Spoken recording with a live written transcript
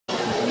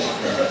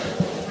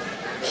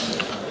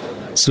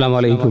السلام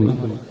عليكم.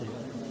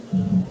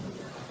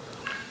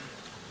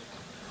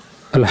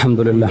 الحمد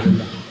لله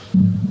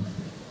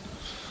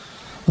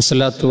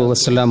والصلاة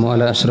والسلام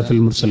على أشرف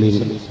المرسلين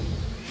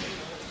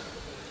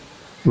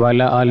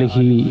وعلى آله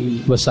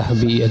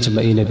وصحبه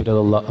أجمعين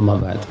برضا الله أما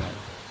بعد.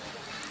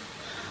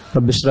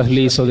 رب اشرح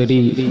لي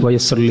صدري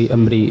ويسر لي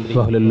أمري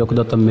واحلل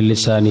عقدة من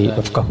لساني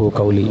يفقهوا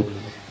قولي.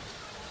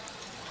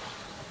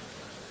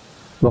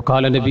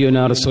 وقال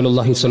نبينا رسول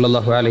الله صلى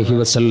الله عليه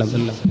وسلم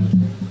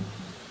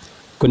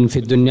കുൻ ഫി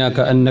ദുനിയ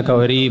കഅന്നക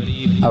ഗരീബ്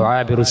ഔ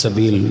ആബിറു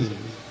സബീൽ.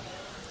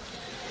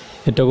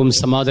 ഏറ്റവും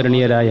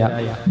സമാദരണീയരായ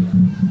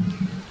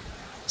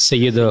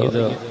സയ്യിദ്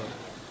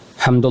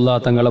ഹംദുല്ലാ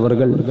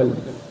തങ്ങളവറുകൾ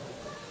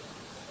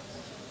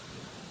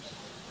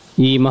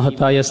ഈ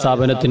മഹത്തായ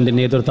സ്ഥാപനത്തിൻ്റെ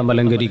നേതൃത്വം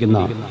അലങ്കരിക്കുന്ന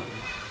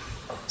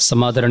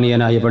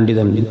സമാദരണീയനായ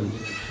പണ്ഡിതൻ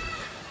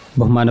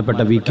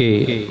ബഹുമാനപ്പെട്ട V K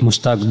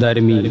Mushtaq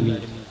Darimi,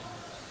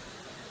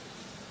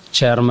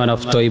 chairman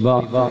of Taiba,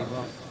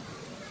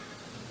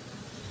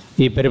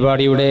 ഈ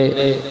പരിപാടിയുടെ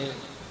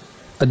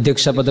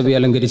അധ്യക്ഷ പദവി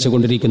അലങ്കരിച്ചു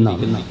കൊണ്ടിരിക്കുന്ന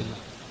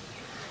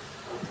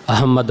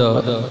അഹമ്മദ്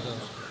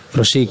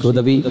റഷീഖ്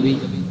ഉദവി,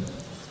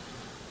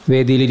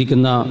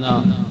 വേദിയിലിരിക്കുന്ന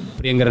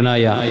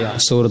പ്രിയങ്കരനായ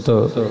സുഹൃത്ത്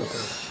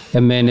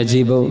എം.എ.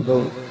 നജീബ്,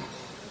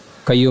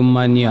 കയ്യൂം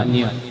മാന്യ,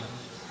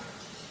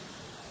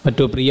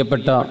 മറ്റു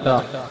പ്രിയപ്പെട്ട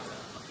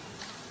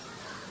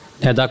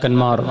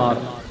നേതാക്കന്മാർ,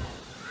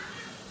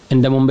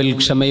 എൻ്റെ മുമ്പിൽ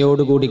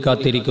ക്ഷമയോടുകൂടി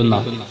കാത്തിരിക്കുന്ന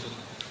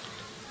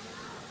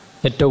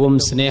ഏറ്റവും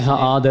സ്നേഹ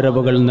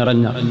ആദരവുകൾ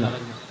നിറഞ്ഞ,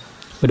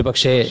 ഒരു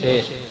പക്ഷേ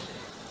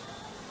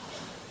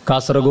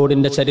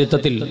കാസർഗോഡിൻ്റെ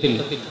ചരിത്രത്തിൽ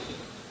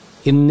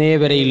ഇന്നേ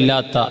വരെ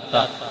ഇല്ലാത്ത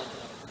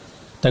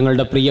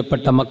തങ്ങളുടെ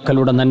പ്രിയപ്പെട്ട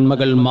മക്കളുടെ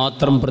നന്മകൾ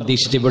മാത്രം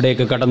പ്രതീക്ഷിച്ച്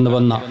ഇവിടേക്ക് കടന്നു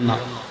വന്ന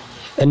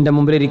എൻ്റെ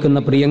മുമ്പിലിരിക്കുന്ന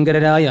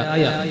പ്രിയങ്കരരായ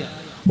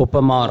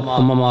ഉപ്പമാർ,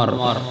 ഉമ്മമാർ,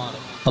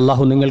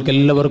 അള്ളാഹു നിങ്ങൾക്ക്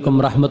എല്ലാവർക്കും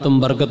റഹ്മത്തും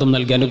ബർക്കത്തും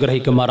നൽകി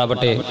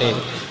അനുഗ്രഹിക്കുമാറാവട്ടെ.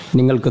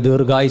 നിങ്ങൾക്ക്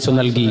ദീർഘായുസ്സ്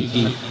നൽകി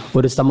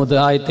ഒരു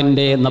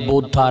സമുദായത്തിൻ്റെ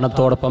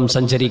നവോത്ഥാനത്തോടൊപ്പം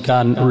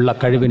സഞ്ചരിക്കാൻ ഉള്ള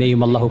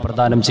കഴിവിനെയും അള്ളാഹു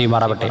പ്രദാനം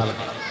ചെയ്യുമാറാവട്ടെ.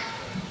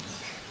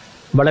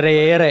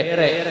 വളരെയേറെ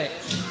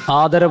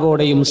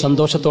ആദരവോടെയും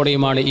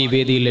സന്തോഷത്തോടെയുമാണ് ഈ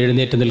വേദിയിൽ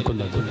എഴുന്നേറ്റ്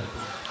നിൽക്കുന്നത്.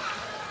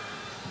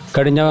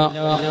 കഴിഞ്ഞ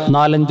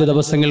 4-5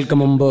 ദിവസങ്ങൾക്ക്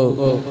മുമ്പ്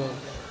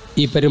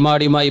ഈ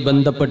പരിപാടിയുമായി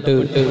ബന്ധപ്പെട്ട്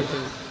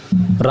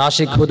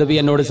റാഷിഖ് ഹുദവി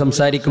എന്നോട്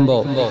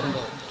സംസാരിക്കുമ്പോൾ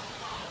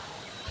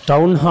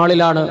ടൗൺ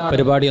ഹാളിലാണ്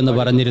പരിപാടി എന്ന്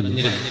പറഞ്ഞിരുന്നു.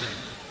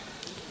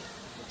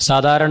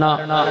 സാധാരണ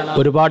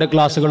ഒരുപാട്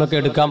ക്ലാസ്സുകളൊക്കെ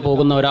എടുക്കാൻ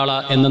പോകുന്ന ഒരാൾ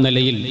എന്ന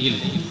നിലയിൽ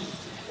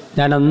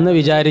ഞാൻ അന്ന്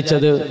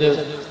വിചാരിച്ചത്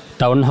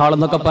ടൗൺ ഹാൾ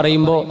എന്നൊക്കെ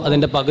പറയുമ്പോൾ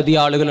അതിൻ്റെ പകുതി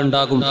ആളുകൾ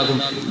ഉണ്ടാകും,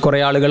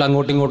 കുറേ ആളുകൾ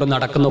അങ്ങോട്ടും ഇങ്ങോട്ടും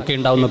നടക്കുന്നൊക്കെ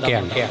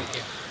ഉണ്ടാവുന്നൊക്കെയാണ്.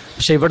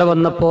 പക്ഷെ ഇവിടെ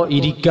വന്നപ്പോൾ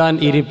ഇരിക്കാൻ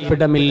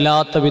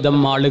ഇരിപ്പിടമില്ലാത്ത വിധം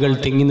ആളുകൾ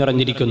തിങ്ങി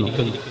നിറഞ്ഞിരിക്കുന്നു.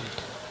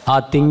 ആ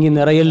തിങ്ങി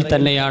നിറയിൽ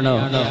തന്നെയാണ്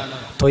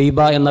ത്വയ്ബ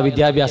എന്ന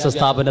വിദ്യാഭ്യാസ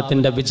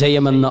സ്ഥാപനത്തിന്റെ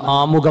വിജയമെന്ന്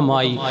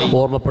ആമുഖമായി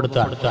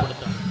ഓർമ്മപ്പെടുത്തുകയാണ്.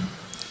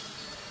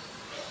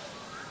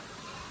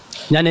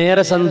 ഞാൻ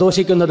ഏറെ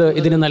സന്തോഷിക്കുന്നത്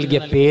ഇതിന് നൽകിയ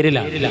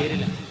പേരിലാണ്.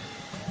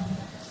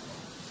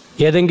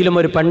 ഏതെങ്കിലും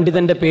ഒരു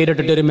പണ്ഡിതന്റെ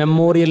പേരിട്ടിട്ട് ഒരു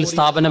മെമ്മോറിയൽ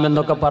സ്ഥാപനം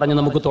എന്നൊക്കെ പറഞ്ഞ്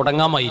നമുക്ക്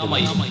തുടങ്ങാമായിരുന്നു.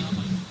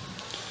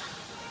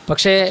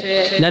 പക്ഷേ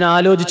ഞാൻ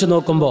ആലോചിച്ചു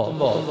നോക്കുമ്പോൾ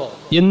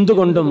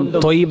എന്തുകൊണ്ടും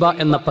ത്വയ്ബ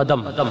എന്ന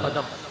പദം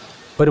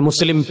ഒരു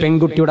മുസ്ലിം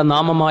പെൺകുട്ടിയുടെ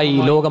നാമമായി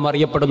ലോകം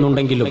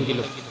അറിയപ്പെടുന്നുണ്ടെങ്കിലും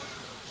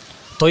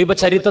ത്വയ്ബ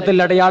ചരിത്രത്തിൽ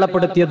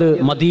അടയാളപ്പെടുത്തിയത്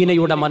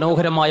മദീനയുടെ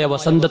മനോഹരമായ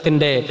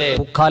വസന്തത്തിന്റെ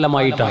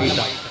പൂക്കാലമായിട്ടാണ്.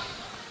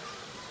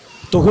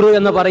 തുഹ്റു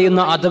എന്ന്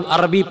പറയുന്ന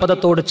അറബി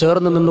പദത്തോട്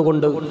ചേർന്ന്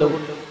നിന്നുകൊണ്ട്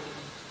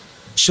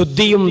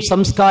ശുദ്ധിയും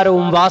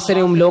സംസ്കാരവും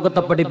വാസനയും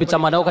ലോകത്തെ പഠിപ്പിച്ച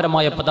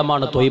മനോഹരമായ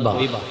പദമാണ് ത്വയ്ബ.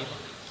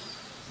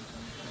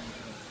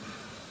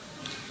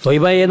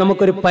 ത്വയ്ബയെ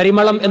നമുക്കൊരു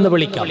പരിമളം എന്ന്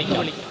വിളിക്കാം.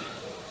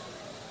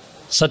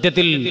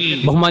 സത്യത്തിൽ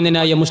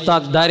ബഹുമാന്യനായ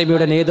മുസ്താഖ്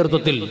ദാരിമിയുടെ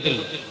നേതൃത്വത്തിൽ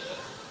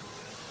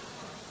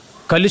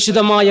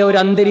കലുഷിതമായ ഒരു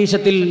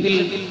അന്തരീക്ഷത്തിൽ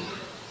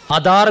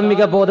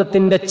അധാർമിക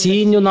ബോധത്തിന്റെ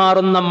ചീഞ്ഞു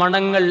നാറുന്ന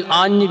മണങ്ങൾ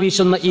ആഞ്ഞു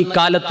വീശുന്ന ഈ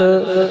കാലത്ത്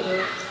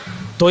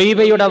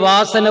ത്വയ്ബയുടെ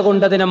വാസന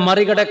കൊണ്ടതിനെ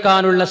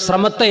മറികടക്കാനുള്ള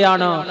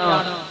ശ്രമത്തെയാണ്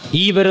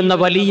ഈ വരുന്ന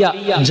വലിയ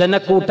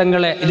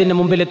ജനക്കൂട്ടങ്ങളെ ഇതിന്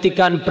മുമ്പിൽ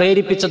എത്തിക്കാൻ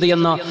പ്രേരിപ്പിച്ചത്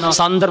എന്ന്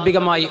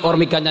സാന്ദർഭികമായി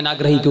ഓർമ്മിക്കാൻ ഞാൻ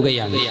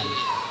ആഗ്രഹിക്കുകയാണ്.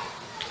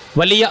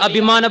 വലിയ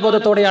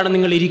അഭിമാനബോധത്തോടെയാണ്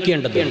നിങ്ങൾ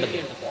ഇരിക്കേണ്ടത്.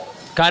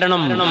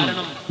 കാരണം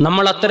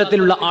നമ്മൾ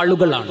അത്തരത്തിലുള്ള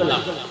ആളുകളാണ്.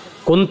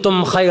 കുന്തും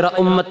ഖൈറ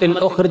ഉമ്മത്തിൻ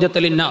ഉഖ്രിജത്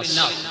ലിന്നാസ്,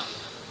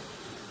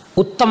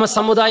 ഉത്തമ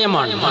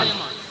സമുദായമാണ്.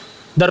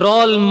 The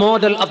role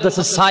model of the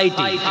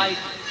society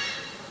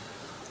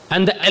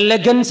and the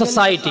elegant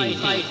society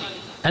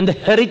and the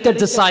heritage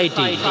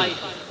society.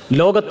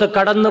 ലോകത്ത്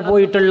കടന്നു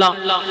പോയിട്ടുള്ള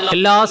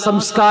എല്ലാ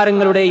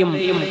സംസ്കാരങ്ങളുടെയും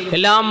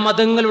എല്ലാ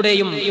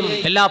മതങ്ങളുടെയും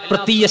എല്ലാ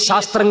പ്രത്യയ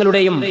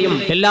ശാസ്ത്രങ്ങളുടെയും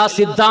എല്ലാ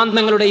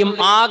സിദ്ധാന്തങ്ങളുടെയും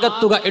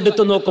ആകത്തുക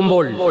എടുത്തു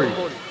നോക്കുമ്പോൾ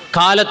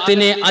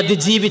കാലത്തിനെ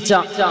അതിജീവിച്ച,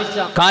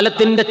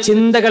 കാലത്തിന്റെ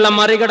ചിന്തകളെ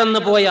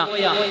മറികടന്നു പോയ,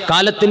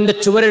 കാലത്തിന്റെ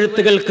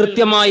ചുവരെഴുത്തുകൾ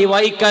കൃത്യമായി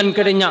വായിക്കാൻ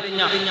കഴിഞ്ഞ,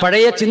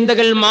 പഴയ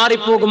ചിന്തകൾ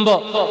മാറിപ്പോകുമ്പോൾ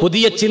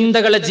പുതിയ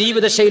ചിന്തകളെ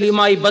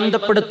ജീവിതശൈലിയുമായി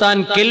ബന്ധപ്പെടുത്താൻ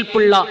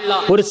കെൽപ്പുള്ള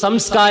ഒരു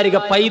സാംസ്കാരിക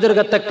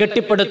പൈതൃകത്തെ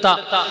കെട്ടിപ്പടുത്ത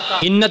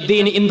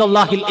ഇന്നദ്ദീൻ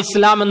ഇൻദല്ലാഹിൽ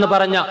ഇസ്ലാം എന്ന്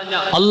പറഞ്ഞ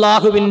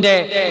അള്ളാഹുവിന്റെ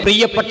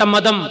പ്രിയപ്പെട്ട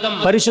മതം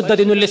പരിശുദ്ധ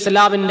ദീനുൽ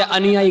ഇസ്ലാമിന്റെ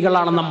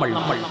അനുയായികളാണ് നമ്മൾ.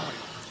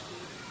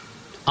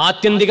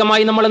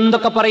 ആത്യന്തികമായി നമ്മൾ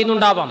എന്തൊക്കെ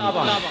പറയുന്നുണ്ടാവാം,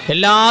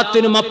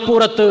 എല്ലാത്തിനും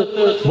അപ്പുറത്ത്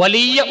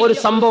വലിയ ഒരു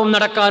സംഭവം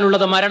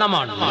നടക്കാനുള്ളത്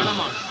മരണമാണ്.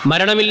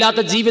 മരണമില്ലാത്ത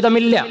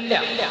ജീവിതമില്ല.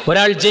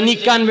 ഒരാൾ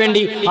ജനിക്കാൻ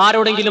വേണ്ടി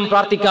ആരോടെങ്കിലും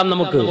പ്രാർത്ഥിക്കാം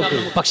നമുക്ക്.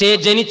 പക്ഷേ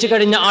ജനിച്ചു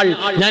കഴിഞ്ഞ ആൾ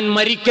ഞാൻ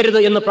മരിക്കരുത്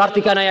എന്ന്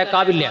പ്രാർത്ഥിക്കാൻ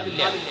അയാൾക്കാവില്ല.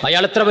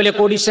 അയാൾ എത്ര വലിയ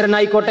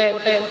കോടീശ്വരനായിക്കോട്ടെ,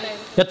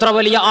 എത്ര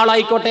വലിയ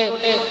ആളായിക്കോട്ടെ,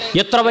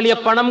 എത്ര വലിയ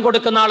പണം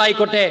കൊടുക്കുന്ന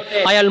ആളായിക്കോട്ടെ,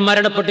 അയാൾ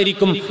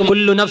മരണപ്പെട്ടിരിക്കും.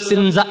 കുല്ലു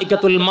നഫ്സിൻ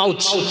സായിഖത്തുൽ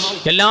മൗത്ത്.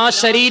 എല്ലാ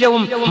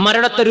ശരീരവും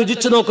മരണത്തെ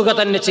രുചിച്ചു നോക്കുക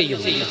തന്നെ ചെയ്യും.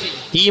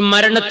 ഈ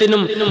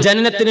മരണത്തിനും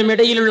ജനനത്തിനും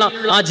ഇടയിലുള്ള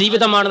ആ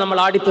ജീവിതമാണ് നമ്മൾ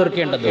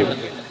ആടിത്തീർക്കേണ്ടത്.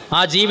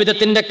 ആ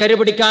ജീവിതത്തിന്റെ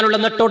കരുപിടിക്കാനുള്ള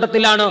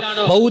നെട്ടോട്ടത്തിലാണ്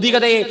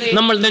ഭൗതികതയെ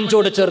നമ്മൾ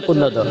നെഞ്ചോട്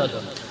ചേർക്കുന്നത്.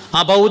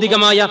 ആ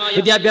ഭൗതികമായ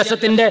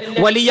വിദ്യാഭ്യാസത്തിന്റെ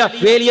വലിയ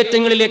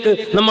വേലിയേറ്റങ്ങളിലേക്ക്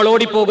നമ്മൾ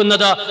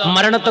ഓടിപ്പോകുന്നത്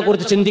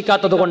മരണത്തെക്കുറിച്ച്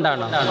ചിന്തിക്കാത്തത്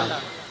കൊണ്ടാണ്.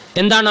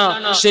 എന്താണ്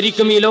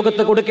ശരിക്കും ഈ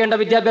ലോകത്ത് കൊടുക്കേണ്ട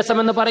വിദ്യാഭ്യാസം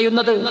എന്ന്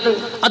പറയുന്നത്?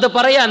 അത്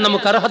പറയാൻ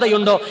നമുക്ക്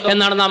അർഹതയുണ്ടോ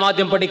എന്നാണ് നാം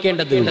ആദ്യം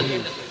പഠിക്കേണ്ടത്.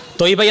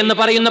 ത്വയ്ബ എന്ന്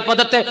പറയുന്ന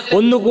പദത്തെ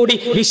ഒന്നുകൂടി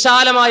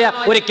വിശാലമായ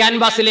ഒരു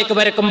ക്യാൻവാസിലേക്ക്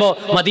വരക്കുമ്പോൾ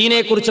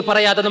മദീനയെ കുറിച്ച്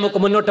പറയാതെ നമുക്ക്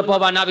മുന്നോട്ട്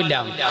പോവാനാവില്ല.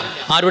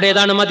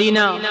 ആരുടേതാണ് മദീന?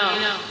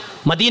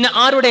 മദീന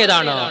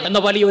ആരുടേതാണ് എന്ന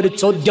വലിയൊരു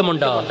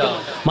ചോദ്യമുണ്ട്.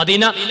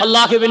 മദീന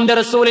അല്ലാഹുവിന്റെ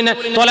റസൂലിനെ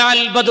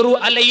ത്വലഅൽ ബദ്റു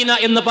അലൈന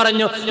എന്ന്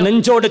പറഞ്ഞു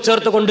നെഞ്ചോട്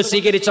ചേർത്തുകൊണ്ട്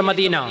സ്വീകരിച്ച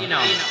മദീന.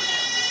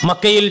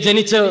 മക്കയിൽ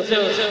ജനിച്ച്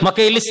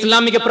മക്കയിൽ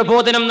ഇസ്ലാമിക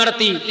പ്രബോധനം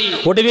നടത്തി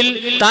ഒടുവിൽ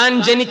താൻ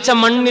ജനിച്ച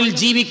മണ്ണിൽ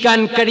ജീവിക്കാൻ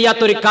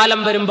കഴിയാത്തൊരു കാലം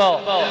വരുമ്പോ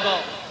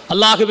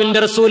അല്ലാഹുവിന്റെ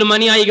റസൂലും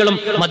അനുയായികളും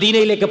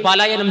മദീനയിലേക്ക്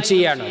പലായനം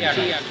ചെയ്യാണ്.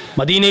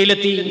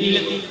 മദീനയിലെത്തി.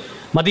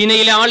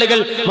 മദീനയിലെ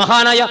ആളുകൾ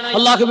മഹാനായ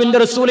അല്ലാഹുവിന്റെ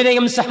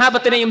റസൂലിനെയും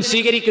സഹാബത്തിനെയും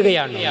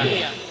സ്വീകരിക്കുകയാണ്.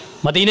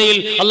 മദീനയിൽ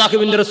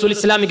അല്ലാഹുവിന്റെ റസൂൽ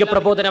ഇസ്ലാമിക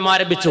പ്രബോധനം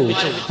ആരംഭിച്ചു.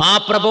 ആ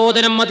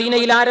പ്രബോധനം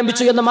മദീനയിൽ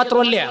ആരംഭിച്ചു എന്ന്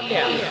മാത്രമല്ല,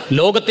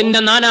 ലോകത്തിന്റെ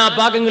നാനാ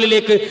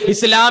ഭാഗങ്ങളിലേക്ക്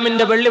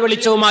ഇസ്ലാമിന്റെ വെള്ളി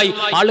വെളിച്ചവുമായി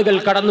ആളുകൾ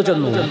കടന്നു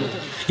ചെന്നു.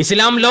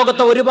 ഇസ്ലാം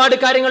ലോകത്തെ ഒരുപാട്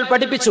കാര്യങ്ങൾ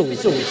പഠിപ്പിച്ചു.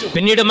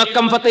 പിന്നീട്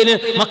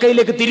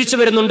മക്കയിലേക്ക് തിരിച്ചു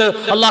വരുന്നുണ്ട്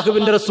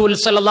അല്ലാഹുവിന്റെ റസൂൽ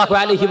സല്ലല്ലാഹു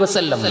അലൈഹി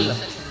വസല്ലം.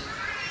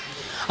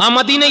 ആ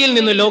മദീനയിൽ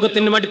നിന്ന്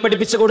ലോകത്തിന്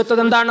പഠിപ്പിച്ചു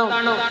കൊടുത്തത് എന്താണ്?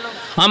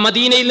 ആ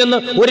മദീനയിൽ നിന്ന്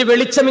ഒരു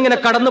വെളിച്ചം ഇങ്ങനെ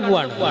കടന്നു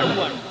പോവാണ്.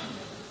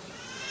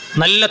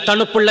 നല്ല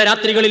തണുപ്പുള്ള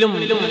രാത്രികളിലും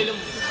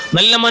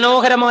നല്ല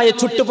മനോഹരമായ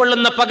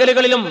ചുട്ടുപൊള്ളുന്ന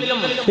പകലുകളിലും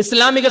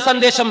ഇസ്ലാമിക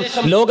സന്ദേശം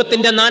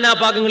ലോകത്തിന്റെ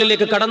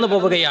നാനാഭാഗങ്ങളിലേക്ക് കടന്നു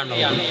പോവുകയാണ്.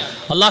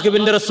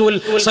 അല്ലാഹുവിന്റെ റസൂൽ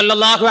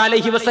സല്ലല്ലാഹു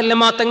അലൈഹി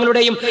വസല്ലമ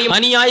തങ്ങളുടെയും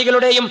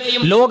അനുയായികളുടെയും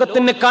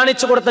ലോകത്തിന്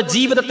കാണിച്ചു കൊടുത്ത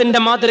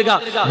ജീവിതത്തിന്റെ മാതൃക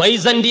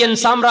ബൈസന്റിയൻ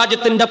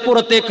സാമ്രാജ്യത്തിന്റെ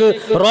അപ്പുറത്തേക്ക്,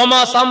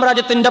 റോമാ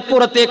സാമ്രാജ്യത്തിന്റെ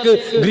അപ്പുറത്തേക്ക്,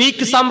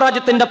 ഗ്രീക്ക്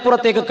സാമ്രാജ്യത്തിന്റെ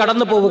അപ്പുറത്തേക്ക്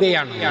കടന്നു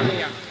പോവുകയാണ്.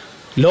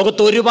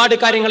 ലോകത്ത് ഒരുപാട്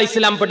കാര്യങ്ങൾ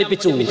ഇസ്ലാം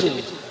പഠിപ്പിച്ചു.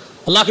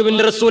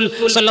 അല്ലാഹുവിന്റെ റസൂൽ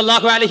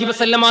സല്ലല്ലാഹു അലൈഹി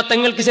വസല്ലമ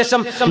തങ്ങൾക്ക്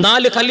ശേഷം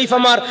 4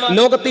 ഖലീഫമാർ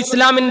ലോകത്ത്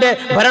ഇസ്ലാമിന്റെ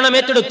ഭരണം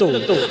ഏറ്റെടുത്തു.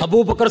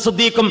 അബൂബക്കർ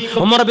സിദ്ദീഖും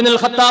ഉമർ ഇബ്നുൽ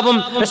ഖത്താബും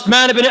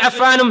ഉസ്മാൻ ഇബ്നു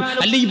അഫ്ഫാനും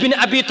അലി ഇബ്നു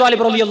അബി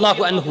ത്വാലിബ്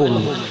റളിയല്ലാഹു അൻഹും.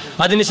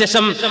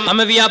 അതിനുശേഷം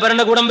അമവിയ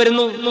ഭരണകൂടം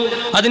വരുന്നു.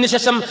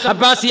 അതിനുശേഷം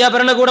അബ്ബാസിയ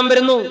ഭരണകൂടം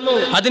വരുന്നു.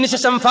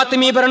 അതിനുശേഷം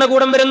ഫാത്തിമി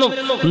ഭരണകൂടം വരുന്നു.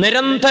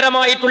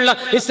 നിരന്തരമായിട്ടുള്ള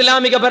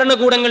ഇസ്ലാമിക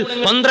ഭരണകൂടങ്ങൾ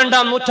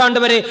 12ാം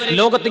നൂറ്റാണ്ട് വരെ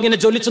ലോകത്തിങ്ങനെ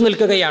ജ്വലിച്ചു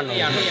നിൽക്കുകയാണ്.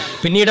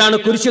 പിന്നീടാണ്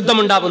കുരിശുദ്ധം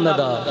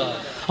ഉണ്ടാവുന്നത്.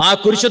 ആ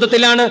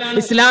കുരിശുദ്ധത്തിലാണ്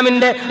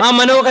ഇസ്ലാമിന്റെ ആ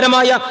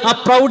മനോഹരമായ ആ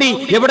പ്രൗഢി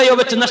എവിടെയോ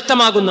വെച്ച്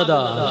നഷ്ടമാകുന്നത്.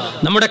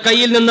 നമ്മുടെ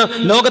കയ്യിൽ നിന്ന്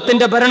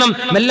ലോകത്തിന്റെ ഭരണം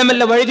മെല്ലെ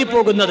മെല്ലെ വഴുതി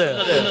പോകുന്നത്.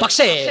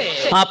 പക്ഷേ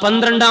ആ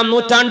 12ാം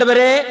നൂറ്റാണ്ട്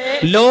വരെ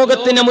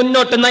ലോകത്തിന്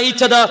മുന്നോട്ട്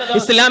നയിച്ചത്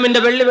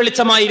ഇസ്ലാമിന്റെ വെള്ളി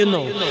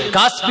വെളിച്ചമായിരുന്നു.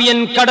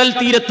 കാസ്പിയൻ കടൽ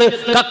തീരത്ത്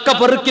കക്ക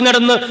പെറുക്കി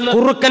നടന്ന്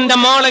കുറുക്കന്റെ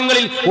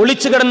മാളങ്ങളിൽ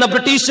ഒളിച്ചു കിടന്ന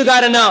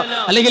ബ്രിട്ടീഷുകാരന്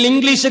അല്ലെങ്കിൽ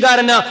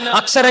ഇംഗ്ലീഷുകാരന്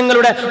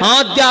അക്ഷരങ്ങളുടെ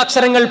ആദ്യ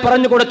അക്ഷരങ്ങൾ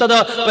പറഞ്ഞു കൊടുത്തത്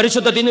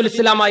പരിശുദ്ധ ദീനുൽ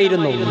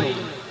ഇസ്ലാമായിരുന്നു.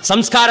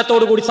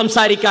 സംസ്കാരത്തോടുകൂടി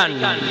സംസാരിക്കാൻ,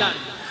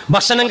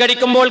 ഭക്ഷണം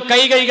കഴിക്കുമ്പോൾ കൈ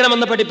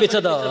കഴുകണമെന്ന്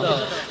പഠിപ്പിച്ചത്,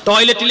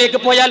 ടോയ്ലറ്റിലേക്ക്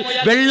പോയാൽ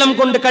വെള്ളം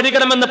കൊണ്ട്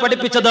കഴുകണമെന്ന്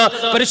പഠിപ്പിച്ചത്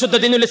പരിശുദ്ധ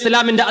ദീനുൽ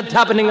ഇസ്ലാമിന്റെ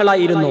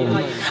അധ്യാപനങ്ങളായിരുന്നു.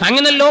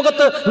 അങ്ങനെ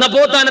ലോകത്ത്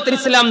നവോത്ഥാനത്തിന്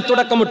ഇസ്ലാം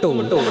തുടക്കമിട്ടു.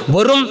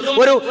 വെറും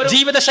ഒരു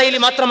ജീവിതശൈലി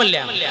മാത്രമല്ല,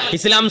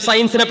 ഇസ്ലാം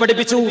സയൻസിനെ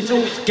പഠിപ്പിച്ചു,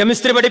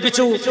 കെമിസ്ട്രി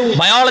പഠിപ്പിച്ചു,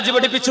 ബയോളജി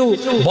പഠിപ്പിച്ചു,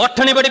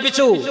 ബോട്ടണി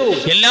പഠിപ്പിച്ചു.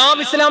 എല്ലാം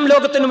ഇസ്ലാം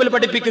ലോകത്തിന് മുമ്പിൽ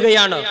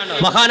പഠിപ്പിക്കുകയാണ്.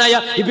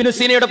 മഹാനായ ഇബ്നു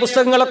സീനയുടെ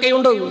പുസ്തകങ്ങളൊക്കെ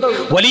ഉണ്ട്.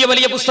 വലിയ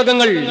വലിയ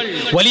പുസ്തകങ്ങൾ,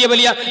 വലിയ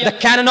വലിയ ദ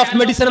കാനൺ ഓഫ്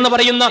മെഡിസിൻ എന്ന്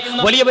പറയുന്ന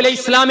വലിയ വലിയ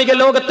ഇസ്ലാമിക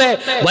ലോകത്തെ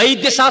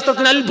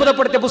വൈദ്യശാസ്ത്രത്തിന്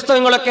അത്ഭുതപ്പെടുത്തിയ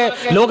പുസ്തകങ്ങളൊക്കെ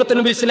ലോകത്തിന്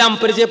മുമ്പിൽ ഇസ്ലാം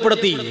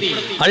പരിചയപ്പെടുത്തി.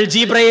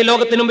 അൽജീബ്രയെ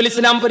ലോകത്തിന് മുമ്പിൽ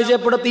ഇസ്ലാം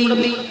പരിചയപ്പെടുത്തി.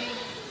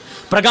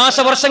 പ്രകാശ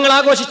വർഷങ്ങൾ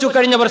ആഘോഷിച്ചു.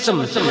 കഴിഞ്ഞ വർഷം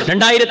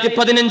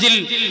 2015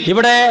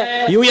 ഇവിടെ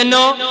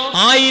UNO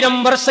 1000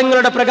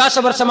 വർഷങ്ങളുടെ പ്രകാശ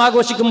വർഷം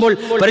ആഘോഷിക്കുമ്പോൾ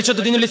പരിശുദ്ധ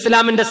ദീനുൽ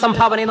ഇസ്ലാമിന്റെ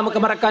സംഭാവനയെ നമുക്ക്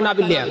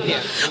മറക്കാനാവില്ല.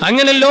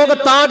 അങ്ങനെ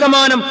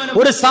ലോകത്താകമാനം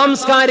ഒരു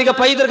സാംസ്കാരിക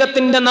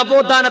പൈതൃകത്തിന്റെ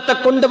നവോത്ഥാനത്തെ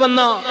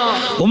കൊണ്ടുവന്ന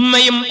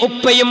ഉമ്മയും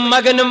ഉപ്പയും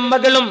മകനും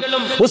മകളും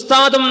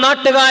ഉസ്താദും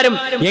നാട്ടുകാരും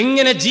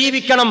എങ്ങനെ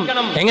ജീവിക്കണം,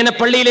 എങ്ങനെ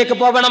പള്ളിയിലേക്ക്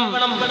പോകണം,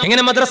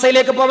 എങ്ങനെ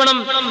മദ്രസയിലേക്ക് പോകണം,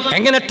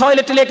 എങ്ങനെ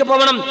ടോയ്ലറ്റിലേക്ക്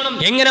പോകണം,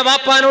 എങ്ങനെ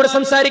വാപ്പാനോട്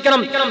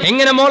സംസാരിക്കണം,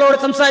 എങ്ങനെ മോളോട്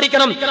സംസാരിക്കണം,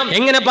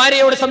 എങ്ങനെ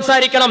ഭാര്യയോട്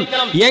സംസാരിക്കണം,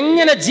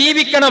 എങ്ങനെ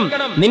ജീവിക്കണം,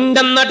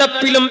 നിന്റെ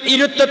നടപ്പിലും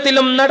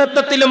ഇരുത്തത്തിലും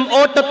നടത്തത്തിലും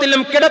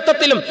ഓട്ടത്തിലും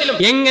കിടത്തത്തിലും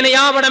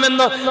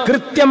എങ്ങനെയാവണമെന്ന്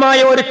കൃത്യമായ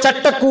ഒരു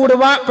ചട്ടക്കൂട്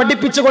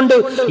പഠിപ്പിച്ചുകൊണ്ട്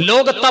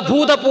ലോകത്ത്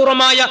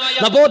അഭൂതപൂർവമായ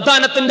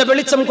നവോത്ഥാനത്തിന്റെ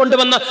വെളിച്ചം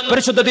കൊണ്ടുവന്ന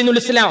പരിശുദ്ധ ദീനുൽ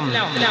ഇസ്ലാം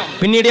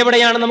പിന്നീട്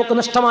എവിടെയാണ് നമുക്ക്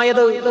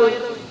നഷ്ടമായത്?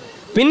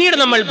 പിന്നീട്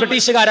നമ്മൾ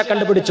ബ്രിട്ടീഷുകാരെ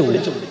കണ്ടുപിടിച്ചു.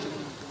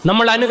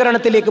 നമ്മൾ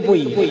അനുകരണത്തിലേക്ക്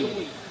പോയി.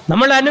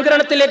 നമ്മൾ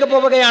അനുകരണത്തിലേക്ക്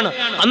പോവുകയാണ്.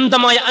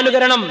 അന്ധമായ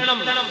അനുകരണം.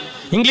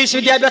 ഇംഗ്ലീഷ്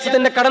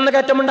വിദ്യാഭ്യാസത്തിന്റെ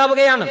കടന്നുകയറ്റം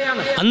ഉണ്ടാവുകയാണ്.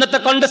 അന്നത്തെ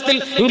കോണ്ടസ്റ്റിൽ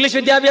ഇംഗ്ലീഷ്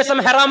വിദ്യാഭ്യാസം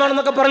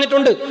ഹറാമാണെന്നൊക്കെ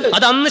പറഞ്ഞിട്ടുണ്ട്.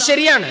 അത് അന്ന്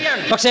ശരിയാണ്.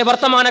 പക്ഷേ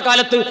വർത്തമാന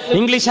കാലത്ത്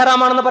ഇംഗ്ലീഷ്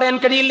ഹറാമാണെന്ന് പറയാൻ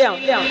കഴിയില്ല.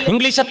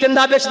 ഇംഗ്ലീഷ്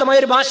അത്യന്താപേക്ഷിതമായ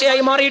ഒരു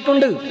ഭാഷയായി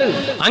മാറിയിട്ടുണ്ട്.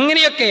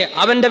 അങ്ങനെയൊക്കെ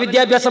അവന്റെ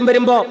വിദ്യാഭ്യാസം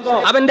വരുമ്പോ,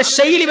 അവന്റെ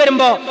ശൈലി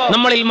വരുമ്പോ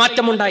നമ്മളിൽ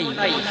മാറ്റമുണ്ടായി.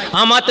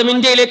 ആ മാറ്റം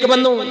ഇന്ത്യയിലേക്ക്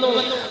വന്നു.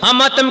 ആ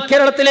മാറ്റം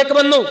കേരളത്തിലേക്ക്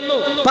വന്നു.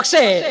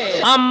 പക്ഷേ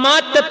ആ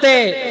മാറ്റത്തെ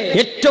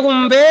ഏറ്റവും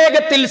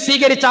വേഗത്തിൽ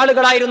സ്വീകരിച്ച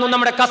ആളുകളായിരുന്നു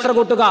നമ്മുടെ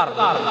കാസർഗോട്ടുകാർ.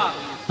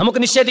 നമുക്ക്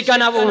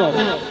നിഷേധിക്കാനാവുമോ?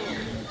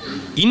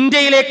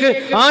 ഇന്ത്യയിലേക്ക്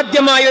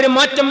ആദ്യമായ ഒരു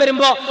മാറ്റം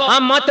വരുമ്പോ ആ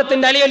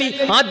മാറ്റത്തിന്റെ അലയലി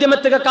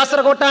ആദ്യമെത്തുക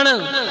കാസർഗോട്ടാണ്.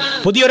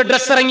 പുതിയൊരു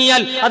ഡ്രസ്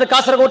ഇറങ്ങിയാൽ അത്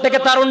കാസർഗോട്ടേക്ക്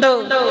എത്താറുണ്ട്.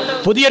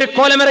 പുതിയൊരു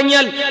കോലം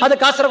ഇറങ്ങിയാൽ അത്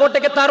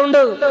കാസർഗോട്ടേക്ക്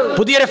എത്താറുണ്ട്.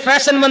 പുതിയൊരു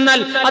ഫാഷൻ വന്നാൽ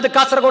അത്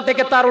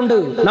കാസർഗോട്ടേക്ക് എത്താറുണ്ട്.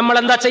 നമ്മൾ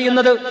എന്താ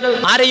ചെയ്യുന്നത്?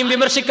 ആരെയും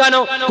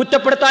വിമർശിക്കാനോ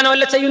കുറ്റപ്പെടുത്താനോ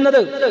അല്ല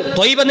ചെയ്യുന്നത്.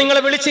 ത്വയ്ബ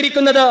നിങ്ങളെ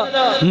വിളിച്ചിരിക്കുന്നത്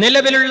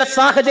നിലവിലുള്ള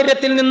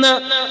സാഹചര്യത്തിൽ നിന്ന്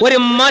ഒരു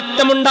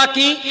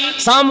മാറ്റമുണ്ടാക്കി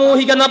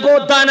സാമൂഹിക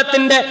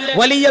നവോത്ഥാനത്തിന്റെ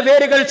വലിയ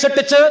വേരുകൾ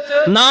സൃഷ്ടിച്ച്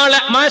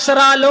നാളെ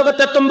മാശറ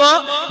ലോകത്തെത്തുമ്പോ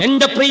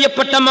എന്റെ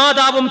പ്രിയപ്പെട്ട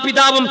മാതാവും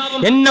പിതാവും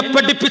എന്നെ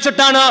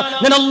പഠിപ്പിച്ചിട്ടാണ്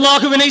ഞാൻ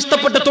അള്ളാഹുവിനെ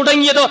ഇഷ്ടപ്പെട്ട്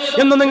തുടങ്ങിയത്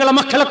എന്ന് നിങ്ങളെ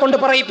മക്കളെ കൊണ്ട്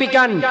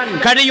പറയിപ്പിക്കാൻ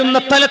കഴിയുന്ന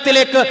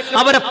തലത്തിലേക്ക്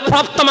അവരെ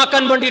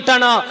പ്രാപ്തമാക്കാൻ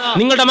വേണ്ടിയിട്ടാണ്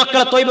നിങ്ങളുടെ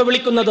മക്കളെ ത്വയ്ബ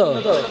വിളിക്കുന്നത്.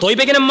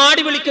 ത്വയ്ബിനെ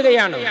മാടി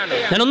വിളിക്കുകയാണ്.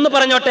 ഞാൻ ഒന്ന്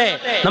പറഞ്ഞോട്ടെ,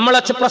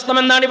 നമ്മളെ പ്രശ്നം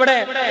എന്താണ്?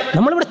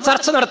 നമ്മളിവിടെ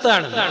ചർച്ച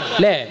നടത്തുകയാണ്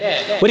അല്ലേ?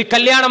 ഒരു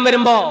കല്യാണം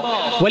വരുമ്പോ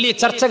വലിയ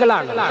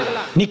ചർച്ചകളാണ്.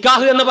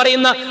 നിക്കാഹ് എന്ന്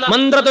പറയുന്ന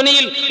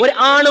മന്ത്രധ്വനിയിൽ ഒരു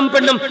ആണും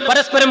പെണ്ണും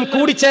പരസ്പരം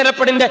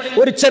കൂടിച്ചേരപ്പെടിന്റെ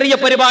ഒരു ചെറിയ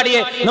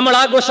പരിപാടിയെ നമ്മൾ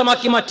ആഘോഷമാക്കി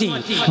മാറ്റി.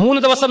 3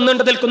 ദിവസം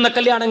നീണ്ടു നിൽക്കുന്ന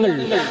കല്യാണങ്ങൾ.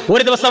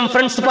 ഒരു ദിവസം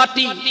ഫ്രണ്ട്സ്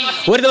പാർട്ടി,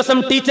 ഒരു ദിവസം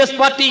ടീച്ചേഴ്സ്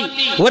പാർട്ടി,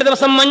 ഒരു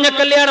ദിവസം മഞ്ഞ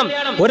കല്യാണം,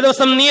 ഒരു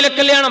ദിവസം നീല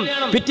കല്യാണം,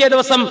 പിറ്റേ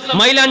ദിവസം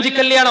മൈലാഞ്ചി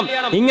കല്യാണം.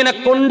 ഇങ്ങനെ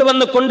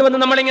കൊണ്ടുവന്ന്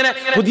നമ്മളിങ്ങനെ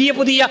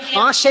പുതിയ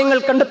ആശയങ്ങൾ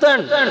കണ്ടെത്താൻ.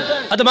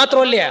 അത്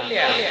മാത്രമല്ല,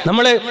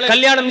 നമ്മള്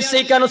കല്യാണം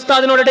നിശ്ചയിക്കാൻ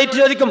ഉസ്താദിനോട് ഡേറ്റ്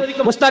ചോദിക്കും.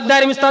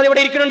 മുസ്താഖ് ഉസ്താദ്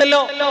ഇവിടെ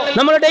ഇരിക്കുന്നുണ്ടല്ലോ.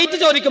 നമ്മൾ ഡേറ്റ്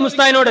ചോദിക്കും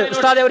ഉസ്താദിനോട്,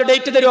 ഉസ്താദ് ഒരു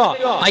ഡേറ്റ് തരുമോ?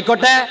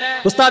 ആയിക്കോട്ടെ.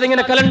 ഉസ്താദ്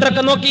ഇങ്ങനെ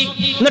കലണ്ടറൊക്കെ നോക്കി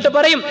എന്നിട്ട്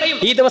പറയും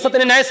ഈ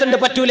ദിവസത്തിന് നയസുണ്ട്,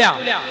 പറ്റൂല.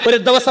 ഒരു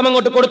ദിവസം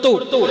അങ്ങോട്ട് കൊടുത്തു.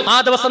 ആ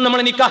ദിവസം നമ്മൾ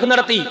നിക്കാഹ്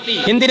നടത്തി.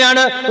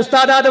 എന്തിനാണ്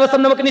ഉസ്താദ് ആ ദിവസം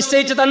നമുക്ക്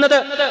നിശ്ചയിച്ചു തന്നത്?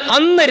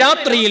 അന്ന്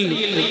രാത്രിയിൽ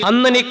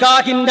അന്ന്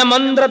നിക്കാഹിന്റെ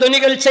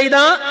മന്ത്രധ്വനികൾ ചെയ്ത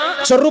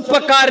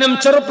ചെറുപ്പക്കാരനും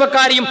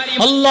ചെറുപ്പക്കാരിയും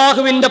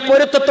അള്ളാഹുവിന്റെ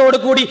പൊരുത്തത്തോടു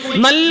കൂടി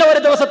നല്ല ഒരു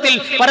ദിവസത്തിൽ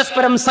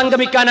പരസ്പരം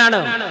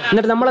സംഗമിക്കാനാണ്.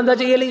 എന്നിട്ട് നമ്മൾ എന്താ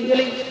ചെയ്യല്?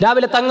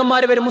 രാവിലെ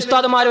തങ്ങന്മാര് വരും,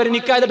 ഉസ്താദുമാര് വരും,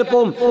 നിക്കാഹ് ചെയ്തിട്ട്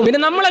പോകും. പിന്നെ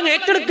നമ്മളങ്ങ്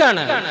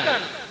ഏറ്റെടുക്കാണ്.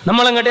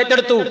 നമ്മളങ്ങോട്ട്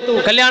ഏറ്റെടുത്തു.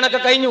 കല്യാണമൊക്കെ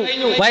കഴിഞ്ഞു.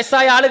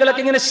 വയസ്സായ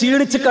ആളുകളൊക്കെ ഇങ്ങനെ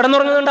ക്ഷീണിച്ച്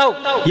കിടന്നുറങ്ങുന്നുണ്ടാവും.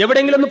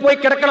 എവിടെയെങ്കിലും ഒന്ന് പോയി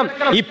കിടക്കണം.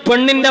 ഈ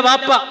പെണ്ണിന്റെ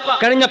വാപ്പ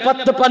കഴിഞ്ഞ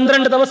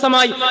 10-12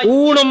 ദിവസമായി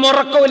ഊണും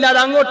ഉറക്കവും ഇല്ലാതെ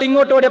അങ്ങോട്ടും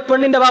ഇങ്ങോട്ടും ഓടിയ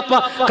പെണ്ണിന്റെ വാപ്പ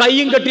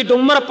കയ്യും കെട്ടിയിട്ട്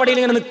ഉമ്മറപ്പടിയിൽ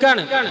ഇങ്ങനെ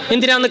നിൽക്കാണ്.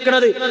 എന്തിനാ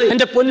നിൽക്കണത്?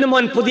 എന്റെ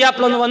പൊന്നുമോൻ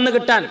പുതിയാപ്പിള ഒന്ന് വന്ന്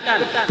കിട്ടാൻ.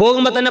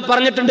 പോകുമ്പോ തന്നെ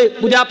പറഞ്ഞിട്ടുണ്ട്,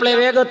 പുതിയാപ്പിളയെ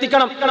വേഗം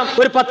എത്തിക്കണം,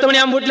 ഒരു 10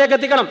 മണിയാകുമ്പോൾ വീട്ടിലേക്ക്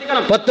എത്തിക്കണം.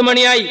 10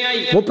 മണിയായി.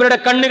 മൂപ്പരുടെ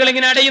കണ്ണുകൾ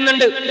ഇങ്ങനെ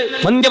അടയുന്നുണ്ട്.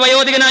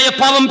 വന്ധ്യവയോധികനായ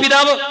പാവം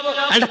പിതാവ്,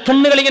 അയാളുടെ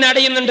കണ്ണുകൾ ഇങ്ങനെ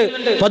അടയുന്നുണ്ട്.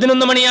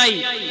 11 മണിയായി,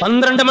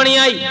 12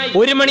 മണിയായി,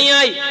 1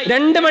 മണിയായി,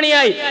 2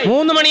 മണിയായി,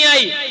 3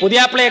 മണിയായി.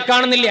 പുതിയാപ്പിളയെ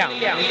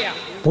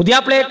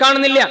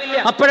കാണുന്നില്ല.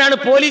 അപ്പോഴാണ്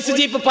പോലീസ്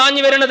ജീപ്പ്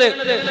പാഞ്ഞു വരുന്നത്.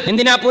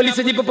 എന്തിനാ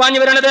പോലീസ് ജീപ്പ് പാഞ്ഞു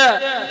വരുന്നത്?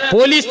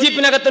 പോലീസ്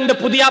ജീപ്പിനകത്തുണ്ട്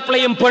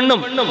പുതിയാപ്പിളയും പെണ്ണും.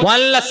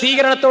 വല്ല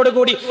സ്വീകരണത്തോടു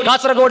കൂടി,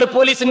 കാസർഗോഡ്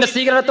പോലീസിന്റെ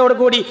സ്വീകരണത്തോടു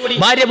കൂടി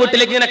ഭാര്യ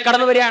വീട്ടിലേക്ക് ഇങ്ങനെ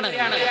കടന്നു വരികയാണ്.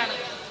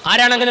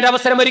 ആരാണ് അങ്ങനെ ഒരു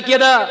അവസരം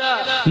ഒരുക്കിയത്?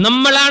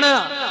 നമ്മളാണ്.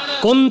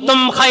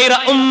 കുന്തും ഖൈറ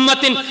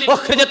ഉമ്മത്തിൻ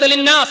ഉഖ്രിജത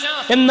ലിന്നാസ്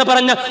എന്ന്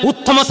പറഞ്ഞ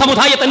ഉത്തമ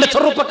സമുദായത്തിന്റെ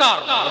ചെറുപ്പക്കാർ.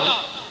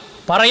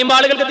 പറയുമ്പോൾ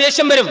ആളുകൾക്ക്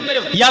ദേഷ്യം വരും.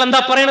 ഇയാൾ എന്താ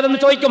പറയണതെന്ന്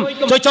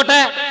ചോദിച്ചോട്ടെ.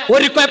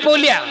 ഒരു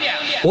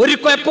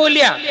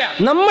കുഴപ്പമില്ല.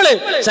 നമ്മള്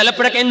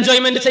ചിലപ്പോഴൊക്കെ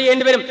എൻജോയ്മെന്റ്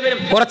ചെയ്യേണ്ടി വരും,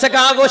 കുറച്ചൊക്കെ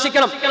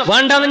ആഘോഷിക്കണം,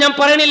 വേണ്ടാന്ന് ഞാൻ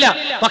പറയണില്ല.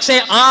 പക്ഷേ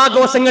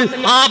ആഘോഷങ്ങൾ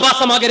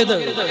ആഭാസമാകരുത്.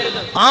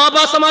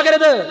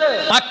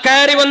 ആ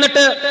കയറി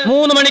വന്നിട്ട്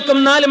 3 മണിക്കും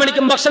 4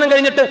 മണിക്കും ഭക്ഷണം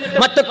കഴിഞ്ഞിട്ട്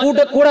മറ്റേ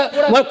കൂടെ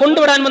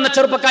കൊണ്ടുവിടാൻ വന്ന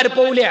ചെറുപ്പക്കാർ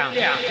പോവില്ല.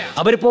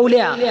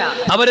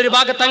 അവരൊരു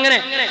ഭാഗത്ത് അങ്ങനെ,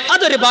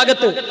 അതൊരു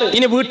ഭാഗത്ത്.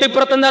 ഇനി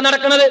വീട്ടിൽപ്പുറത്ത് എന്താ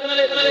നടക്കുന്നത്?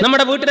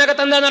 നമ്മുടെ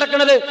വീട്ടിനകത്ത് എന്താ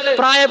നടക്കുന്നത്?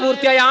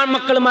 പ്രായപൂർത്തിയായ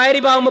ആൺമക്കൾ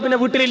മഗ്‌രിബാകുമ്പോ പിന്നെ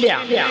വീട്ടിലില്ല.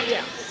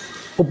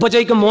 ഉപ്പ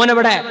ചോദിക്കും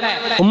മോനെവിടെ?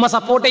 ഉമ്മ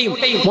സപ്പോർട്ട് ചെയ്യും.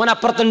 മോൻ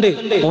അപ്പുറത്തുണ്ട്.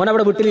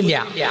 മോനവിടെ വീട്ടിലില്ല.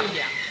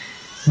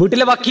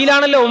 വീട്ടിലെ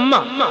വക്കീലാണല്ലോ ഉമ്മ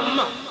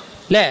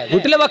അല്ലേ?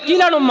 വീട്ടിലെ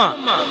വക്കീലാണ് ഉമ്മ.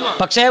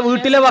 പക്ഷേ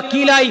വീട്ടിലെ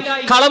വക്കീലായി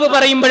കളവ്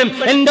പറയുമ്പോഴും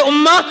എന്റെ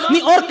ഉമ്മ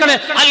നീ ഓർക്കണേ,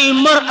 അൽ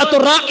മർഅതു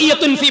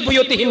റാഇയത്തുൻ ഫീ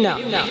ബുയൂതിഹിന്ന.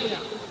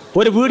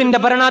 ഒരു വീടിന്റെ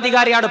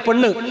ഭരണാധികാരിയാണ്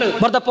പെണ്ണ്.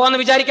 വെറുതെ പോന്ന്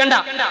വിചാരിക്കണ്ട.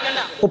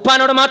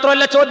 ഉപ്പാനോട്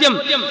മാത്രമല്ല ചോദ്യം,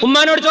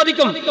 ഉമ്മാനോട്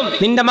ചോദിക്കും,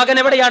 നിന്റെ മകൻ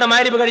എവിടെയാണ്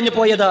മഗ്‌രിബ് കഴിഞ്ഞു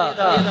പോയത്?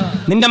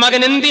 നിന്റെ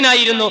മകൻ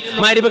എന്തിനായിരുന്നു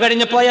മഗ്‌രിബ്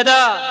കഴിഞ്ഞു പോയത്?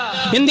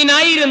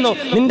 എന്തിനായിരുന്നു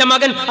നിന്റെ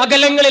മകൻ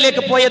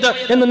അകലങ്ങളിലേക്ക് പോയത്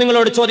എന്ന്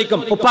നിങ്ങളോട് ചോദിക്കും.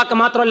 ഉപ്പാക്ക്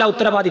മാത്രമല്ല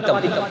ഉത്തരവാദിത്തം.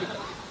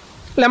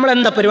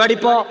 നമ്മളെന്താ പരിപാടി?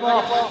 ഇപ്പോ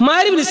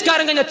മഗ്‌രിബ്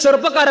നിസ്കാരം കഴിഞ്ഞ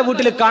ചെറുപ്പക്കാരെ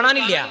വീട്ടിൽ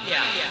കാണാനില്ല.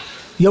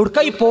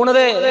 എവിടേക്കായി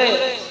പോണത്?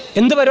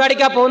 എന്ത്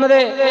പരിപാടിക്കാ പോകുന്നത്?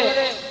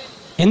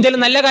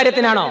 എന്തെങ്കിലും നല്ല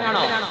കാര്യത്തിനാണോ?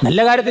 നല്ല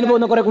കാര്യത്തിന്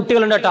പോകുന്ന കുറെ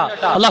കുട്ടികളുണ്ട് കേട്ടോ.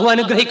 അള്ളാഹു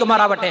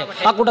അനുഗ്രഹിക്കുമാറാവട്ടെ.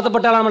 ആ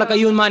കൂട്ടത്തിൽപ്പെട്ടാണ് നമ്മുടെ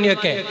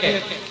കയ്യൂന്മാനിയൊക്കെ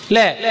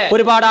അല്ലേ.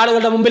 ഒരുപാട്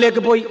ആളുകളുടെ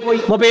മുമ്പിലേക്ക് പോയി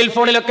മൊബൈൽ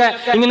ഫോണിലൊക്കെ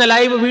ഇങ്ങനെ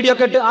ലൈവ് വീഡിയോ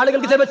ഒക്കെ ഇട്ട്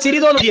ആളുകൾക്ക് ചിലപ്പോൾ ചിരി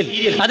തോന്നില്ല.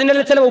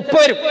 അതിൻ്റെ ചില ഉപ്പ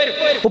വരും.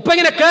 ഉപ്പ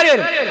ഇങ്ങനെ കയറി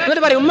വരും.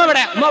 എന്നിട്ട് പറയും ഉമ്മ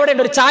ഇവിടെ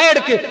ഉണ്ട്, ഒരു ചായ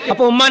എടുക്ക്.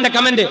 അപ്പൊ ഉമ്മാന്റെ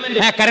കമന്റ്,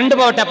 കറണ്ട്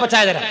പോകട്ടെ അപ്പൊ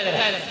ചായ തരാം.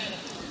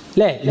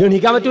 അല്ലേ, ഇത്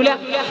എണീക്കാൻ പറ്റൂല.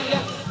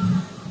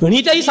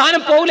 എണീറ്റ ഈ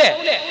സാധനം പോകൂലേ,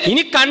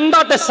 ഇനി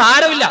കണ്ടോട്ടെ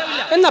സാരമില്ല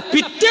എന്നാ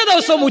പിറ്റേ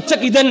ദിവസവും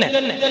ഉച്ചക്ക് ഇതന്നെ.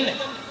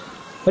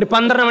 ഒരു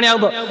 12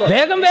 മണിയാകുമ്പോ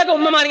വേഗം വേഗം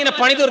ഉമ്മമാരിങ്ങനെ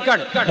പണി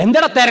തീർക്കാണ്.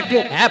 എന്താ തിരക്ക്?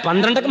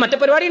 12 മറ്റേ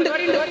പരിപാടി ഉണ്ട്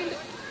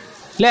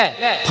അല്ലേ.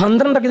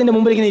 12 ഇതിന്റെ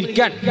മുമ്പിൽ ഇങ്ങനെ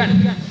ഇരിക്കാൻ.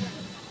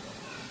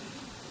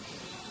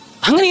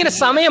 അങ്ങനെ ഇങ്ങനെ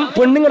സമയം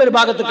പെണ്ണുങ്ങൾ ഒരു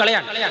ഭാഗത്ത്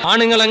കളയാൻ,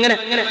 ആണുങ്ങൾ അങ്ങനെ.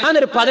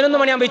 അതൊരു 11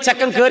 മണിയാകുമ്പോ ഈ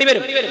ചക്കൻ കയറി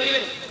വരും.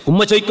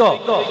 ഉമ്മ ചോദിക്കോ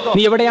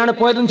നീ എവിടെയാണ്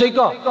പോയതെന്ന്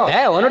ചോദിക്കോ.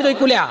 ഓനോട്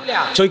ചോദിക്കൂല,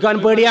 ചോദിക്കാൻ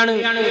പേടിയാണ്.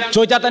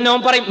 ചോദിച്ചാൽ തന്നെ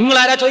ഓൻ പറയും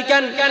നിങ്ങളാരാ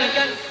ചോദിക്കാൻ,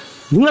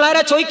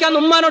 നിങ്ങളാരാ ചോദിക്കാൻ.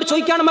 ഉമ്മാനോട്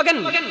ചോദിക്കാണ് മകൻ.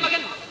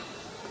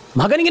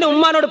 മകൻ ഇങ്ങനെ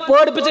ഉമ്മാനോട്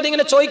പേടിപ്പിച്ചിട്ട്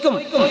ഇങ്ങനെ ചോദിക്കും.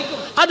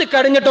 അത്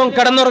കഴിഞ്ഞിട്ടും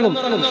കിടന്നുറങ്ങും.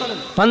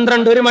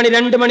 12, 1 മണി,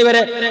 2 മണി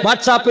വരെ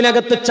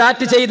വാട്സാപ്പിനകത്ത്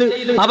ചാറ്റ് ചെയ്ത്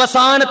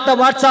അവസാനത്തെ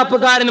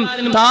വാട്സാപ്പുകാരനും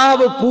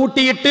താവ്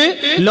പൂട്ടിയിട്ട്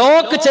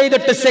ലോക്ക്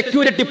ചെയ്തിട്ട്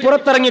സെക്യൂരിറ്റി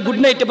പുറത്തിറങ്ങി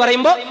ഗുഡ് നൈറ്റ്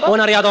പറയുമ്പോ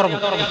ഓനറിയാതെ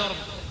ഉറങ്ങും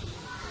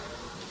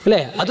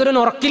അല്ലേ. അതൊരു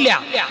ഉറക്കില്ല.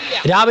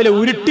 രാവിലെ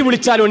ഉരുട്ടി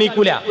വിളിച്ചാലും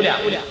എണീക്കൂല.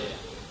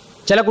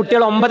 ചില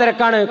കുട്ടികൾ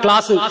 9:30ക്കാണ്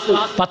ക്ലാസ്,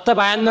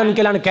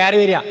 10-11 കയറി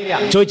വരിക.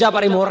 ചോദിച്ചാ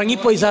പറയും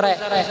ഉറങ്ങിപ്പോയി സാറേ.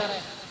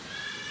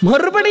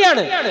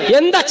 മറുപടിയാണ്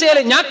എന്താ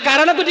ചെയ്യല്, ഞാൻ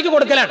കരണക്കുറ്റിക്ക്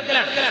കൊടുക്കലാണ്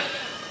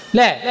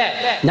അല്ലേ.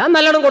 ഞാൻ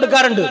നല്ലോണം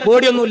കൊടുക്കാറുണ്ട്,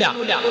 പേടിയൊന്നുമില്ല.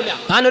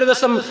 ഞാനൊരു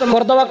ദിവസം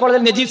കൊർദോവ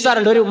കോളേജിൽ നജീബ്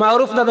സാറുണ്ട്, ഒരു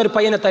മഅറൂഫ് എന്ന ഒരു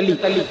പയ്യനെ തല്ലി.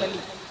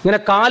 ഇങ്ങനെ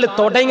കാല്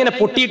ഇങ്ങനെ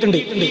പൊട്ടിയിട്ടുണ്ട്.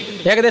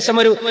 ഏകദേശം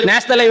ഒരു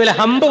നാഷണൽ ഹൈവേയിലെ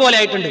ഹമ്പ് പോലെ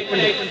ആയിട്ടുണ്ട്.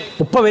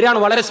 ഉപ്പ വരികയാണ്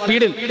വളരെ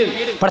സ്പീഡിൽ.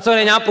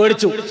 പഠിച്ചവരെ ഞാൻ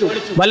പേടിച്ചു.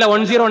 വല്ല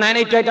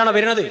 1098 ആയിട്ടാണ്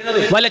വരുന്നത്,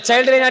 വല്ല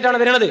ചൈൽഡ് ലൈൻ ആയിട്ടാണ്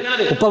വരുന്നത്.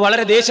 ഉപ്പ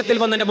വളരെ ദേഷ്യത്തിൽ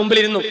വന്ന് എന്റെ മുമ്പിൽ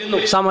ഇരുന്നു.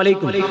 അസ്സലാമു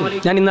അലൈക്കും,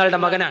 ഞാൻ ഇന്നാളുടെ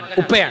മകനാണ്,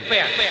 ഉപ്പയാണ്.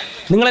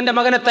 നിങ്ങൾ എന്റെ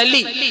മകനെ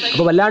തല്ലി.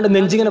 അപ്പൊ വല്ലാണ്ട്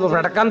നെഞ്ചിങ്ങനെ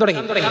നടക്കാൻ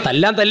തുടങ്ങി.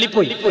 തല്ലാൻ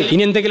തല്ലിപ്പോയി,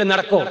 ഇനി എന്തെങ്കിലും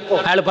നടക്കോ?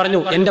 അയാൾ പറഞ്ഞു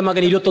എന്റെ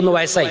മകൻ 21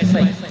 വയസ്സായി.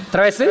 എത്ര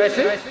വയസ്സ്?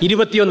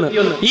 21.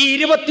 ഈ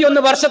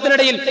 21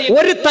 വർഷത്തിനിടയിൽ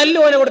ഒരു തല്ല്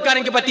ഓനെ കൊടുക്കാൻ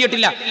എനിക്ക്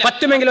പറ്റിയിട്ടില്ല.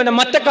 പറ്റുമെങ്കിലും എന്നെ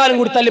മറ്റക്കാലം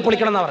കൂടി തല്ലി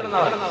പൊളിക്കണം എന്നാ പറഞ്ഞു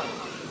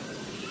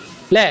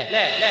അല്ലേ.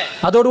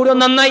 അതോടുകൂടി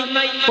ഒന്ന് നന്നായി.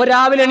 ഇപ്പൊ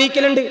രാവിലെ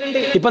എണീക്കലുണ്ട്.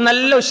 ഇപ്പൊ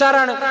നല്ല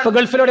ഉഷാറാണ്. ഇപ്പൊ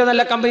ഗൾഫിലൂടെ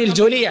നല്ല കമ്പനിയിൽ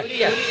ജോലി ചെയ്യാൻ.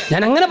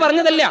 ഞാൻ അങ്ങനെ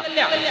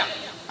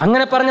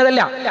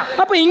പറഞ്ഞതല്ല.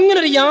 അപ്പൊ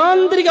ഇങ്ങനൊരു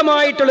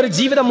യാന്ത്രികമായിട്ടുള്ളൊരു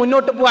ജീവിതം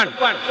മുന്നോട്ട് പോവാൻ.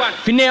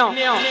 പിന്നെയോ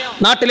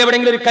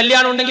നാട്ടിലെവിടെയെങ്കിലും ഒരു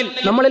കല്യാണം ഉണ്ടെങ്കിൽ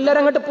നമ്മളെല്ലാരും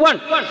അങ്ങോട്ട് പോവാൻ.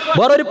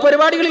 വേറൊരു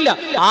പരിപാടികളില്ല,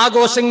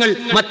 ആഘോഷങ്ങൾ,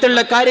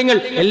 മറ്റുള്ള കാര്യങ്ങൾ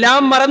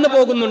എല്ലാം മറന്നു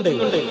പോകുന്നുണ്ട്.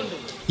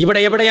 ഇവിടെ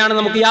എവിടെയാണ്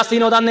നമുക്ക്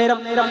യാസീൻ ഓതാൻ നേരം?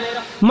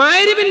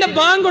 മഗ്‌രിബിന്റെ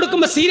ബാങ്ക്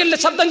കൊടുക്കുമ്പോ സീരിയലിന്റെ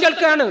ശബ്ദം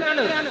കേൾക്കുകയാണ്.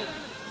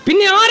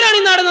 പിന്നെ ആരാണ്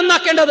ഈ നാട്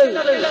നന്നാക്കേണ്ടത്?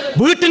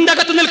 വീട്ടിന്റെ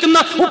അകത്ത് നിൽക്കുന്ന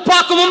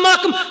ഉപ്പാക്കും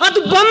ഉമ്മാക്കും അത്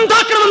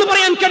ബന്ധാക്കണമെന്ന്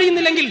പറയാൻ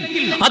കഴിയുന്നില്ലെങ്കിൽ,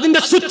 അതിന്റെ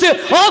സ്വിച്ച്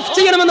ഓഫ്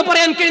ചെയ്യണമെന്ന്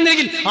പറയാൻ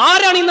കഴിയുന്നില്ലെങ്കിൽ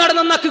ആരാണ് ഈ നാട്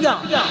നന്നാക്കുക?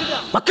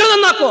 മക്കൾ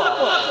നന്നാക്കോ?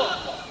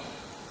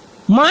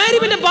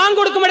 മഗ്‌രിബിന്റെ ബാങ്ക്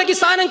കൊടുക്കുമ്പോഴേക്ക്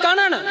സാധനം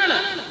കാണാണ്.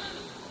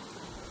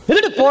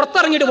 എന്നിട്ട്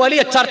പുറത്തിറങ്ങിയിട്ട്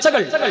വലിയ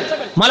ചർച്ചകൾ.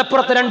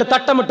 മലപ്പുറത്ത് 2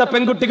 തട്ടമിട്ട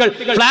പെൺകുട്ടികൾ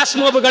ഫ്ലാഷ്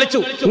മോബ് കളിച്ചു,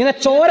 ഇങ്ങനെ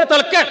ചോര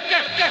തിളക്കാൻ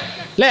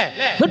അല്ലേ.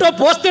 എന്നിട്ടോ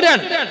പോസ്റ്റ്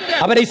ഇടാണ്,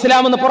 അവരെ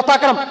ഇസ്ലാം എന്ന്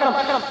പുറത്താക്കണം.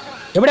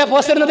 എവിടെയാ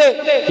പോസ്റ്റ് ഇടുന്നത്?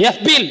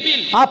 FBയിൽ.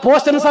 ആ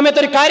പോസ്റ്റ് ഇടുന്ന സമയത്ത്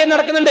ഒരു കാര്യം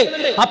നടക്കുന്നുണ്ട്.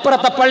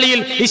 അപ്പുറത്തെ പള്ളിയിൽ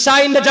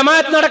ഇശായിന്റെ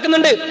ജമാഅത്ത്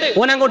നടക്കുന്നുണ്ട്.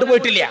 ഓൻ അങ്ങോട്ട്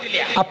പോയിട്ടില്ല.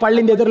 ആ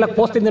പള്ളിന്റെ എതിരുള്ള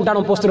പോസ്റ്റ്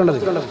ഇരുന്നിട്ടാണ് പോസ്റ്റ് ഇടുന്നത്.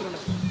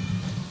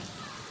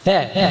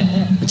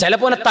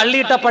 ചിലപ്പോ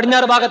തള്ളിയിട്ട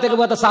പടിഞ്ഞാറ് ഭാഗത്തേക്ക്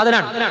പോകാത്ത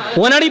സാധനമാണ്.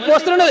 ഓനാണ് ഈ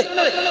പോസ്റ്റ് ഇടുന്നത്.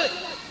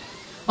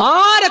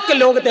 ആരൊക്കെ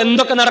ലോകത്ത്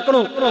എന്തൊക്കെ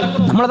നടക്കണു,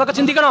 നമ്മളതൊക്കെ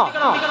ചിന്തിക്കണോ?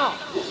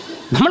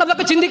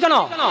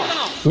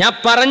 ഞാൻ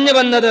പറഞ്ഞു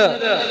വന്നത്,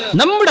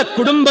 നമ്മുടെ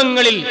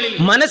കുടുംബങ്ങളിൽ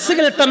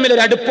മനസ്സുകൾ തമ്മിൽ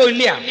ഒരു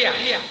അടുപ്പമില്ല.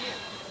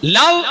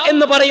 ലവ്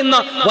എന്ന് പറയുന്ന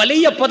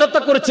വലിയ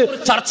പദത്തെക്കുറിച്ച്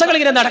ചർച്ചകൾ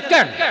ഇങ്ങനെ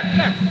നടക്കാൻ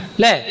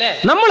അല്ലേ.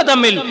 നമ്മൾ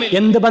തമ്മിൽ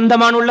എന്ത്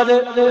ബന്ധമാണുള്ളത്?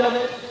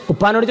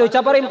 ഉപ്പാനോട്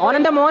ചോദിച്ചാൽ പറയും ഓൻ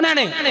എന്റെ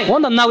മോനാണ്, ഓൻ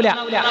നന്നാവൂല.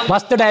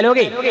 ഫസ്റ്റ്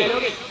ഡയലോഗേ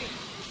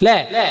അല്ലേ.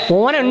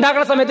 ഓനെ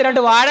ഉണ്ടാക്കുന്ന സമയത്ത്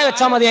 2 വാഴ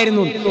വെച്ചാൽ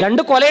മതിയായിരുന്നു.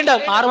 2 കൊലയുണ്ട്,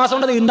 6 മാസം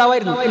കൊണ്ട്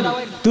ഉണ്ടാവായിരുന്നു,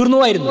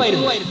 തീർന്നുമായിരുന്നു.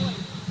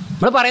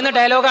 നമ്മൾ പറയുന്ന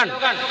ഡയലോഗാണ്.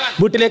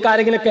 വീട്ടിലേക്ക്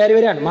ആരെങ്കിലും കയറി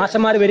വരികയാണ്,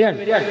 മാഷന്മാർ വരികയാണ്,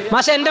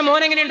 മാഷ എന്റെ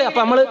മോൻ എങ്ങനെയുണ്ട്? അപ്പൊ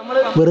നമ്മള്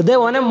വെറുതെ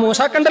ഓനെ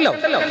മോശാക്കണ്ടല്ലോ,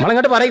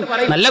 നമ്മളിങ്ങോട്ട് പറയും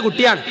നല്ല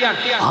കുട്ടിയാണ്.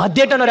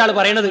 ആദ്യമായിട്ടാണ് ഒരാൾ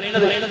പറയണത്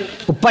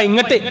ഉപ്പ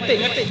ഇങ്ങോട്ട്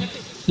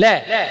അല്ലേ.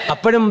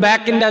 അപ്പോഴും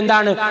ബാക്കിന്റെ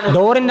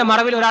ഡോറിന്റെ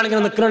മറവിൽ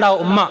ഒരാളിങ്ങനെ നിൽക്കുന്നുണ്ടാവും.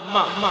 ഉമ്മ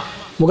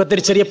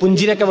മുഖത്തൊരു ചെറിയ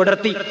പുഞ്ചിരൊക്കെ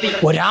വിടർത്തി,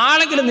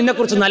 ഒരാളെങ്കിലും നിന്നെ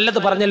കുറിച്ച് നല്ലത്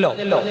പറഞ്ഞല്ലോ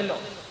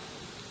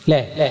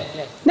അല്ലേ.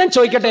 ഞാൻ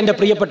ചോദിക്കട്ടെ എന്റെ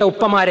പ്രിയപ്പെട്ട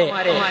ഉപ്പമാരെ,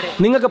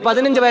 നിങ്ങൾക്ക്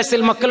 15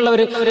 വയസ്സിൽ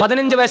മക്കളുള്ളവർ,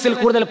 15 വയസ്സിൽ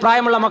കൂടുതൽ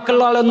പ്രായമുള്ള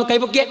മക്കളുള്ള ഒന്ന്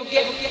കൈപൊക്കിയേ.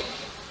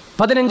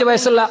 15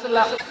 വയസ്സുള്ള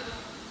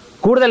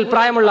കൂടുതൽ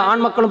പ്രായമുള്ള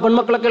ആൺമക്കളും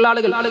പെൺമക്കളൊക്കെ ഉള്ള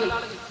ആളുകൾ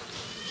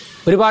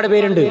ഒരുപാട്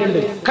പേരുണ്ട്.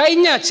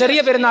 കഴിഞ്ഞ ചെറിയ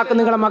പെരുന്നാൾക്ക്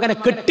നിങ്ങളുടെ മകനെ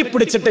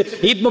കെട്ടിപ്പിടിച്ചിട്ട്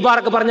ഈദ്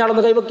മുബാറക്ക് പറഞ്ഞ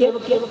ആളൊന്ന് കൈപൊക്കിയേ.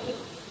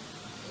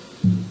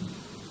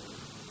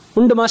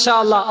 ഉണ്ട്, മാഷാ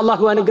അല്ലാഹ്,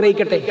 അള്ളാഹു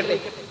അനുഗ്രഹിക്കട്ടെ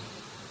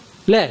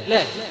അല്ലേ.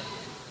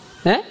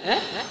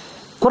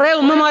 കുറെ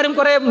ഉമ്മമാരും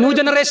കുറെ ന്യൂ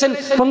ജനറേഷൻ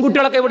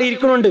പെൺകുട്ടികളൊക്കെ ഇവിടെ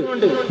ഇരിക്കുന്നുണ്ട്.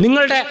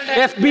 നിങ്ങളുടെ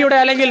FB-യുടെ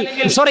അല്ലെങ്കിൽ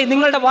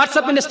നിങ്ങളുടെ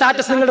വാട്സപ്പിന്റെ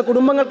സ്റ്റാറ്റസ് നിങ്ങളുടെ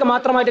കുടുംബങ്ങൾക്ക്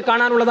മാത്രമായിട്ട്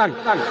കാണാനുള്ളതാണ്.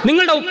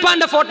 നിങ്ങളുടെ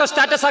ഉപ്പാന്റെ ഫോട്ടോ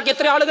സ്റ്റാറ്റസ് ആക്കി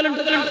എത്ര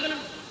ആളുകളുണ്ട്.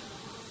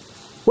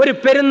 ഒരു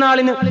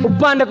പെരുന്നാളിന്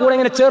ഉപ്പാന്റെ കൂടെ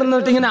ഇങ്ങനെ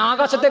ചേർന്നിട്ട് ഇങ്ങനെ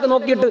ആകാശത്തേക്ക്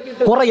നോക്കിയിട്ട്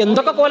കുറെ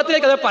എന്തൊക്കെ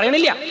കോലത്തിലേക്ക് അത്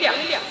പറയണില്ല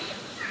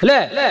അല്ലേ?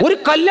 ഒരു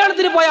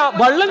കല്യാണത്തിന് പോയാൽ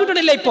വെള്ളം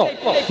കിട്ടണില്ല. ഇപ്പൊ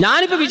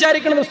ഞാനിപ്പോ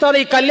വിചാരിക്കുന്നത് ഉസ്താദ്,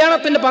 ഈ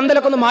കല്യാണത്തിന്റെ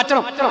പന്തലൊക്കെ ഒന്ന്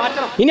മാറ്റണം.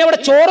 ഇനി അവിടെ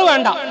ചോറ്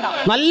വേണ്ട,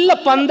 നല്ല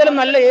പന്തലും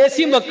നല്ല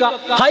AC-യും വെക്കുക,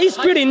 ഹൈ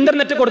സ്പീഡ്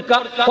ഇന്റർനെറ്റ് കൊടുക്കുക,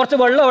 കുറച്ച്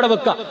വെള്ളം അവിടെ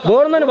വെക്കുക,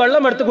 വേറൊന്നും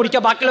വെള്ളം എടുത്ത്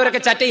കുടിക്കുക,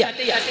 ബാക്കിയുള്ളവരൊക്കെ ചാറ്റ് ചെയ്യാം.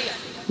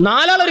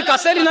 നാലാളൊരു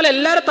കസേര ഇരുന്നാൽ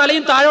എല്ലാവരും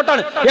തലയും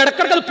താഴോട്ടാണ്.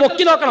 ഇടക്കിടക്ക് അത്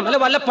പൊക്കി നോക്കണം,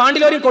 അല്ലെ വല്ല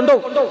പാണ്ടിലോരും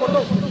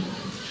കൊണ്ടുപോകും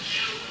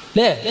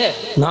അല്ലേ?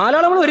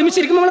 നാലാൾ നമ്മൾ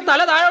ഒരുമിച്ചിരിക്കുമ്പോൾ നമ്മൾ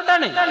തല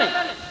താഴോട്ടാണ്.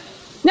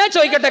 ഞാൻ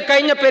ചോദിക്കട്ടെ,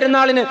 കഴിഞ്ഞ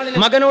പെരുന്നാളിന്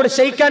മകനോട്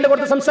ഷെയ്ക്കാൻ്റെ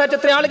കൊടുത്ത് സംസാരിച്ച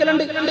എത്ര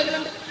ആളുകളുണ്ട്?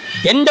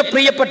 എന്റെ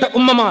പ്രിയപ്പെട്ട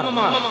ഉമ്മമാർ,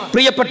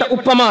 പ്രിയപ്പെട്ട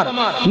ഉപ്പമാർ,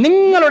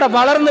 നിങ്ങളുടെ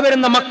വളർന്നു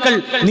വരുന്ന മക്കൾ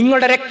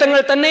നിങ്ങളുടെ രക്തങ്ങൾ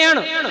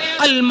തന്നെയാണ്.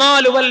 അൽ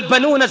മാലു വൽ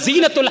ബനൂന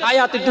സീനത്തുൽ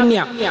ഹയാത്തി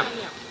ദുനിയ.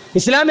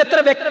 ഇസ്ലാം എത്ര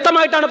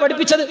വ്യക്തമായിട്ടാണ്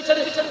പഠിപ്പിച്ചത്.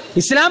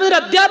 ഇസ്ലാമിന്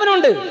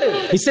അധ്യാപനമുണ്ട്.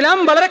 ഇസ്ലാം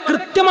വളരെ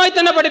കൃത്യമായി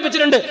തന്നെ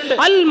പഠിപ്പിച്ചിട്ടുണ്ട്.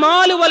 അൽ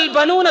മാലു വൽ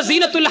ബനൂന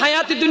സീനത്തുൽ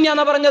ഹയാത്തി ദുനിയ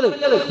എന്ന് പറഞ്ഞത്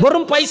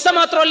വെറും പൈസ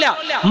മാത്രമല്ല,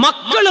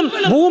 മക്കളും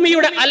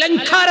ഭൂമിയുടെ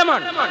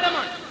അലങ്കാരമാണ്.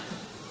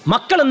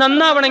 മക്കൾ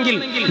നന്നാവണമെങ്കിൽ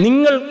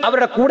നിങ്ങൾ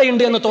അവരുടെ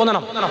കൂടെയുണ്ട് എന്ന്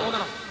തോന്നണം.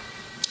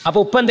 അപ്പൊ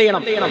ഉപ്പ എന്ത്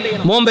ചെയ്യണം?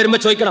 മോൻ വരുമ്പോ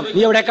ചോദിക്കണം,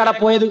 നീ എവിടേക്കാടാ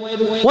പോയത്?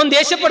 ഓൻ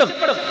ദേഷ്യപ്പെടും.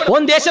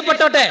 ഓൻ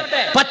ദേഷ്യപ്പെട്ടോട്ടെ,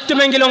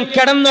 പറ്റുമെങ്കിലും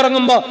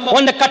കിടന്നുറങ്ങുമ്പോ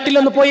ഓന്റെ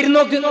കട്ടിലൊന്ന്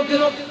പോയിരുന്നോക്ക്,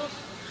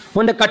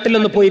 ഓന്റെ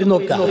കട്ടിലൊന്ന്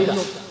പോയിരുന്നോക്ക.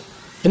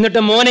 എന്നിട്ട്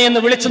മോനെ എന്ന്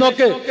വിളിച്ചു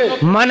നോക്ക്.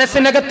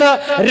 മനസ്സിനകത്ത്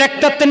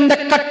രക്തത്തിന്റെ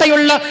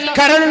കട്ടയുള്ള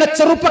കരളുള്ള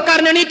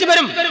ചെറുപ്പക്കാരൻ എണീറ്റ്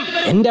വരും.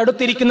 എന്റെ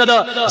അടുത്തിരിക്കുന്നത്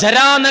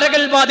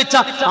ജരാനരകൾ ബാധിച്ച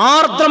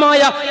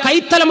ആർദ്രമായ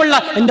കൈത്തലമുള്ള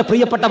എന്റെ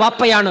പ്രിയപ്പെട്ട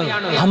വാപ്പയാണ്.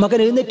 ആ മകൻ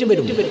എഴുന്നേറ്റ്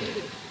വരും.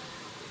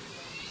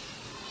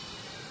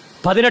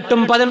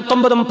 18ഉം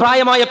 19ഉം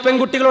പ്രായമായ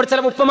പെൺകുട്ടികളോട് ചില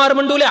ഉപ്പമാർ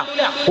മിണ്ടൂല.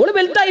 ഓള്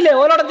വലുതായില്ലേ,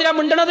 ഓളോട് എന്തിനാ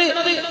മിണ്ടണത്?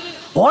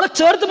 ഓളെ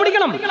ചേർത്ത്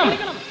പിടിക്കണം,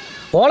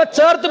 ഓളെ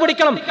ചേർത്ത്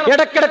പിടിക്കണം.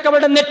 ഇടക്കിടക്ക്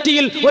അവളുടെ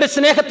നെറ്റിയിൽ ഒരു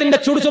സ്നേഹത്തിന്റെ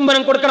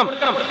ചുടുചുംബനം കൊടുക്കണം.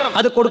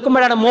 അത്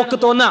കൊടുക്കുമ്പോഴാണ് മോക്ക്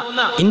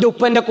തോന്നുക, എന്റെ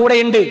ഉപ്പ എന്റെ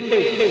കൂടെയുണ്ട്.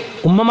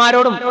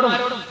 ഉമ്മമാരോടും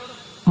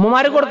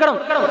കൊടുക്കണം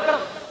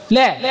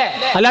അല്ലേ?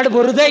 അല്ലാണ്ട്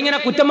വെറുതെ ഇങ്ങനെ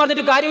കുറ്റം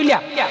പറഞ്ഞിട്ട് കാര്യമില്ല.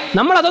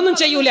 നമ്മൾ അതൊന്നും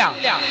ചെയ്യൂല,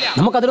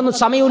 നമുക്കതിനൊന്നും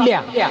സമയമില്ല.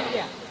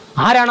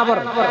 ആരാണവർ?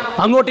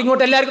 അങ്ങോട്ടും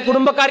ഇങ്ങോട്ടും എല്ലാവർക്കും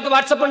കുടുംബക്കാർക്ക്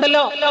വാട്സപ്പ്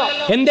ഉണ്ടല്ലോ.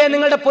 എന്തേ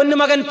നിങ്ങളുടെ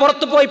പൊന്നുമകൻ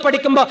പുറത്തു പോയി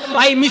പഠിക്കുമ്പോ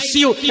ഐ മിസ്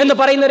യു എന്ന്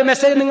പറയുന്ന ഒരു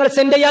മെസ്സേജ് നിങ്ങൾ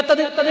സെൻഡ്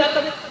ചെയ്യാത്തത്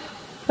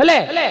അല്ലേ?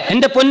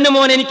 എന്റെ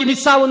പൊന്നുമോൻ എനിക്ക്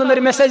മിസ്സാവുന്ന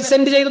ഒരു മെസ്സേജ്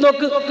സെൻഡ് ചെയ്ത്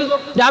നോക്ക്.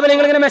 രാവിലെ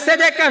നിങ്ങൾ ഇങ്ങനെ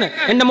മെസ്സേജ് അയക്കാണ്,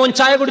 എന്റെ മോൻ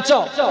ചായ കുടിച്ചോ,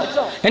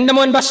 എന്റെ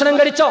മോൻ ഭക്ഷണം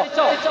കഴിച്ചോ,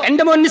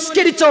 എന്റെ മോൻ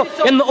നിസ്കരിച്ചോ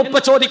എന്ന് ഉപ്പ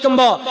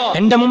ചോദിക്കുമ്പോ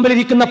എന്റെ മുമ്പിൽ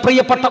ഇരിക്കുന്ന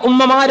പ്രിയപ്പെട്ട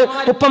ഉമ്മമാര്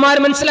ഉപ്പമാര്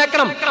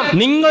മനസ്സിലാക്കണം,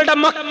 നിങ്ങളുടെ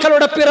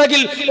മക്കളുടെ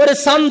പിറകിൽ ഒരു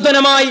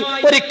സാന്ത്വനമായി,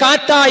 ഒരു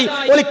കാറ്റായി,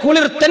 ഒരു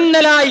കുളിർ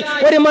തെന്നലായി,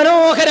 ഒരു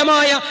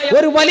മനോഹരമായ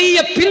ഒരു വലിയ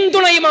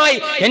പിന്തുണയുമായി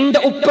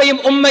എന്റെ ഉപ്പയും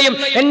ഉമ്മയും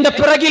എന്റെ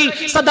പിറകിൽ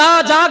സദാ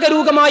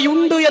ജാഗരൂകമായി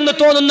ഉണ്ട് എന്ന്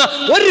തോന്നുന്ന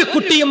ഒരു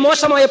കുട്ടിയും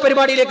മോശമായ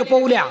പരിപാടിയിലേക്ക്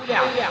പോകൂല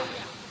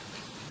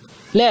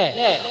അല്ലേ?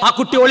 ആ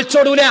കുട്ടി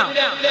ഒളിച്ചോടൂല,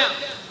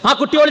 ആ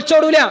കുട്ടി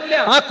ഒളിച്ചോടൂല.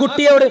 ആ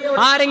കുട്ടിയോട്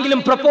ആരെങ്കിലും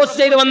പ്രപ്പോസ്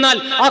ചെയ്ത് വന്നാൽ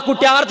ആ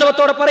കുട്ടി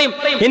ആർജവത്തോടെ പറയും,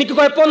 എനിക്ക്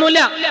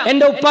കുഴപ്പമൊന്നുമില്ല,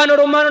 എന്റെ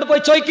ഉപ്പാനോട് ഉമ്മാനോട്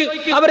പോയി ചോദിക്ക്,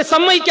 അവര്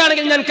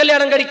സമ്മതിക്കുകയാണെങ്കിൽ ഞാൻ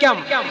കല്യാണം കഴിക്കാം.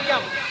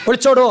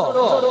 ഒളിച്ചോടുവോ?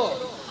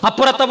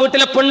 അപ്പുറത്തെ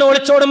വീട്ടിലെ പെണ്ണ്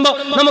ഒളിച്ചോടുമ്പോ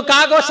നമുക്ക്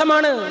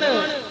ആഘോഷമാണ്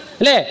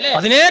അല്ലെ?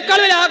 അതിനേക്കാൾ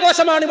വലിയ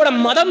ആഘോഷമാണ് ഇവിടെ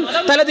മതം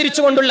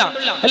തലതിരിച്ചുകൊണ്ടുള്ള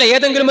അല്ലെ?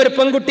 ഏതെങ്കിലും ഒരു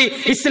പെൺകുട്ടി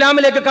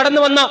ഇസ്ലാമിലേക്ക്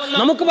കടന്നു വന്ന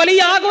നമുക്ക്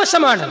വലിയ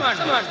ആഘോഷമാണ്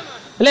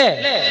അല്ലേ?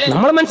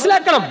 നമ്മൾ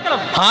മനസ്സിലാക്കണം,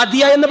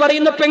 ആദിയ എന്ന്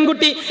പറയുന്ന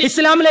പെൺകുട്ടി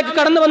ഇസ്ലാമിലേക്ക്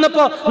കടന്നു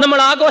വന്നപ്പോ നമ്മൾ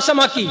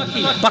ആഘോഷമാക്കി.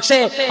 പക്ഷേ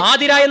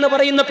ആതിര എന്ന്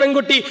പറയുന്ന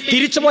പെൺകുട്ടി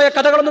തിരിച്ചുപോയ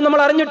കഥകളൊന്നും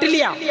നമ്മൾ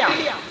അറിഞ്ഞിട്ടില്ല.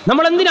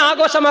 നമ്മൾ എന്തിനാ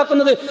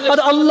ആഘോഷമാക്കുന്നത്?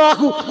 അത്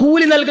അള്ളാഹു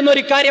കൂലി നൽകുന്ന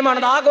ഒരു കാര്യമാണ്.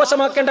 അത്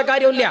ആഘോഷമാക്കേണ്ട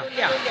കാര്യമില്ല.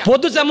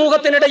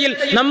 പൊതുസമൂഹത്തിനിടയിൽ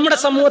നമ്മുടെ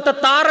സമൂഹത്തെ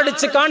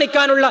താറടിച്ച്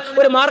കാണിക്കാനുള്ള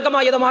ഒരു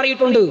മാർഗമായി അത്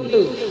മാറിയിട്ടുണ്ട്.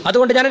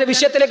 അതുകൊണ്ട് ഞാനൊരു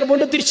വിഷയത്തിലേക്ക്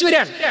വീണ്ടും തിരിച്ചു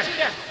വരാൻ,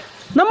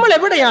 നമ്മൾ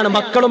എവിടെയാണ്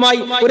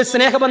മക്കളുമായി ഒരു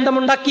സ്നേഹബന്ധം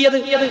ഉണ്ടാക്കിയത്?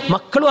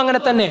 മക്കളും അങ്ങനെ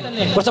തന്നെ.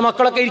 കുറച്ച്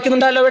മക്കളൊക്കെ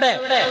ഇരിക്കുന്നുണ്ടല്ലോ ഇവിടെ.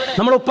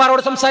 നമ്മൾ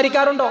ഉപ്പാനോട്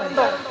സംസാരിക്കാറുണ്ടോ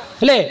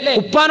അല്ലേ?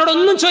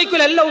 ഉപ്പാനോടൊന്നും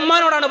ചോദിക്കൂല, എല്ലാം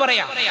ഉമ്മാനോടാണ്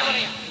പറയാ.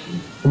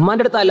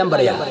 ഉമ്മാന്റെ അടുത്ത് എല്ലാം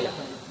പറയാ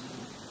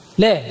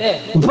അല്ലേ?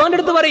 ഉപ്പാന്റെ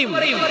അടുത്ത് പറയും.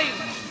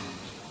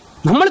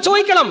 നമ്മൾ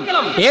ചോദിക്കണം.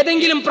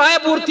 ഏതെങ്കിലും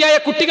പ്രായപൂർത്തിയായ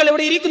കുട്ടികൾ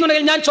ഇവിടെ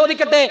ഇരിക്കുന്നുണ്ടെങ്കിൽ ഞാൻ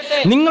ചോദിക്കട്ടെ,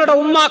 നിങ്ങളുടെ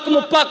ഉമ്മാക്കും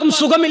ഉപ്പാക്കും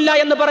സുഖമില്ല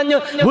എന്ന് പറഞ്ഞ്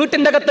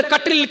വീട്ടിന്റെ അകത്ത്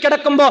കട്ടിലിൽ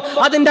കിടക്കുമ്പോ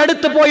അതിന്റെ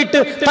അടുത്ത് പോയിട്ട്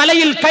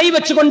തലയിൽ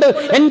കൈവച്ചുകൊണ്ട്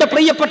എന്റെ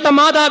പ്രിയപ്പെട്ട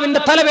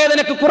മാതാവിന്റെ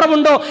തലവേദനക്ക്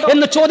കുറവുണ്ടോ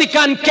എന്ന്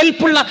ചോദിക്കാൻ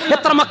കെൽപ്പുള്ള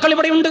എത്ര മക്കൾ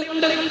ഇവിടെ ഉണ്ട്?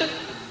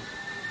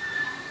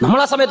 നമ്മൾ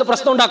ആ സമയത്ത്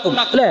പ്രശ്നം ഉണ്ടാക്കും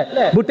അല്ലെ?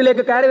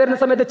 വീട്ടിലേക്ക് കയറി വരുന്ന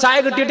സമയത്ത് ചായ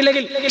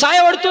കിട്ടിയിട്ടില്ലെങ്കിൽ ചായ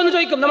എടുത്തു എന്ന്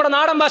ചോദിക്കും. നമ്മുടെ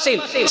നാടൻ ഭാഷയിൽ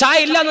ചായ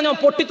ഇല്ല എന്ന് ഞാൻ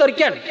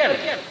പൊട്ടിത്തെറിക്കാൻ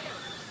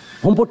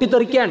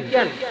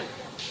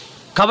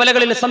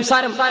കവലകളിൽ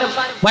സംസാരം.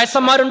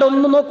 വയസ്സന്മാരുണ്ടോ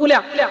ഒന്നും നോക്കൂല.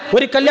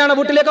 ഒരു കല്യാണ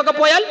വീട്ടിലേക്കൊക്കെ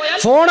പോയാൽ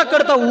ഫോണൊക്കെ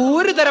എടുത്ത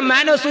ഒരു തരം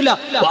മാനേഴ്സും ഇല്ല.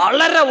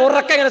 വളരെ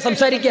ഉറക്കെ ഇങ്ങനെ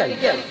സംസാരിക്കാൻ,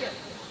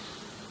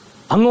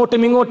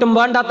 അങ്ങോട്ടും ഇങ്ങോട്ടും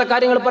വേണ്ടാത്ത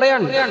കാര്യങ്ങൾ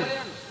പറയാൻ.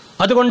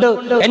 അതുകൊണ്ട്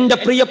എന്റെ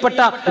പ്രിയപ്പെട്ട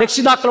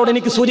രക്ഷിതാക്കളോട്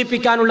എനിക്ക്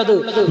സൂചിപ്പിക്കാനുള്ളത്,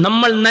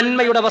 നമ്മൾ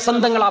നന്മയുടെ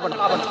വസന്തങ്ങളാവണം.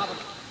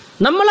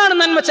 നമ്മളാണ്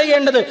നന്മ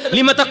ചെയ്യേണ്ടത്.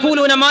 ലിമ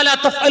തഖൂലൂന മാ ലാ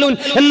തഫ്അലൂൻ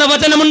എന്ന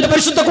വചനമുണ്ട്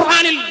പരിശുദ്ധ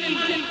ഖുർആനിൽ.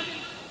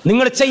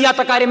 നിങ്ങൾ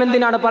ചെയ്യാത്ത കാര്യം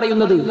എന്തിനാണ്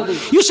പറയുന്നത്?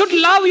 You should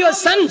love your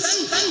sons.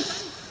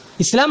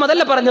 ഇസ്ലാം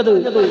അതല്ല പറഞ്ഞത്.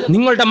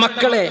 നിങ്ങളുടെ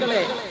മക്കളെ,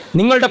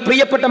 നിങ്ങളുടെ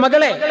പ്രിയപ്പെട്ട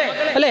മകളെ,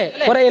 അല്ലെ,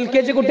 കുറെ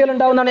LKG കുട്ടികൾ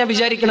ഉണ്ടാവുന്നാണ് ഞാൻ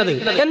വിചാരിക്കുന്നത്.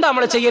 എന്താ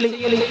നമ്മൾ ചെയ്യല്?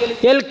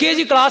 LKG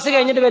ക്ലാസ്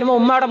കഴിഞ്ഞിട്ട് വരുമ്പോ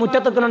ഉമ്മയുടെ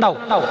മുറ്റത്ത് നിൽക്കുന്നുണ്ടാവും,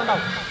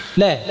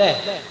 അല്ലേ?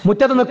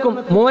 മുറ്റത്ത് നിൽക്കും,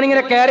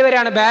 മോനിങ്ങനെ കയറി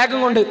വരികയാണ് ബാഗും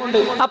കൊണ്ട്.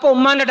 അപ്പൊ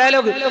ഉമ്മാന്റെ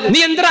ഡയലോഗ്,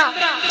 നീ എന്തിനാ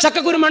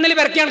ചക്കക്കുരു മണ്ണിൽ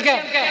പെരക്കിയാണക്കെ,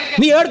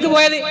 നീ ഏടക്ക്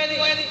പോയത്,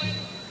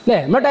 അല്ലേ?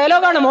 നമ്മുടെ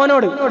ഡയലോഗാണ്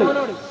മോനോട്.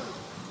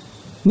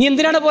 നീ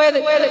എന്തിനാണ് പോയത്?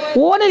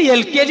 ഓനൊരു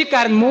LKG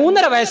കാരൻ,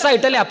 3.5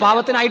 വയസ്സായിട്ടല്ലേ ആ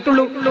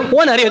പാവത്തിനായിട്ടുള്ളൂ.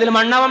 ഓനറിയോ ഇതിൽ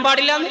മണ്ണാവാൻ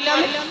പാടില്ല,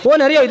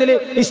 ഓനറിയോ ഇതിൽ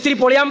ഇസ്തിരി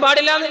പൊളിയാൻ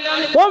പാടില്ല.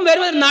 ഓൻ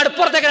വരുമ്പോൾ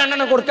നടുപ്പുറത്തേക്ക് 2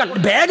 എണ്ണം കൊടുക്കാൻ.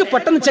 ബാഗ്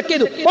പെട്ടെന്ന് ചെക്ക്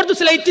ചെയ്തു, കൊടുത്തു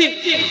സ്ലൈറ്റ്,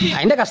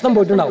 അതിന്റെ കഷ്ടം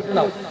പോയിട്ടുണ്ടാവും,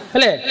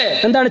 അല്ലേ?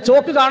 എന്താണ്,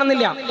 ചോക്ക്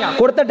കാണുന്നില്ല,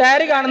 കൊടുത്ത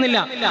ഡയറി കാണുന്നില്ല,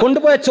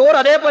 കൊണ്ടുപോയ ചോറ്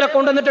അതേപോലെ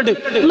കൊണ്ടുവന്നിട്ടുണ്ട്,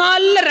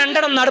 നല്ല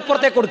 2 എണ്ണം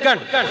നടുപ്പുറത്തേക്ക് കൊടുക്കാൻ.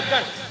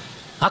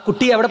 ആ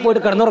കുട്ടി എവിടെ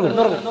പോയിട്ട് കിടന്നുറങ്ങും.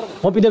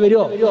 ഓൻ പിന്നെ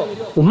വരുമോ?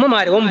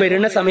 ഉമ്മമാര് ഓൻ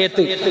വരുന്ന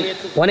സമയത്ത്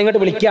ഓനെ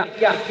ഇങ്ങോട്ട് വിളിക്ക,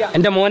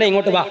 എന്റെ മോനെ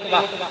ഇങ്ങോട്ട് വാ,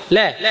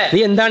 അല്ലേ? നീ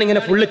എന്താണ്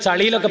ഇങ്ങനെ ഫുള്ള്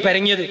ചളിയിലൊക്കെ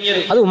പെരങ്ങിയത്?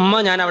 അത് ഉമ്മ,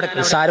 ഞാൻ അവിടെ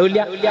സാരമില്ല,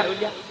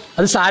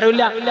 അത്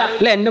സാരമില്ല,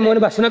 അല്ലെ? എന്റെ മോന്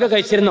ഭക്ഷണമൊക്കെ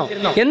കഴിച്ചിരുന്നോ?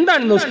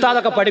 എന്താണ് ഇന്ന്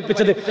ഉസ്താദൊക്കെ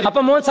പഠിപ്പിച്ചത്? അപ്പൊ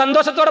മോൻ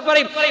സന്തോഷത്തോടെ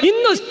പറയും,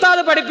 ഇന്ന്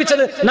ഉസ്താദ്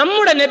പഠിപ്പിച്ചത്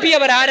നമ്മുടെ നബി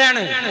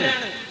അവരാരാണ്.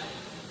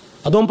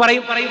 അതും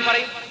പറയും.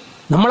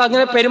 നമ്മൾ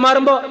അങ്ങനെ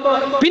പെരുമാറുമ്പോ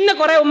പിന്നെ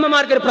കുറെ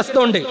ഉമ്മമാർക്ക് ഒരു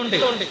പ്രശ്നമുണ്ട്.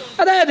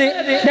 അതായത്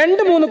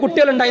 2-3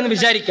 കുട്ടികളുണ്ടായെന്ന്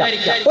വിചാരിക്കാം.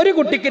 ഒരു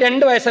കുട്ടിക്ക്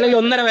 2 വയസ്സ് അല്ലെങ്കിൽ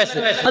 1.5 വയസ്സ്,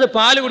 അത്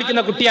പാല്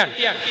കുടിക്കുന്ന കുട്ടിയാണ്.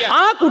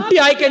 ആ കുട്ടി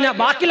ആയിക്കഴിഞ്ഞാൽ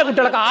ബാക്കിയുള്ള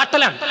കുട്ടികളൊക്കെ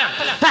ആട്ടലാണ്.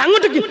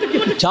 അങ്ങോട്ടേക്ക്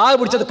ചായ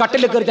പിടിച്ചത്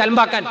കട്ടിൽ കയറി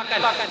അലമ്പാക്കാൻ.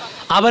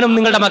 അവനും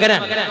നിങ്ങളുടെ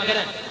മകനാണ്,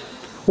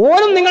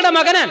 ഓനും നിങ്ങളുടെ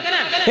മകനാണ്.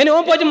 ഇനി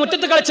ഓൻ പോയി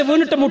മുറ്റത്ത് കളിച്ച്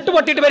വീണിട്ട് മുട്ട്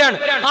പൊട്ടിയിട്ട് വരാണ്.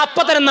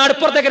 അപ്പൊ തന്നെ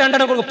നടുപ്പുറത്തേക്ക് 2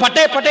 എണ്ണം കൊടുക്കും,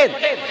 പട്ടേ പട്ടേ.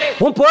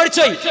 ഓൻ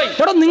പേടിച്ചോയി.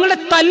 എടോ, നിങ്ങളുടെ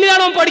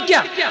തല്ലിലാണ് ഓൻ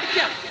പഠിക്കുക.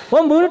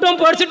 ഓൻ വീണിട്ട് ഓൻ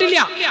പേടിച്ചിട്ടില്ല.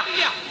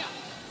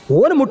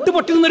 ഓന് മുട്ട്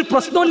പൊട്ടിയൊന്നും ഒരു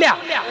പ്രശ്നമില്ല.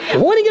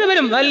 ഓനിങ്ങനെ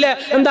വരും, വല്ല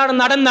എന്താണ്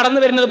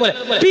നടന്നു വരുന്നത് പോലെ.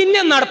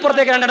 പിന്നെ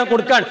നടുപ്പുറത്തേക്ക് 2 എണ്ണം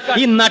കൊടുക്കാൻ.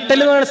 ഈ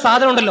നട്ടല് എന്ന് പറയുന്ന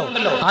സാധനം ഉണ്ടല്ലോ,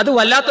 അത്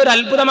വല്ലാത്തൊരു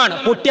അത്ഭുതമാണ്.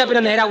 പൊട്ടിയാ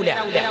പിന്നെ നേരാവൂല,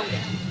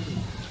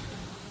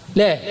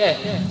 അല്ലേ?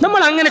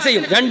 നമ്മൾ അങ്ങനെ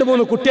ചെയ്യും.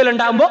 2-3 കുട്ടികൾ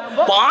ഉണ്ടാകുമ്പോ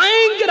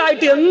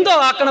ഭയങ്കരമായിട്ട് എന്തോ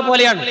ആക്കണ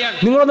പോലെയാണ്.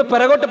 നിങ്ങളൊന്ന്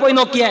പിറകോട്ട് പോയി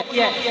നോക്കിയേ,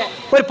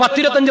 ഒരു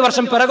 10-25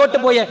 വർഷം പിറകോട്ട്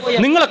പോയേ,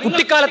 നിങ്ങളെ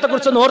കുട്ടിക്കാലത്തെ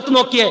കുറിച്ച് ഓർത്ത്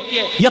നോക്കിയേ.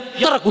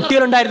 എത്ര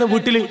കുട്ടികളുണ്ടായിരുന്നു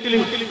വീട്ടില്?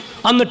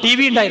 അന്ന് TV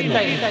ഉണ്ടായിരുന്നു,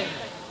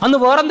 അന്ന്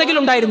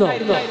വേറെന്തെങ്കിലും ഉണ്ടായിരുന്നോ?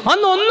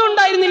 അന്ന് ഒന്നും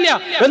ഉണ്ടായിരുന്നില്ല.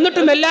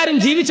 എന്നിട്ടും എല്ലാരും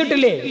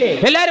ജീവിച്ചിട്ടില്ലേ?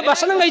 എല്ലാരും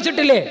ഭക്ഷണം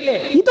കഴിച്ചിട്ടില്ലേ?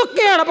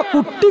 ഇതൊക്കെയാണ്. അപ്പൊ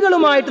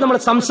കുട്ടികളുമായിട്ട് നമ്മൾ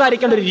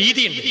സംസാരിക്കേണ്ട ഒരു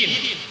രീതിയുണ്ട്,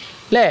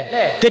 അല്ലേ?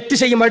 തെറ്റ്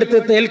ചെയ്യുമ്പോൾ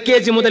അടുത്ത്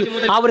LKG മുതൽ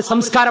ആ ഒരു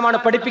സംസ്കാരമാണ്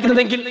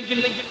പഠിപ്പിക്കുന്നതെങ്കിൽ,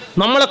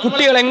 നമ്മളെ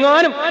കുട്ടികൾ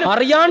എങ്ങാനും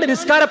അറിയാണ്ട്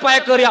നിസ്കാരപ്പായ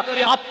കയറിയ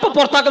അപ്പൊ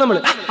പുറത്താക്കും നമ്മൾ.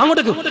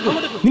 അങ്ങോട്ടേക്ക്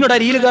നിന്നോട്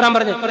അരിയിൽ കയറാൻ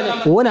പറഞ്ഞു.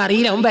 ഓൻ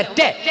അറിയില്ല, അവൻ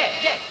വരട്ടെ.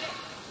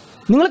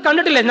 നിങ്ങൾ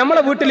കണ്ടിട്ടില്ലേ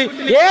നമ്മളെ വീട്ടിൽ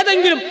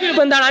ഏതെങ്കിലും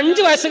എന്താണ്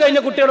 5 വയസ്സ് കഴിഞ്ഞ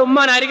കുട്ടികൾ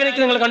ഉമ്മാൻ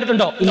അരികണിക്ക് നിങ്ങൾ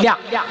കണ്ടിട്ടുണ്ടോ? ഇല്ല.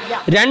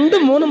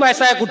 2-3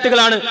 വയസ്സായ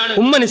കുട്ടികളാണ്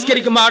ഉമ്മ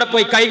നിസ്കരിക്കുമ്പോൾ അവിടെ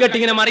പോയി കൈകെട്ടി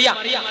ഇങ്ങനെ മറിയാ.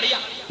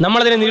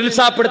 നമ്മളതിനെ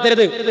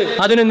നിരുത്സാഹപ്പെടുത്തരുത്.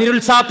 അതിനെ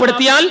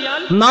നിരുത്സാഹപ്പെടുത്തിയാൽ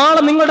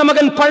നാളെ നിങ്ങളുടെ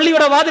മകൻ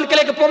പള്ളിയുടെ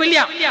വാതിൽക്കലേക്ക് പോവില്ല.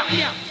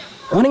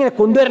 അവനിങ്ങനെ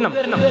കൊണ്ടുവരണം.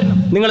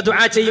 നിങ്ങൾ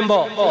ദുആ ചെയ്യുമ്പോ,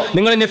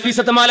 നിങ്ങൾ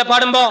നഫീസത്ത് മാല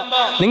പാടുമ്പോ,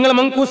 നിങ്ങൾ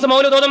മങ്കൂസ്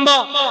മൗലൂദ് ഓതുമ്പോ,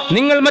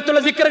 നിങ്ങൾ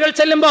മറ്റുള്ള സിക്റുകൾ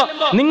ചെല്ലുമ്പോ,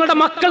 നിങ്ങളുടെ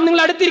മക്കൾ നിങ്ങൾ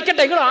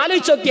അടുത്തിരിക്കട്ടെ. നിങ്ങൾ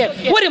ആലോചിച്ച് നോക്കിയേ,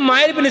 ഒരു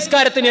മഗ്‌രിബ്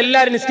നിസ്കാരത്തിന്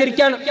എല്ലാവരും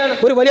നിസ്കരിക്കാൻ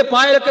ഒരു വലിയ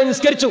പായലൊക്കെ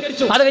നിസ്കരിച്ചു,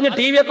 അത് കഴിഞ്ഞ്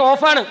TV ഒക്കെ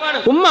ഓഫാണ്,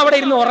 ഉമ്മ അവിടെ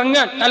ഇരുന്ന്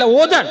ഉറങ്ങാൻ അല്ല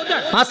ഓതാൻ.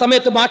 ആ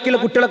സമയത്ത് ബാക്കിയുള്ള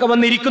കുട്ടികളൊക്കെ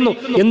വന്നിരിക്കുന്നു.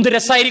 എന്ത്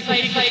രസമായിരിക്കും,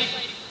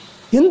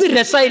 എന്ത്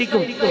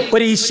രസമായിരിക്കും.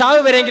 ഒരു ഇശാവ്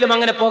വരെങ്കിലും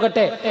അങ്ങനെ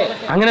പോകട്ടെ.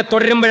 അങ്ങനെ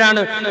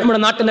തുടരുമ്പോഴാണ് നമ്മുടെ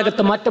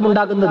നാട്ടിനകത്ത്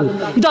മാറ്റമുണ്ടാകുന്നത്.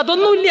 ഇത്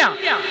അതൊന്നുമില്ല.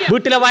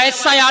 വീട്ടിലെ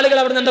വയസ്സായ ആളുകൾ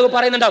അവിടെ നിന്ന് എന്തൊക്കെ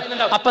പറയുന്നുണ്ടാവും.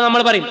 അപ്പൊ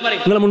നമ്മൾ പറയും,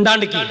 നിങ്ങൾ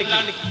മുണ്ടാണ്ടിക്ക്,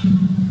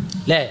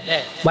 അല്ലേ?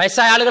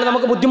 വയസ്സായ ആളുകൾ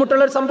നമുക്ക്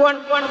ബുദ്ധിമുട്ടുള്ള ഒരു സംഭവമാണ്.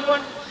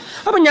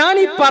 അപ്പൊ ഞാൻ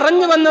ഈ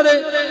പറഞ്ഞു വന്നത്,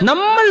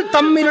 നമ്മൾ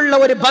തമ്മിലുള്ള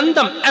ഒരു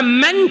ബന്ധം, A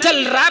mental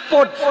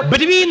rapport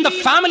between the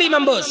family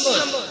members,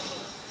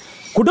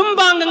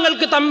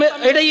 കുടുംബാംഗങ്ങൾക്ക്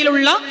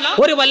ഇടയിലുള്ള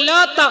ഒരു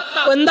വല്ലാത്ത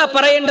എന്താ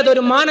പറയേണ്ടത്,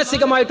 ഒരു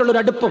മാനസികമായിട്ടുള്ള ഒരു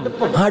അടുപ്പം,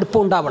 ആ അടുപ്പം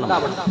ഉണ്ടാവണം.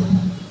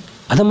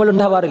 അത് നമ്മൾ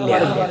ഉണ്ടാവാറില്ല.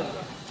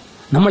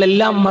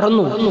 നമ്മളെല്ലാം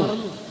മറന്നു,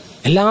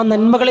 എല്ലാ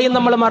നന്മകളെയും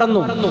നമ്മൾ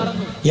മറന്നു.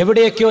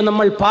 എവിടെയൊക്കെയോ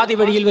നമ്മൾ പാതി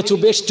വഴിയിൽ വെച്ച്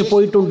ഉപേക്ഷിച്ചു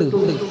പോയിട്ടുണ്ട്.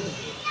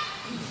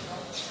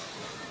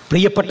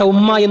 പ്രിയപ്പെട്ട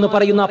ഉമ്മ എന്ന്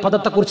പറയുന്ന ആ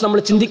പദത്തെക്കുറിച്ച്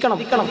നമ്മൾ ചിന്തിക്കണം.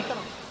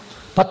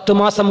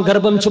 10 മാസം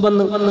ഗർഭം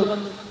ചുമന്ന്,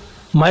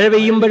 മഴ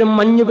പെയ്യുമ്പോഴും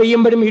മഞ്ഞു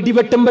പെയ്യുമ്പോഴും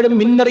ഇടിവെട്ടുമ്പോഴും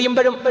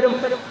മിന്നറിയുമ്പോഴും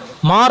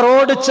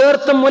മാറോട്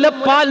ചേർത്ത്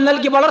മുലപ്പാൽ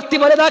നൽകി വളർത്തി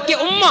വലുതാക്കിയ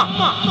ഉമ്മ,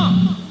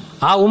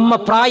 ആ ഉമ്മ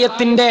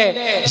പ്രായത്തിന്റെ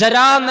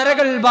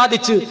ജരാനരകൾ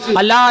ബാധിച്ച്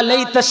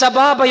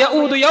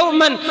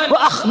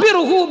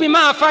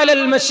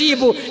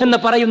എന്ന്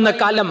പറയുന്ന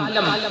കാലം,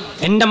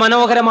 എന്റെ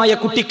മനോഹരമായ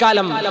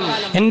കുട്ടിക്കാലം,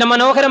 എന്റെ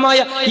മനോഹരമായ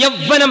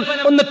യൗവനം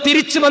ഒന്ന്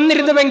തിരിച്ചു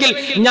വന്നിരുന്നുവെങ്കിൽ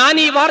ഞാൻ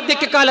ഈ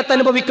വാർദ്ധക്യകാലത്ത്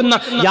അനുഭവിക്കുന്ന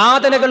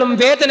യാതനകളും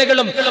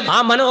വേദനകളും ആ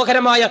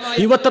മനോഹരമായ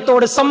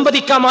യുവത്വത്തോട്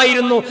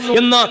സംവദിക്കാമായിരുന്നു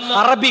എന്ന്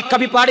അറബി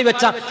കവി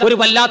പാടിവെച്ച ഒരു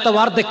വല്ലാത്ത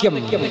വാർദ്ധക്യം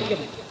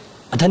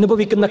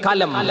അതനുഭവിക്കുന്ന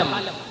കാലം.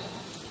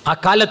 ആ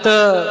കാലത്ത്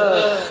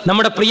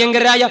നമ്മുടെ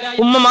പ്രിയങ്കരായ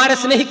ഉമ്മമാരെ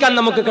സ്നേഹിക്കാൻ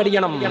നമുക്ക്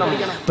കഴിയണം,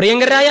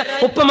 പ്രിയങ്കരായ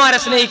ഉപ്പമാരെ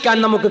സ്നേഹിക്കാൻ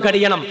നമുക്ക്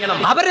കഴിയണം.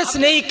 അവരെ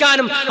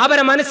സ്നേഹിക്കാനും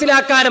അവരെ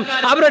മനസ്സിലാക്കാനും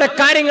അവരുടെ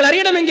കാര്യങ്ങൾ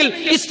അറിയണമെങ്കിൽ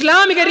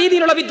ഇസ്ലാമിക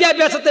രീതിയിലുള്ള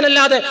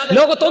വിദ്യാഭ്യാസത്തിനല്ലാതെ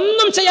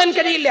ലോകത്തൊന്നും ചെയ്യാൻ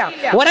കഴിയില്ല.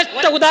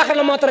 ഒരൊറ്റ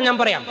ഉദാഹരണം മാത്രം ഞാൻ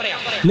പറയാം.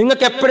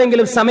 നിങ്ങൾക്ക്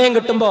എപ്പോഴെങ്കിലും സമയം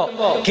കിട്ടുമ്പോ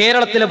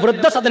കേരളത്തിലെ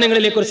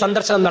വൃദ്ധസദനങ്ങളിലേക്ക് ഒരു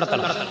സന്ദർശനം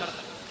നടത്തണം.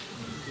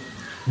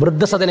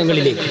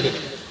 വൃദ്ധസദനങ്ങളിലേക്ക്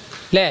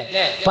അല്ലേ,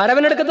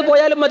 പരവനെടുക്കത്ത്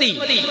പോയാലും മതി,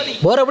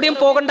 വേറെ എവിടെയും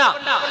പോകണ്ട.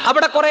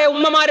 അവിടെ കുറെ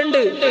ഉമ്മമാരുണ്ട്,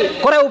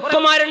 കുറെ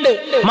ഉപ്പമാരുണ്ട്.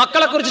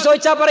 മക്കളെ കുറിച്ച്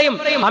ചോദിച്ചാൽ പറയും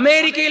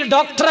അമേരിക്കയിൽ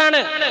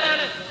ഡോക്ടറാണ്,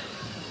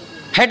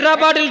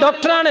 ഹൈദരാബാദിൽ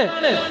ഡോക്ടറാണ്,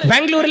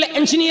 ബാംഗ്ലൂരിലെ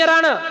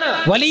എഞ്ചിനീയറാണ്,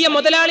 വലിയ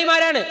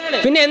മുതലാളിമാരാണ്.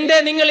 പിന്നെ എന്തേ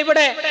നിങ്ങൾ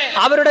ഇവിടെ?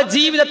 അവരുടെ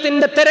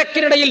ജീവിതത്തിന്റെ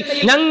തിരക്കിനിടയിൽ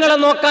ഞങ്ങളെ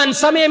നോക്കാൻ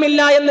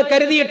സമയമില്ല എന്ന്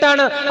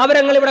കരുതിയിട്ടാണ്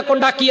അവരങ്ങൾ ഇവിടെ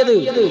കൊണ്ടാക്കിയത്.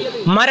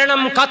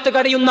 മരണം കാത്തു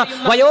കഴിയുന്ന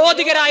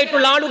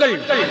വയോധികരായിട്ടുള്ള ആളുകൾ.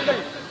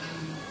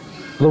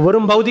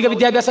 വെറും ഭൗതിക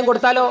വിദ്യാഭ്യാസം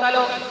കൊടുത്താലോ?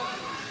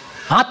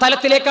 ആ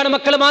തലത്തിലേക്കാണ്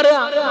മക്കൾ മാറുക,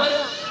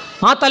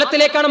 ആ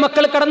തലത്തിലേക്കാണ്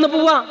മക്കൾ കടന്നു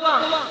പോവുക,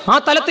 ആ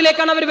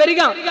തലത്തിലേക്കാണ് അവർ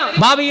വരിക.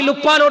 ഭാവിയിൽ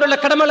ഉപ്പാനോടുള്ള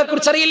കടമകളെ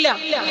കുറിച്ച് അറിയില്ല,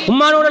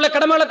 ഉമ്മാനോടുള്ള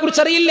കടമകളെ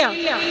കുറിച്ച് അറിയില്ല,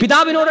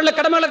 പിതാവിനോടുള്ള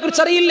കടമകളെ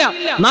കുറിച്ച് അറിയില്ല,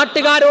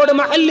 നാട്ടുകാരോട്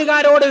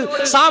മഹല്ലുകാരോട്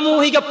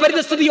സാമൂഹിക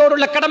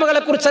പരിസ്ഥിതിയോടുള്ള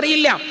കടമകളെ കുറിച്ച്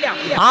അറിയില്ല.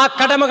 ആ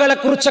കടമകളെ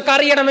കുറിച്ചൊക്കെ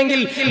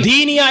അറിയണമെങ്കിൽ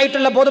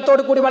ദീനിയായിട്ടുള്ള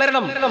ബോധത്തോട് കൂടി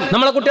വളരണം.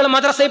 നമ്മളെ കുട്ടികൾ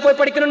മദ്രസയിൽ പോയി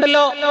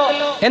പഠിക്കുന്നുണ്ടല്ലോ.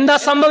 എന്താ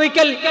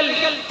സംഭവിക്കൽ?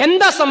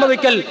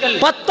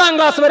 10ാം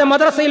ക്ലാസ് വരെ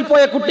മദ്രസയിൽ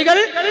പോയ കുട്ടികൾ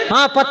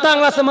ആ 10ാം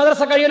ക്ലാസ്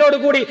മദ്രസ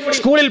കഴിയലോടുകൂടി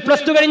സ്കൂളിൽ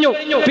 +2 കഴിഞ്ഞു,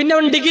 പിന്നെ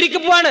അവൻ ഡിഗ്രിക്ക്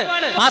പോവാണ്.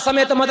 ആ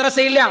സമയത്ത്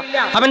മദ്രസയില്ല.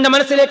 അവന്റെ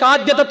മനസ്സിലേക്ക്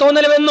ആദ്യത്തെ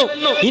തോന്നൽ വന്നു,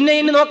 ഇന്നെ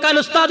നോക്കാൻ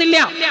ഉസ്താദില്ല,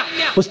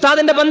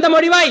 ഉസ്താദിന്റെ ബന്ധം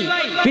ഒഴിവായി,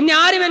 പിന്നെ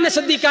ആരും എന്നെ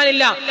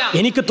ശ്രദ്ധിക്കാനില്ല,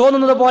 എനിക്ക്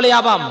തോന്നുന്നത്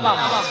പോലെയാവാം.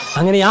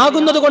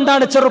 അങ്ങനെയാകുന്നത്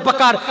കൊണ്ടാണ്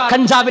ചെറുപ്പക്കാർ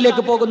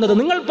കഞ്ചാവിലേക്ക് പോകുന്നത്.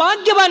 നിങ്ങൾ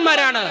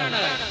ഭാഗ്യവാന്മാരാണ്.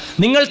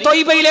 നിങ്ങൾ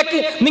ത്വയ്ബയിലേക്ക്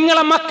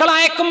നിങ്ങളെ മക്കളെ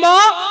അയക്കുമ്പോ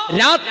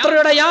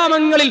രാത്രിയുടെ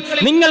യാമങ്ങളിൽ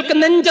നിങ്ങൾക്ക്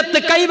നെഞ്ചത്ത്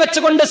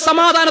കൈവച്ചുകൊണ്ട്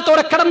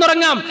സമാധാനത്തോടെ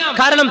കടന്നുറങ്ങാം.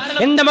 കാരണം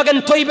എന്റെ മകൻ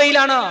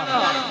ത്വയ്ബയിലാണ്,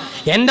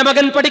 എന്റെ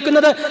മകൻ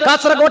പഠിക്കുന്നത്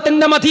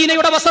കാസർഗോട്ടിന്റെ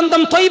മദീനയുടെ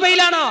വസന്തം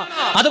ത്വയ്ബയിലാണ്.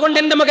 അതുകൊണ്ട്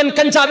എന്റെ മകൻ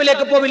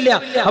കഞ്ചാവിലേക്ക് പോവില്ല.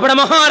 അവിടെ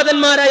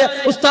മഹാരഥന്മാരായ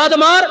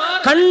ഉസ്താദുമാർ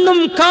കണ്ണും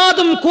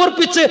കാതും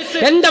കൂർപ്പിച്ച്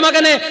എന്റെ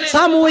മകനെ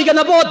സാമൂഹിക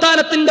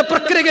നവോത്ഥാനത്തിന്റെ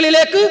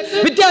പ്രക്രിയകളിലേക്ക്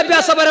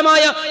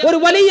വിദ്യാഭ്യാസപരമായ ഒരു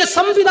വലിയ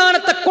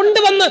സംവിധാനത്തെ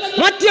കൊണ്ടുവന്ന്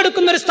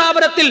മാറ്റിയെടുക്കുന്ന ഒരു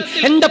സ്ഥാപനത്തിൽ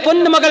എന്റെ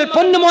പൊന്നുമകൾ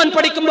പൊന്നുമോൻ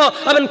പഠിക്കുമ്പോ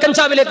അവൻ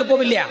കഞ്ചാവിലേക്ക്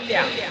പോവില്ല.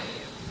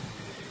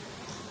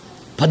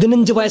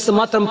 15 വയസ്സ്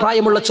മാത്രം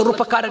പ്രായമുള്ള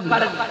ചെറുപ്പക്കാരൻ.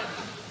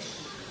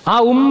 ആ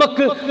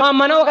ഉമ്മക്ക് ആ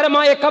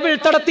മനോഹരമായ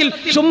കവിൾത്തടത്തിൽ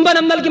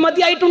ചുംബനം നൽകി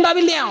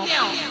മതിയായിട്ടുണ്ടാവില്ല,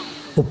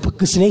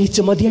 ഉപ്പക്ക്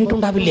സ്നേഹിച്ച്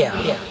മതിയായിട്ടുണ്ടാവില്ല.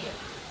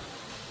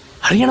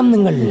 അറിയണം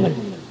നിങ്ങൾ,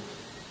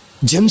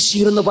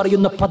 ജംഷീർ എന്ന്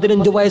പറയുന്ന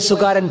 15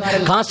 വയസ്സുകാരൻ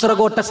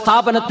കാസർഗോട്ടെ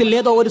സ്ഥാപനത്തിൽ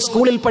ഏതോ ഒരു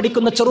സ്കൂളിൽ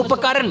പഠിക്കുന്ന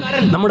ചെറുപ്പക്കാരൻ,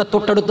 നമ്മുടെ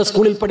തൊട്ടടുത്ത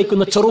സ്കൂളിൽ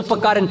പഠിക്കുന്ന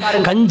ചെറുപ്പക്കാരൻ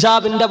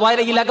കഞ്ചാവിന്റെ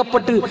വലയിൽ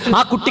അകപ്പെട്ട്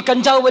ആ കുട്ടി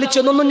കഞ്ചാവ്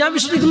വലിച്ചെന്നൊന്നും ഞാൻ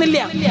വിശ്വസിക്കുന്നില്ല,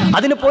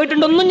 അതിന്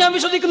പോയിട്ടുണ്ടൊന്നും ഞാൻ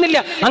വിശ്വസിക്കുന്നില്ല.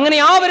 അങ്ങനെ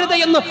ആവരുത്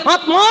എന്ന്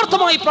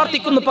ആത്മാർത്ഥമായി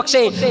പ്രാർത്ഥിക്കുന്നു.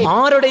 പക്ഷേ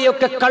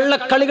ആരുടെയൊക്കെ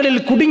കള്ളക്കളികളിൽ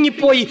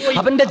കുടുങ്ങിപ്പോയി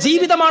അവന്റെ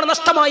ജീവിതമാണ്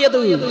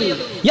നഷ്ടമായത്.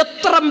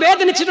 എത്ര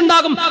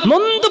വേദനിച്ചിട്ടുണ്ടാകും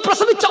നൊന്ത്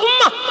പ്രസവിച്ച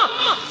ഉമ്മ,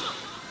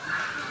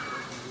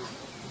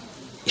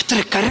 എത്ര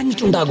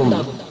കരഞ്ഞിട്ടുണ്ടാകും.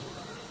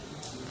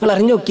 നിങ്ങൾ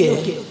അറിഞ്ഞു നോക്കിയേ,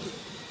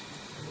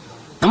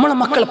 നമ്മളെ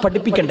മക്കളെ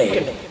പഠിപ്പിക്കണ്ടേ?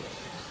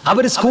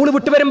 അവര് സ്കൂൾ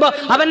വിട്ടു വരുമ്പോ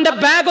അവന്റെ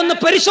ബാഗ് ഒന്ന്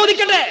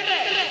പരിശോധിക്കണ്ടേ?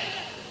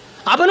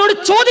 അവനോട്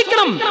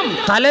ചോദിക്കണം,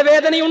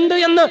 തലവേദനയുണ്ട്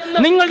എന്ന്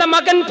നിങ്ങളുടെ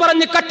മകൻ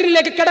പറഞ്ഞ്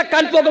കട്ടിലേക്ക്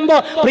കിടക്കാൻ പോകുമ്പോ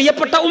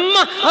പ്രിയപ്പെട്ട ഉമ്മ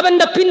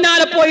അവന്റെ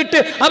പിന്നാലെ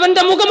പോയിട്ട്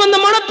അവന്റെ മുഖമൊന്ന്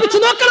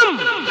മണപ്പിച്ച് നോക്കണം.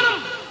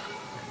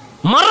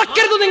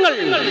 മറക്കരുത് നിങ്ങൾ.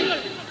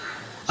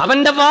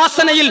 അവന്റെ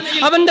വാസനയിൽ,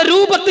 അവന്റെ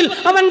രൂപത്തിൽ,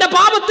 അവന്റെ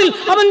ഭാവത്തിൽ,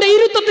 അവന്റെ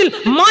ഇരുത്തത്തിൽ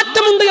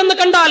മാറ്റമുണ്ട് എന്ന്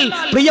കണ്ടാൽ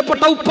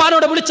പ്രിയപ്പെട്ട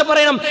ഉപ്പാനോട് വിളിച്ചു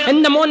പറയണം,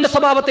 എന്റെ മോന്റെ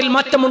സ്വഭാവത്തിൽ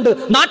മാറ്റമുണ്ട്.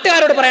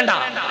 നാട്ടുകാരോട് പറയണ്ട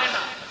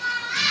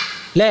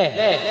അല്ലേ?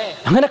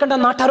 അങ്ങനെ കണ്ട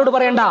നാട്ടുകാരോട്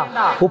പറയണ്ട.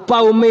 ഉപ്പ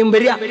ഉമ്മയും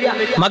വരിക,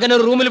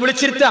 മകനൊരു റൂമിൽ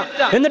വിളിച്ചിരുത്ത,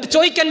 എന്നിട്ട്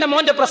ചോദിക്കേണ്ട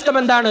മോന്റെ പ്രശ്നം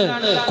എന്താണ്.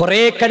 കുറെ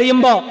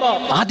കഴിയുമ്പോ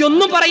ആദ്യം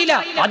ഒന്നും പറയില്ല,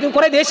 ആദ്യം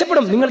കുറെ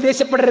ദേഷ്യപ്പെടും. നിങ്ങൾ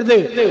ദേഷ്യപ്പെടരുത്.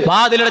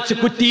 വാതിലടച്ച്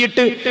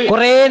കുറ്റിയിട്ട്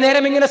കുറെ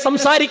നേരം ഇങ്ങനെ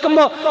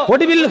സംസാരിക്കുമ്പോ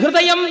ഒടുവിൽ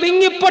ഹൃദയം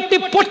വിങ്ങിപ്പൊട്ടി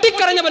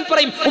പൊട്ടിക്കരഞ്ഞവൻ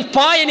പറയും,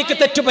 ഉപ്പാ എനിക്ക്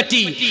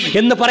തെറ്റുപറ്റി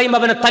എന്ന് പറയും.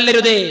 അവനെ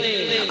തല്ലരുതേ,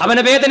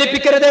 അവനെ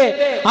വേദനിപ്പിക്കരുതേ,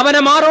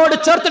 അവനെ മാറോട്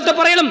ചേർത്തിട്ട്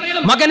പറയണം,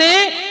 മകനെ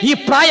ഈ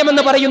പ്രായം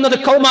എന്ന് പറയുന്നത്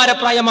കൗമാര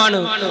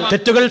പ്രായമാണ്,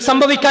 തെറ്റുകൾ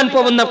സംഭവിക്കാൻ പോകുന്ന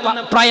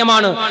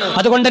പ്രായമാണ്.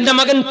 അതുകൊണ്ട് എന്റെ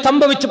മകൻ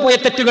സംഭവിച്ചു പോയ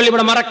തെറ്റുകൾ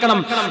ഇവിടെ മറക്കണം.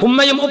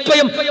 ഉമ്മയും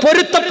ഉപ്പയും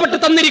പൊരുത്തപ്പെട്ട്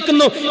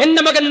തന്നിരിക്കുന്നു,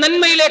 എന്റെ മകൻ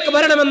നന്മയിലേക്ക്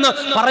വരണമെന്ന്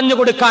പറഞ്ഞു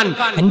കൊടുക്കാൻ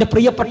എന്റെ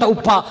പ്രിയപ്പെട്ട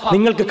ഉപ്പ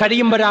നിങ്ങൾക്ക്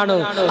കഴിയുമ്പോഴാണ്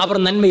അവർ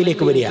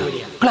നന്മയിലേക്ക് വരിക.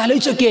 നിങ്ങൾ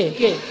ആലോചിച്ച്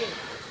നോക്കിയേ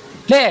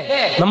അല്ലേ?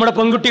 നമ്മുടെ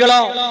പെൺകുട്ടികളോ,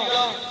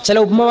 ചില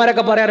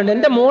ഉമ്മമാരൊക്കെ പറയാറുണ്ട്,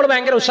 എന്റെ മോള്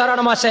ഭയങ്കര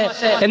ഉഷാറാണ് മാഷേ.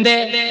 എന്തേ?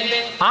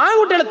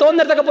 ആൺകുട്ടികൾ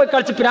തോന്നിടത്തൊക്കെ പോയി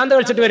കളിച്ച് പ്രാന്ത്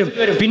കളിച്ചിട്ട് വരും.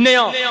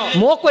 പിന്നെയോ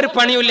മോക്കൊരു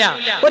പണിയില്ല.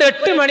 ഒരു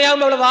 8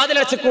 മണിയാകുമ്പോൾ അവള്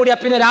വാതിലടച്ച് കൂടിയാ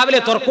പിന്നെ രാവിലെ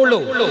തുറക്കുള്ളൂ.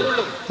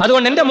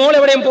 അതുകൊണ്ട് എന്റെ മോൾ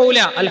എവിടെയും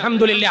പോകില്ല,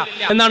 അൽഹംദുലില്ലാ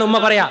എന്നാണ് ഉമ്മ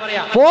പറയാ.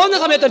 പോകുന്ന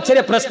സമയത്ത് ഒരു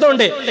ചെറിയ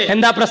പ്രശ്നമുണ്ട്.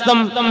 എന്താ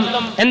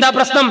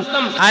പ്രശ്നം?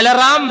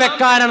 അലറാം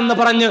വെക്കാനെന്ന്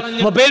പറഞ്ഞ്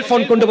മൊബൈൽ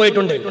ഫോൺ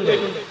കൊണ്ടുപോയിട്ടുണ്ട്.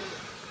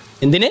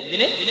 എന്തിന്?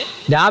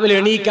 രാവിലെ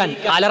എണീക്കാൻ,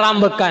 അലറാം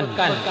വെക്കാൻ.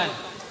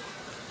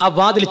 ആ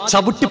വാതിൽ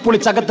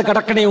ചവിട്ടിപ്പൊളിച്ചകത്ത്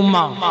കിടക്കണേ ഉമ്മ.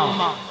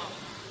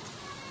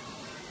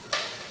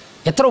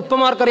 എത്ര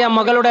ഉപ്പമാർക്കറിയാം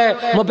മകളുടെ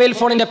മൊബൈൽ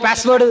ഫോണിന്റെ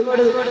പാസ്വേഡ്?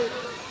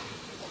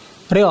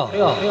 അറിയോ?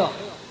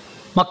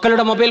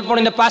 മക്കളുടെ മൊബൈൽ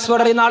ഫോണിന്റെ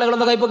പാസ്വേഡ് അറിയുന്ന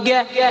ആളുകളൊന്ന് കൈപ്പൊക്കിയ.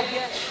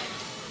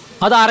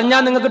 അത്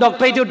അറിഞ്ഞാൽ നിങ്ങൾക്ക്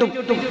ഡോക്ടറേറ്റ് കിട്ടും,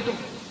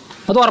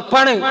 അത്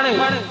ഉറപ്പാണ്.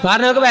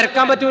 കാരണം നിങ്ങൾക്ക്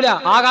വരക്കാൻ പറ്റൂല.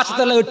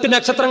 ആകാശത്തുള്ള 8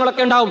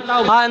 നക്ഷത്രങ്ങളൊക്കെ ഉണ്ടാവും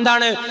ആ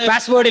എന്താണ്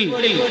പാസ്വേഡിൽ.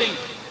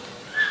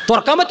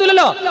 തുറക്കാൻ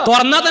പറ്റൂലല്ലോ,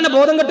 തുറന്നാൽ തന്നെ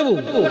ബോധം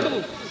കെട്ടുപോകും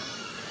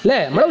അല്ലേ?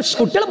 നമ്മളെ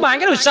കുട്ടികൾ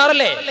ഭയങ്കര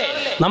ഉഷാറല്ലേ?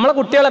 നമ്മളെ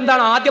കുട്ടികൾ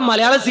എന്താണ്, ആദ്യം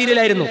മലയാളം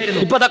സീരിയലായിരുന്നു,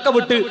 ഇപ്പൊ അതൊക്കെ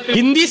വിട്ട്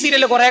ഹിന്ദി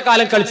സീരിയൽ കുറെ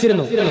കാലം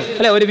കളിച്ചിരുന്നു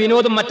അല്ലെ? ഒരു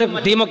വിനോദം മറ്റു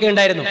ടീമൊക്കെ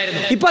ഉണ്ടായിരുന്നു.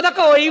 ഇപ്പൊ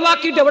അതൊക്കെ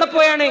ഒഴിവാക്കിയിട്ട് എവിടെ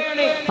പോയാണ്?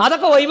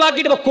 അതൊക്കെ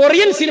ഒഴിവാക്കിയിട്ട് ഇപ്പൊ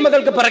കൊറിയൻ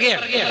സിനിമകൾക്ക്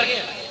പിറകെയാണ്.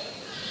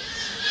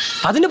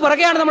 അതിന്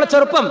പിറകെയാണ് നമ്മുടെ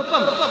ചെറുപ്പം.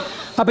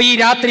 അപ്പൊ ഈ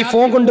രാത്രി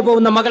ഫോൺ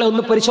കൊണ്ടുപോകുന്ന മകളെ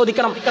ഒന്ന്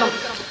പരിശോധിക്കണം.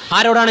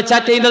 ആരോടാണ്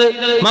ചാറ്റ് ചെയ്യുന്നത്?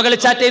 മകൾ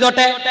ചാറ്റ്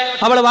ചെയ്തോട്ടെ,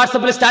 അവൾ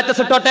വാട്സപ്പിൽ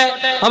സ്റ്റാറ്റസ് ഇട്ടോട്ടെ,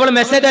 അവൾ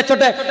മെസ്സേജ്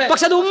അയച്ചോട്ടെ,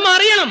 പക്ഷെ അത് ഉമ്മ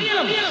അറിയണം.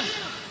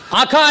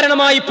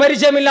 അകാരണമായി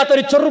പരിചയമില്ലാത്ത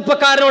ഒരു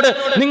ചെറുപ്പക്കാരനോട്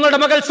നിങ്ങളുടെ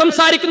മകൾ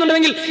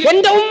സംസാരിക്കുന്നുണ്ടെങ്കിൽ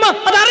എന്റെ ഉമ്മ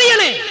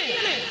അതറിയണേ.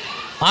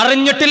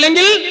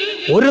 അറിഞ്ഞിട്ടില്ലെങ്കിൽ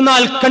ഒരു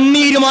നാൾ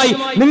കണ്ണീരുമായി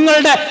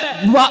നിങ്ങളുടെ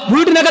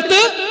വീടിനകത്ത്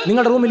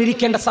നിങ്ങളുടെ റൂമിൽ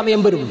ഇരിക്കേണ്ട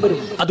സമയം വരും.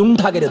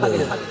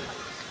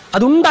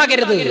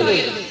 അതുണ്ടാകരുത്.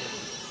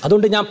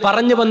 അതുകൊണ്ട് ഞാൻ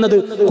പറഞ്ഞു വന്നത്,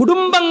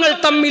 കുടുംബങ്ങൾ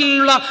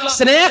തമ്മിലുള്ള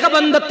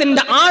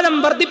സ്നേഹബന്ധത്തിന്റെ ആഴം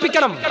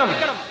വർദ്ധിപ്പിക്കണം.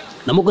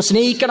 നമുക്ക്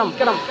സ്നേഹിക്കണം.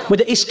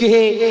 മുझे इश्क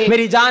है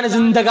मेरी जान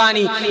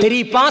जिंदगानी तेरी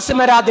पास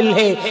मेरा दिल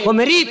है वो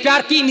मेरी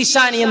प्यार की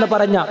निशानी എന്ന്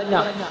പറഞ്ഞ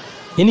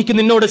എനിക്ക്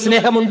നിന്നോട്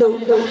സ്നേഹമുണ്ട്,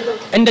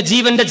 എന്റെ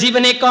ജീവന്റെ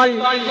ജീവനേക്കാൾ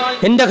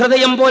എന്റെ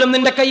ഹൃദയം പോലും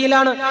നിന്റെ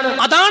കയ്യിലാണ്,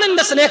 അതാണ്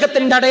എന്റെ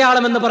സ്നേഹത്തിന്റെ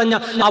അടയാളം എന്ന് പറഞ്ഞ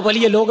ആ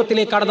വലിയ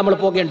ലോകത്തിലേക്കാണ് നമ്മൾ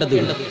പോകേണ്ടത്.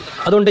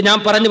 അതുകൊണ്ട് ഞാൻ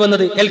പറഞ്ഞു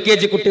വന്നത്,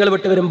 LKG കുട്ടികൾ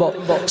വിട്ടു വരുമ്പോ,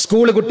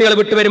 സ്കൂൾ കുട്ടികൾ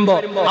വിട്ടു വരുമ്പോ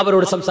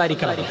അവരോട്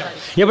സംസാരിക്കണം.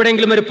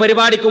 എവിടെയെങ്കിലും ഒരു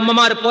പരിപാടിക്ക്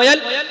ഉമ്മമാർ പോയാൽ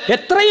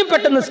എത്രയും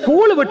പെട്ടെന്ന്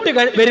സ്കൂൾ വിട്ട്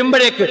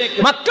വരുമ്പോഴേക്ക്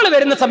മക്കൾ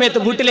വരുന്ന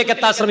സമയത്ത് വീട്ടിലേക്ക്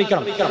എത്താൻ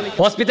ശ്രമിക്കണം.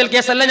 ഹോസ്പിറ്റൽ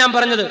കേസല്ല ഞാൻ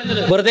പറഞ്ഞത്,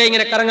 വെറുതെ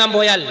ഇങ്ങനെ കറങ്ങാൻ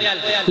പോയാൽ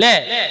അല്ലേ?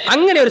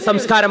 അങ്ങനെ ഒരു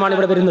സംസ്കാരമാണ്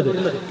ഇവിടെ വരുന്നത്.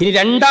 ഇനി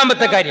രണ്ടാമത്തെ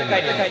കാര്യം,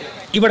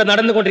 ഇവിടെ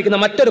നടന്നുകൊണ്ടിരിക്കുന്ന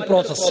മറ്റൊരു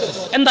പ്രോസസ്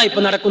എന്താ ഇപ്പൊ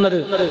നടക്കുന്നത്?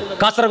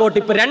 കാസർഗോഡ്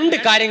ഇപ്പൊ 2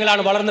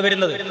 കാര്യങ്ങളാണ് വളർന്നു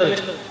വരുന്നത്.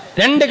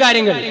 2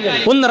 കാര്യങ്ങൾ.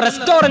 ഒന്ന്,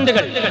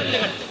 റെസ്റ്റോറന്റുകൾ.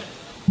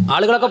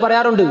 ആളുകളൊക്കെ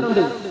പറയാറുണ്ട്,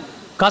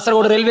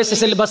 കാസർഗോഡ് റെയിൽവേ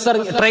സ്റ്റേഷനിൽ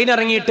ട്രെയിൻ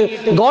ഇറങ്ങിയിട്ട്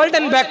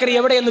ഗോൾഡൻ ബേക്കറി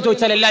എവിടെയെന്ന്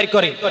ചോദിച്ചാൽ എല്ലാവർക്കും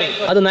അറിയും,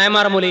 അത്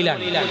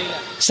നയമാറമൂലയിലാണ്.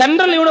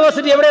 സെൻട്രൽ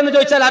യൂണിവേഴ്സിറ്റി എവിടെയെന്ന്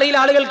ചോദിച്ചാൽ അറിയില്ല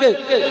ആളുകൾക്ക്.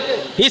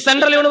 ഈ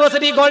സെൻട്രൽ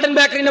യൂണിവേഴ്സിറ്റി ഗോൾഡൻ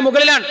ബേക്കറിന്റെ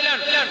മുകളിലാണ്,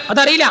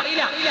 അതറിയില്ല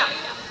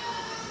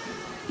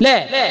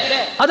അല്ലേ?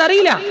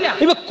 അതറിയില്ല.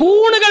 ഇവ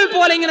കൂണുകൾ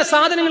പോലെ ഇങ്ങനെ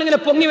സാധനങ്ങൾ ഇങ്ങനെ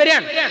പൊങ്ങി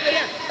വരികയാണ്.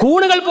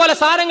 കൂണുകൾ പോലെ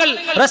സാധനങ്ങൾ,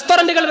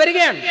 റെസ്റ്റോറന്റുകൾ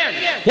വരികയാണ്.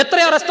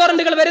 എത്രയോ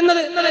റെസ്റ്റോറന്റുകൾ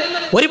വരുന്നത്,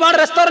 ഒരുപാട്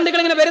റെസ്റ്റോറന്റുകൾ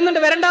ഇങ്ങനെ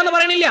വരുന്നുണ്ട്, വരണ്ടെന്ന്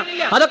പറയണില്ല.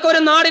 അതൊക്കെ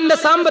ഒരു നാടിന്റെ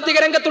സാമ്പത്തിക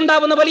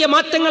രംഗത്തുണ്ടാവുന്ന വലിയ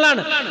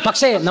മാറ്റങ്ങളാണ്.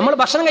 പക്ഷേ നമ്മൾ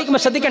ഭക്ഷണം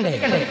കഴിക്കുമ്പോൾ ശ്രദ്ധിക്കണ്ടേ?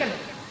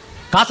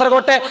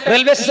 കാസർഗോട്ടെ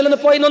റെയിൽവേ സ്റ്റേഷനിൽ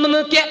നിന്ന് പോയി ഒന്ന്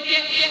നോക്കിയേ.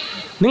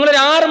 നിങ്ങൾ ഒരു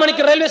 6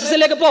 മണിക്ക് റെയിൽവേ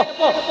സ്റ്റേഷനിലേക്ക് പോ,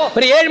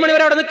 ഒരു 7 മണി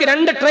വരെ അവിടെ നിൽക്കി.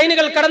 2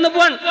 ട്രെയിനുകൾ കടന്നു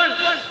പോവാൻ,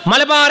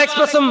 മലബാർ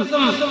എക്സ്പ്രസും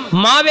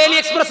മാവേലി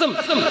എക്സ്പ്രസും.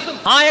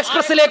 ആ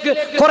എക്സ്പ്രസിലേക്ക്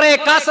കുറെ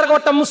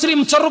കാസർഗോട്ടെ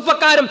മുസ്ലിം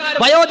ചെറുപ്പക്കാരും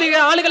വയോധിക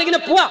ആളുകൾ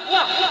ഇങ്ങനെ പോവാ.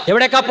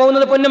 എവിടേക്കാ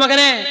പോകുന്നത്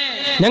പൊന്നുമകനെ?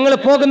 ഞങ്ങൾ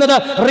പോകുന്നത്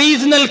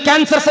റീജിയണൽ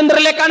ക്യാൻസർ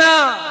സെന്ററിലേക്കാണ്.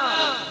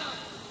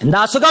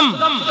 എന്താ അസുഖം?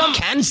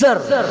 ക്യാൻസർ.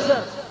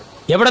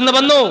 എവിടെ നിന്ന്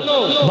വന്നു?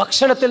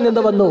 ഭക്ഷണത്തിൽ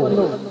നിന്ന് വന്നു.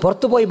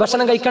 പുറത്തുപോയി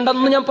ഭക്ഷണം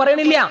കഴിക്കണ്ടെന്ന് ഞാൻ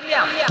പറയണില്ല.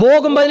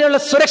 പോകുമ്പോ അതിനുള്ള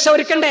സുരക്ഷ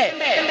ഒരുക്കണ്ടേ?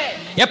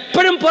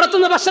 എപ്പോഴും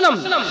പുറത്തുനിന്ന് ഭക്ഷണം.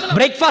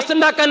 ബ്രേക്ക്ഫാസ്റ്റ്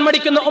ഉണ്ടാക്കാൻ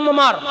മടിക്കുന്ന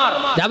ഉമ്മമാർ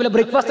രാവിലെ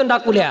ബ്രേക്ക്ഫാസ്റ്റ്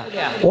ഉണ്ടാക്കൂല,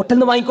 ഹോട്ടലിൽ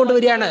നിന്ന് വാങ്ങിക്കൊണ്ട്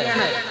വരികയാണ്.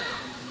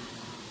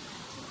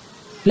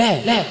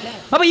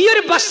 അപ്പൊ ഈ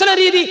ഒരു ഭക്ഷണ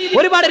രീതി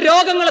ഒരുപാട്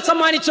രോഗങ്ങളെ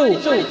സമ്മാനിച്ചു.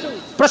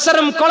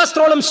 പ്രഷറും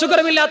കൊളസ്ട്രോളും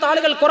ഷുഗറും ഇല്ലാത്ത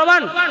ആളുകൾ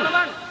കുറവാണ്.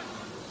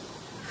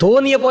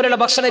 തോന്നിയ പോലെയുള്ള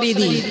ഭക്ഷണ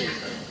രീതി,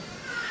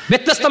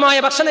 വ്യത്യസ്തമായ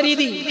ഭക്ഷണ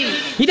രീതി,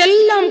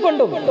 ഇതെല്ലാം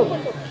കൊണ്ടും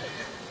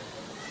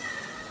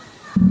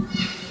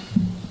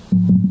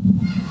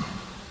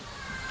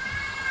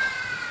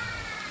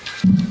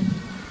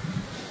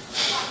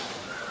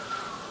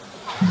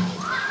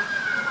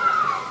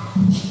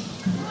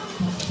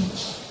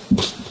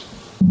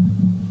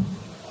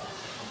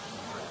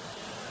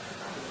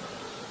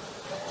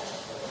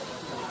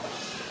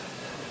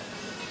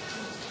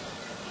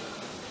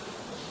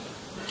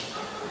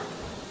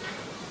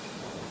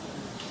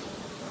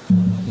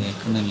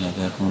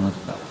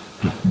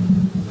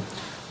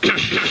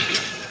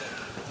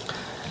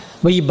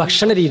ഈ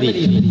ഭക്ഷണ രീതി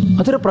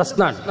അതൊരു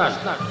പ്രശ്നമാണ്.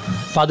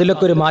 അപ്പൊ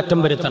അതിലൊക്കെ ഒരു മാറ്റം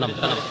വരുത്തണം.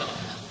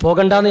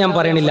 പോകണ്ടെന്ന് ഞാൻ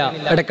പറയണില്ല,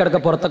 ഇടയ്ക്കിടയ്ക്ക്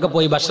പുറത്തൊക്കെ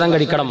പോയി ഭക്ഷണം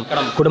കഴിക്കണം,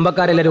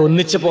 കുടുംബക്കാരെല്ലാവരും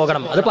ഒന്നിച്ച്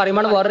പോകണം. അത്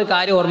പറയുമ്പോൾ വേറൊരു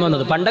കാര്യം ഓർമ്മ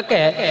വന്നത്,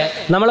 പണ്ടൊക്കെ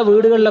നമ്മളെ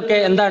വീടുകളിലൊക്കെ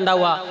എന്താ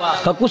ഉണ്ടാവുക?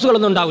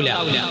 കക്കൂസുകളൊന്നും ഉണ്ടാവില്ല.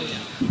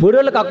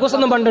 വീടുകളിൽ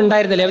കക്കൂസൊന്നും പണ്ട്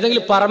ഉണ്ടായിരുന്നില്ല.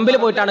 ഏതെങ്കിലും പറമ്പിൽ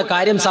പോയിട്ടാണ്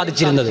കാര്യം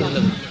സാധിച്ചിരുന്നത്.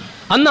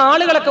 അന്ന്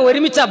ആളുകളൊക്കെ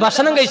ഒരുമിച്ചാ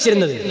ഭക്ഷണം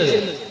കഴിച്ചിരുന്നത്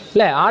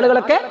അല്ലെ?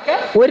 ആളുകളൊക്കെ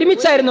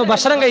ഒരുമിച്ചായിരുന്നു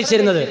ഭക്ഷണം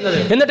കഴിച്ചിരുന്നത്.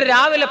 എന്നിട്ട്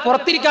രാവിലെ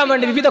പുറത്തിരിക്കാൻ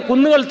വേണ്ടി വിവിധ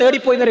കുന്നുകൾ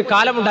തേടിപ്പോയിരുന്ന ഒരു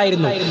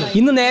കാലമുണ്ടായിരുന്നു.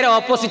 ഇന്ന് നേരെ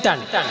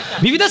ഓപ്പോസിറ്റാണ്.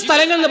 വിവിധ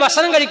സ്ഥലങ്ങളിൽ നിന്ന്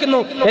ഭക്ഷണം കഴിക്കുന്നു,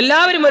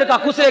 എല്ലാവരും ഒരു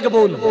കക്കൂസിലേക്ക്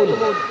പോകുന്നു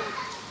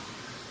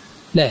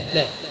അല്ലേ?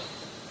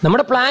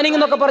 നമ്മുടെ പ്ലാനിംഗ്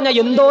എന്നൊക്കെ പറഞ്ഞാൽ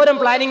എന്തോരം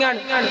പ്ലാനിംഗ് ആണ്.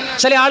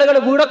 ചില ആളുകൾ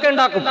വീടൊക്കെ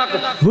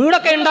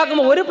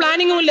ഉണ്ടാക്കുമ്പോൾ ഒരു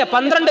പ്ലാനിങ്ങും ഇല്ല.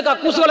 12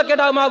 കക്കൂസുകളൊക്കെ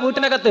ഉണ്ടാകും ആ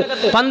വീട്ടിനകത്ത്,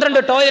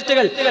 12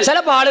 ടോയ്ലറ്റുകൾ.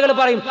 ചിലപ്പോൾ ആളുകൾ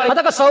പറയും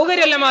അതൊക്കെ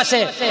സൗകര്യമല്ല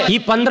മാഷേ. ഈ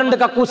 12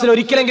 കക്കൂസിൽ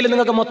ഒരിക്കലെങ്കിലും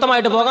നിങ്ങൾക്ക്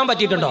മൊത്തമായിട്ട് പോകാൻ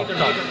പറ്റിയിട്ടുണ്ടോ?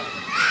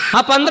 ആ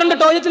 12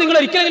 ടോയ്ലറ്റിൽ നിങ്ങൾ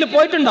ഒരിക്കലെങ്കിലും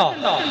പോയിട്ടുണ്ടോ?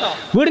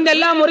 വീടിന്റെ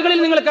എല്ലാ മുറികളിൽ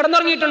നിങ്ങൾ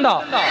കിടന്നുറങ്ങിയിട്ടുണ്ടോ?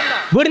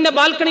 വീടിന്റെ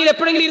ബാൽക്കണിയിൽ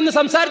എപ്പോഴെങ്കിലും ഇരുന്ന്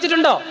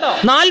സംസാരിച്ചിട്ടുണ്ടോ?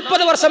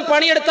 40 വർഷം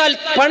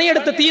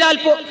പണിയെടുത്ത്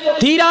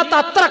തീരാത്ത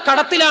അത്ര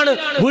കടത്തിലാണ്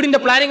വീടിന്റെ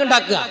പ്ലാനിംഗ്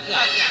ഉണ്ടാക്കുക.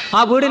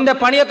 ആ വീടിന്റെ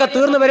പണിയൊക്കെ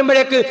തീർന്നു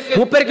വരുമ്പോഴേക്ക്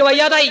മൂപ്പർക്ക്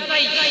വയ്യാതായി,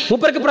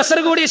 മൂപ്പർക്ക്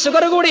പ്രഷർ കൂടി,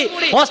 ഷുഗർ കൂടി,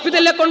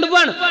 ഹോസ്പിറ്റലിലേക്ക്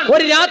കൊണ്ടുപോകാൻ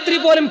ഒരു രാത്രി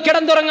പോലും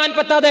കിടന്നുറങ്ങാൻ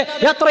പറ്റാതെ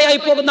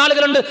യാത്രയായി പോകുന്ന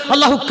ആളുകളുണ്ട്.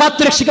 അള്ളാഹു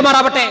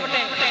കാത്തുരക്ഷിക്കുമാറാവട്ടെ.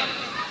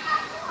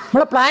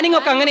 നമ്മളെ പ്ലാനിംഗ്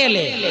ഒക്കെ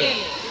അങ്ങനെയല്ലേ?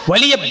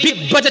 വലിയ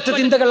ബിഗ് ബജറ്റ്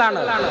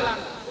ചിന്തകളാണ്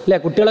അല്ലെ?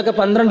 കുട്ടികളൊക്കെ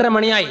 12:30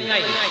 മണിയായി.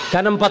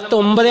 കാരണം 10,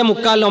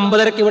 9:45,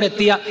 9:30 ഇവിടെ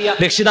എത്തിയ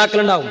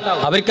രക്ഷിതാക്കളുണ്ടാവും.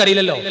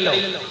 അവർക്കറിയില്ലല്ലോ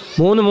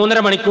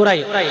 3-3.5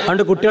 മണിക്കൂറായി.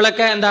 അതുകൊണ്ട്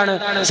കുട്ടികളൊക്കെ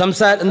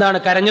എന്താണ്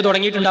കരഞ്ഞു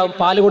തുടങ്ങിയിട്ടുണ്ടാവും.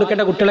 പാല്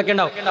കൊടുക്കേണ്ട കുട്ടികളൊക്കെ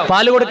ഉണ്ടാവും.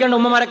 പാല് കൊടുക്കേണ്ട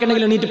ഉമ്മമാരൊക്കെ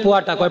ഉണ്ടെങ്കിൽ എണീറ്റ്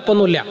പോവാട്ടാ,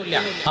 കുഴപ്പമൊന്നുമില്ല.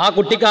 ആ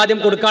കുട്ടിക്ക്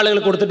ആദ്യം കൊടുക്കാളുകൾ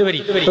കൊടുത്തിട്ട്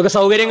വരും. ഇതൊക്കെ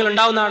സൗകര്യങ്ങൾ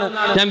ഉണ്ടാവുന്നതാണ്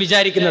ഞാൻ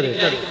വിചാരിക്കുന്നത്.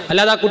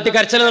 അല്ലാതെ ആ കുട്ടി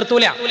കരച്ചിൽ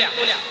നിർത്തൂല.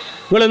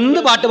 നിങ്ങൾ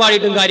എന്ത് പാട്ട്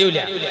പാടിയിട്ടും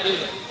കാര്യമില്ല,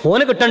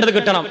 ഓന് കിട്ടേണ്ടത്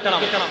കിട്ടണം.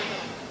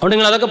 അതുകൊണ്ട്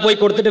നിങ്ങൾ അതൊക്കെ പോയി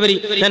കൊടുത്തിട്ട് വരി.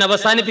 ഞാൻ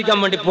അവസാനിപ്പിക്കാൻ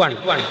വേണ്ടി പോവാണ്.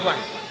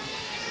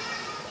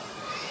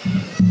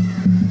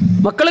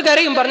 മക്കള്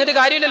കരയും, പറഞ്ഞിട്ട്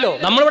കാര്യമില്ലല്ലോ.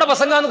 നമ്മളിവിടെ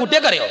പ്രസംഗാന്ന്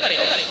കുട്ടിയൊക്കെ അറിയോ?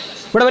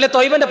 ഇവിടെ വലിയ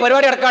തൊയ്ബന്റെ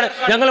പരിപാടി നടക്കാണ്,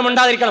 ഞങ്ങൾ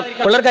മിണ്ടാതിരിക്കണം.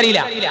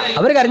 പിള്ളേർക്കറിയില്ല,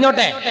 അവർ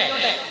കരഞ്ഞോട്ടെ,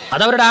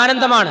 അതവരുടെ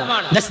ആനന്ദമാണ്,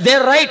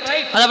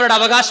 അത് അവരുടെ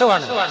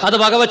അവകാശമാണ്. അത്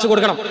വകവെച്ച്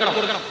കൊടുക്കണം.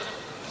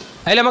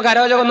 അതിൽ നമുക്ക്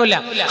അരോചകമൊന്നുമില്ല.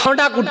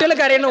 അതുകൊണ്ട് ആ കുട്ടികളെ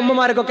കരയുന്ന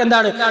ഉമ്മമാർക്കൊക്കെ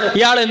എന്താണ്,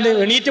 ഇയാൾ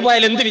എണീറ്റ്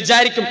പോയാൽ എന്ത്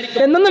വിചാരിക്കും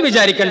എന്നൊന്നും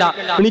വിചാരിക്കണ്ട.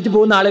 എണീറ്റ്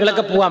പോകുന്ന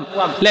ആളുകളൊക്കെ പോവാം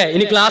അല്ലെ?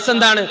 ഇനി ക്ലാസ്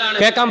എന്താണ്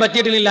കേൾക്കാൻ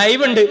പറ്റിയിട്ടില്ല,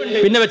 ലൈവ് ഉണ്ട്,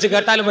 പിന്നെ വെച്ച്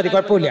കേട്ടാലും മതി,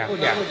 കുഴപ്പമില്ല.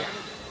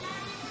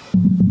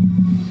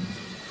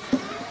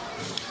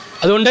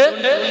 അതുകൊണ്ട്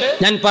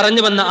ഞാൻ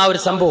പറഞ്ഞു വന്ന ആ ഒരു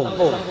സംഭവം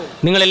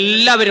നിങ്ങൾ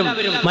എല്ലാവരും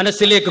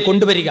മനസ്സിലേക്ക്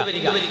കൊണ്ടുവരിക.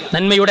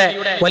 നന്മയുടെ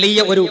വലിയ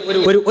ഒരു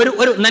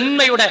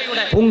നന്മയുടെ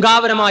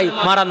പൂങ്കാവനമായി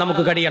മാറാൻ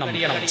നമുക്ക് കഴിയണം.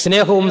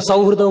 സ്നേഹവും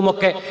സൗഹൃദവും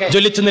ഒക്കെ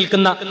ജ്വലിച്ചു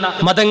നിൽക്കുന്ന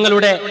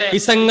മതങ്ങളുടെ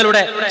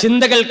ഇസങ്ങളുടെ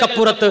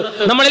ചിന്തകൾക്കപ്പുറത്ത്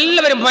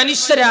നമ്മളെല്ലാവരും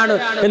മനുഷ്യരാണ്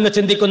എന്ന്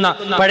ചിന്തിക്കുന്ന,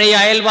 പഴയ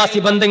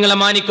അയൽവാസി ബന്ധങ്ങളെ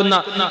മാനിക്കുന്ന,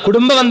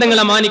 കുടുംബ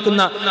ബന്ധങ്ങളെ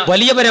മാനിക്കുന്ന,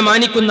 വലിയവരെ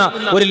മാനിക്കുന്ന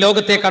ഒരു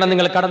ലോകത്തേക്കാണ്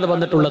നിങ്ങൾ കടന്നു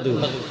വന്നിട്ടുള്ളത്.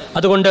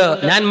 അതുകൊണ്ട്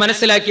ഞാൻ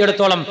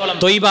മനസ്സിലാക്കിയെടുത്തോളം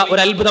ത്വയ്ബ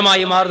ഒരു അത്ഭുതമായി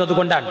മാറുന്നത്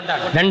കൊണ്ടാണ്.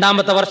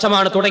 2ാമത്തെ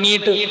വർഷമാണ്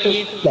തുടങ്ങിയിട്ട്.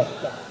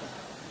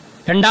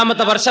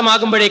 2ാമത്തെ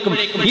വർഷമാകുമ്പോഴേക്കും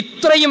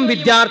ഇത്രയും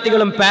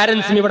വിദ്യാർത്ഥികളും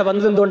പാരന്റ്സും ഇവിടെ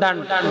വന്നത്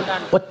എന്തുകൊണ്ടാണ്?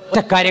 ഒറ്റ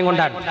കാര്യം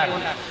കൊണ്ടാണ്.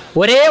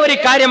 ഒരേ ഒരു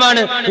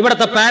കാര്യമാണ്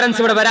ഇവിടുത്തെ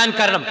പാരന്റ്സ് ഇവിടെ വരാൻ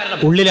കാരണം.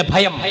 ഉള്ളിലെ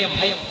ഭയം,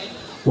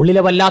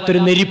 ഉള്ളിലെ വല്ലാത്തൊരു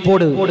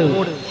നെരിപ്പോട്.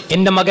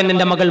 എന്റെ മകൻ,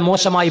 എന്റെ മകൾ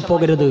മോശമായി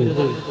പോകരുത്.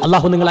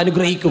 അള്ളാഹു നിങ്ങൾ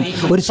അനുഗ്രഹിക്കും,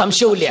 ഒരു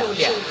സംശയവുമില്ല.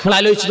 നിങ്ങൾ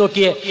ആലോചിച്ച്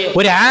നോക്കിയേ,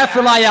 ഒരു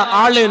ഹാഫിളായ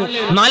ആള്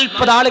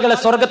 40 ആളുകളെ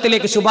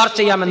സ്വർഗത്തിലേക്ക് ശുപാർശ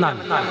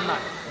ചെയ്യാമെന്നാണ്.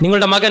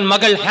 നിങ്ങളുടെ മകൻ,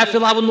 മകൾ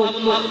ഹാഫിളാവുന്നു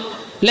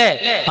അല്ലേ?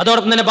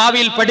 അതോടൊപ്പം തന്നെ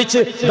ഭാവിയിൽ പഠിച്ച്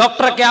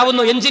ഡോക്ടറൊക്കെ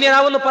ആവുന്നു, എഞ്ചിനീയർ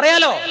ആവുന്നു,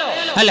 പറയാലോ.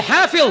 അൽ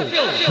ഹാഫിൾ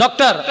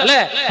ഡോക്ടർ അല്ലെ,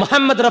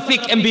 മുഹമ്മദ്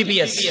റഫീഖ്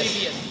MBBS.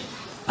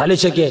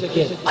 ആലോചിക്കേ,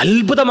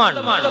 അത്ഭുതമാണ്.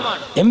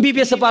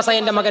 MBBS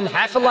പാസ്സായ എന്റെ മകൻ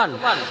ഹാഫിളാണ്.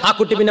 ആ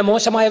കുട്ടി പിന്നെ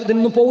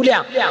മോശമായതൊന്നും പോവില്ല,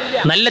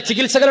 നല്ല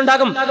ചികിത്സകൾ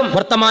ഉണ്ടാകും.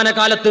 വർത്തമാന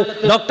കാലത്ത്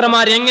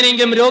ഡോക്ടർമാർ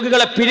എങ്ങനെയെങ്കിലും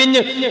രോഗികളെ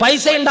പിരിഞ്ഞ്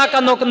പൈസ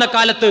ഉണ്ടാക്കാൻ നോക്കുന്ന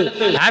കാലത്ത്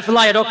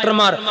ഹാഫിളായ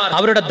ഡോക്ടർമാർ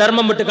അവരുടെ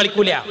ധർമ്മം വിട്ട്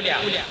കളിക്കൂല.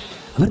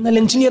 അവർ നല്ല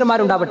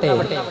എഞ്ചിനീയർമാരുണ്ടാവട്ടെ,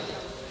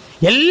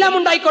 എല്ലാം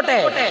ഉണ്ടായിക്കോട്ടെ,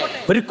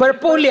 ഒരു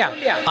കുഴപ്പമില്ല.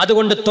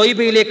 അതുകൊണ്ട്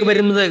ത്വയ്ബയിലേക്ക്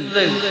വരുന്നത്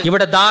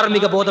ഇവിടെ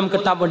ധാർമ്മിക ബോധം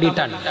കിട്ടാൻ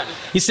വേണ്ടിയിട്ടാണ്.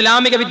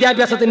 ഇസ്ലാമിക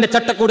വിദ്യാഭ്യാസത്തിന്റെ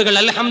ചട്ടക്കൂടുകൾ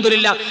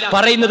അൽഹംദുലില്ലാ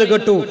പറയുന്നത്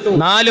കേട്ടു.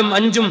 4ഉം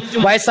 5ഉം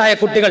വയസ്സായ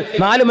കുട്ടികൾ,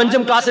 4ഉം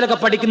 5ഉം ക്ലാസ്സിലൊക്കെ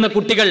പഠിക്കുന്ന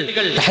കുട്ടികൾ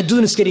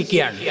തഹജ്ജുദ്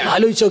നിസ്കരിക്കുകയാണ്.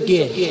 ആലോചിച്ച്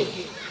നോക്കിയേ,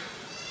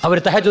 അവർ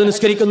തഹജ്ജുദ്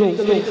നിസ്കരിക്കുന്നു,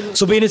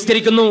 സുബഹി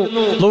നിസ്കരിക്കുന്നു,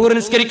 ളുഹർ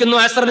നിസ്കരിക്കുന്നു,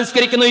 അസ്ർ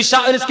നിസ്കരിക്കുന്നു, ഇശാ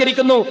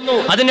നിസ്കരിക്കുന്നു,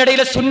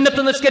 അതിനിടയിൽ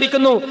സുന്നത്ത്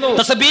നിസ്കരിക്കുന്നു,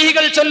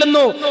 തസ്ബീഹുകൾ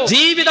ചൊല്ലുന്നു.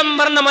 ജീവിതം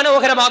വർണ്ണ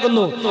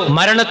മനോഹരമാകുന്നു.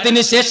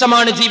 മരണത്തിന്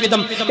ശേഷമാണ്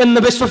ജീവിതം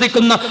എന്ന്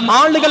വിശ്വസിക്കുന്ന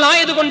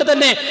ആളുകളായതുകൊണ്ട്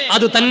തന്നെ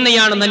അത്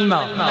തന്നെയാണ് നന്മ.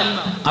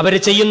 അവർ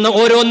ചെയ്യുന്ന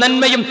ഓരോ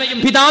നന്മയും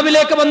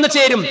പിതാവിലേക്ക് വന്നു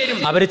ചേരും.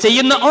 അവർ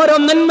ചെയ്യുന്ന ഓരോ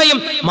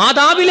നന്മയും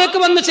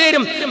മാതാവിലേക്ക് വന്നു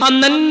ചേരും. ആ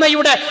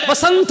നന്മയുടെ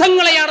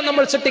വസന്തങ്ങളെയാണ്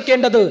നമ്മൾ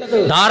സൃഷ്ടിക്കേണ്ടത്.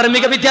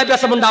 ധാർമ്മിക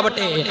വിദ്യാഭ്യാസം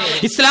ഉണ്ടാവട്ടെ,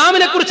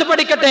 ഇസ്ലാമിനെ കുറിച്ച്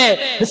പഠിക്കട്ടെ,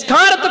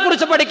 നിസ്കാരത്തെ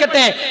കുറിച്ച്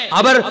പഠിക്കട്ടെ,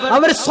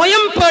 അവർ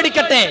സ്വയം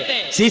പേടിക്കട്ടെ.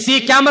 CC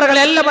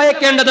ക്യാമറകളെയല്ല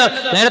ഭയക്കേണ്ടത്.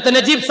 നേരത്തെ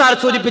നജീബ് സാർ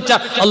സൂചിപ്പിച്ച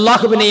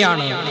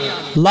അല്ലാഹുവിനെയാണ്.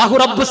 അല്ലാഹു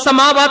റബ്ബുസ്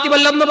സമാവാതി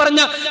വൽ എന്ന്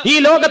പറഞ്ഞ ഈ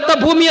ലോകത്തെ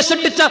ഭൂമിയെ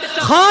സൃഷ്ടിച്ച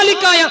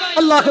ഖാലിഖായ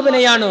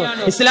അല്ലാഹുവിനെയാണ്.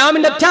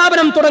 ഇസ്ലാമിന്റെ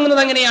അധ്യാപനം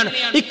തുടങ്ങുന്നത് അങ്ങനെയാണ്.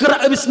 ഇഖ്റ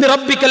ബിസ്മി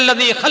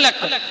റബ്ബിക്കല്ലദീ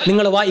ഖലഖ്.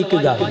 നിങ്ങൾ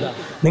വായിക്കുക,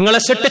 നിങ്ങളെ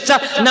സൃഷ്ടിച്ച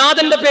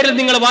നാഥന്റെ പേരിൽ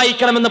നിങ്ങൾ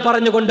വായിക്കണമെന്ന്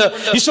പറഞ്ഞുകൊണ്ട്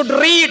യു ഷുഡ്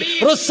റീഡ്,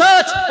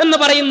 റിസർച്ച് എന്ന്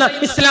പറയുന്ന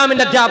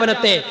ഇസ്ലാമിന്റെ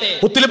അധ്യാപനത്തെ,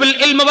 ഉത്ലുബുൽ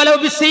ഇൽമ വലൗ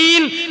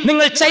ബിസീൻ,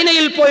 നിങ്ങൾ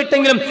ചൈനയിൽ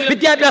പോയിട്ടെങ്കിലും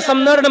വിദ്യാഭ്യാസം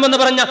നേടണമെന്ന്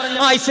പറഞ്ഞ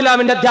ആ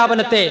ഇസ്ലാമിന്റെ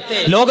അധ്യാപനത്തെ,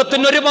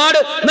 ലോകത്തിന് ഒരുപാട്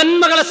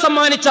നന്മകളെ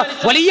സമ്മാനിച്ച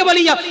വലിയ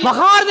വലിയ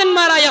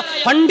മഹാരഥന്മാരായ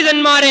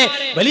പണ്ഡിതന്മാരെ,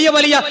 വലിയ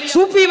വലിയ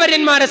സൂഫി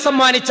വര്യന്മാരെ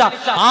സമ്മാനിച്ച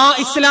ആ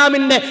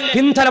ഇസ്ലാമിന്റെ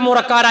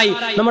പിൻതലമുറക്കാരായി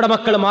നമ്മുടെ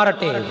മക്കൾ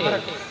മാറട്ടെ.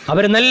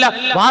 അവർ നല്ല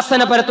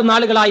വാസന പരത്തുന്ന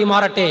ആളുകളായി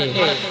മാറട്ടെ.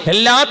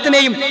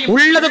 എല്ലാത്തിനെയും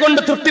ഉള്ളത് കൊണ്ട്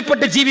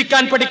തൃപ്തിപ്പെട്ട്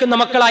ജീവിക്കാൻ പഠിക്കുന്ന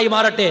മക്കളായി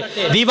മാറട്ടെ.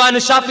 ദീവാനു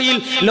ഷാഫിയിൽ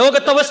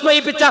ലോകത്തെ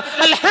വിസ്മയിപ്പിച്ച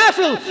അൽ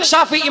ഹാഫിൾ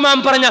ഷാഫി ഇമാം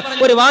പറഞ്ഞ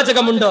ഒരു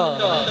വാചകമുണ്ട്,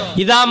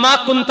 ഇദാ മാ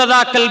കുൻത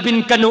ദാ ഖൽബിൻ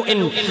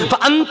കനുഇൻ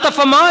ഫഅൻത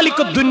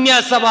ഫമാലികു ദുനിയ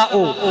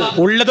സവാഉ.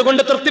 ഉള്ളത്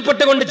കൊണ്ട്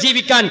തൃപ്തിപ്പെട്ടുകൊണ്ട്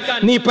ജീവിക്കാൻ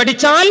നീ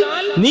പഠിച്ചാൽ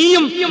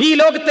നീയും ഈ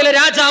ലോകത്തിലെ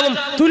രാജാവും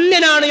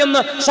തുല്യനാണ് എന്ന്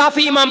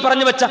ഷാഫി ഇമാം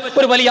പറഞ്ഞു വെച്ച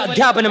ഒരു വലിയ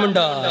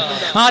അധ്യാപനമുണ്ട്.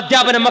 ആ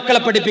അധ്യാപനം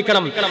മക്കളെ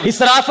പഠിപ്പിക്കണം.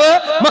 ഇസ്രാഫ്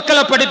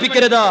മക്കളെ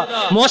പഠിപ്പിക്കരുത്.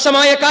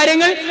 മോശമായ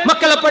കാര്യങ്ങൾ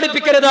മക്കളെ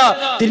പഠിപ്പിക്കരുത്.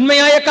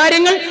 തിന്മയായ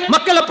കാര്യങ്ങൾ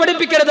മക്കളെ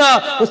പഠിപ്പിക്കരുത്.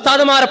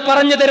 ഉസ്താദുമാർ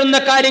പറഞ്ഞു തരുന്ന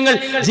കാര്യങ്ങൾ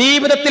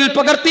ജീവിതത്തിൽ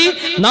പകർത്തി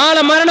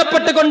നാളെ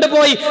മരണപ്പെട്ട്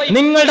കൊണ്ടുപോയി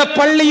നിങ്ങളുടെ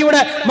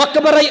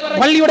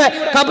പള്ളിയുടെ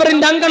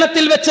ഖബറിന്റെ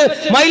അങ്കണത്തിൽ വെച്ച്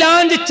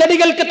മൈലാഞ്ചി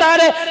ചെടികൾക്ക്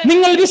താഴെ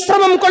നിങ്ങൾ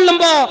വിശ്രമം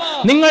കൊള്ളുമ്പോ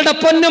നിങ്ങളുടെ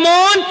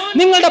പൊന്നുമോൻ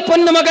നിങ്ങളുടെ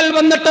പൊന്നുമകൾ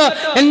വന്നിട്ട്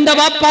എന്റെ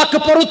വാപ്പാക്ക്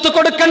പുറത്തു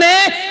കൊടുക്കണേ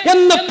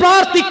എന്ന്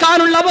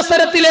പ്രാർത്ഥിക്കാനുള്ള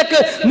അവസരത്തിലേക്ക്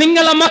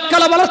നിങ്ങളെ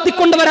മക്കളെ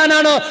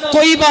വളർത്തിക്കൊണ്ടുവരാനാണ്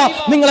ത്വയ്ബ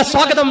നിങ്ങളെ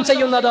സ്വാഗതം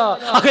ചെയ്യുന്നത്.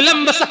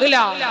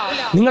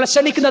 നിങ്ങളെ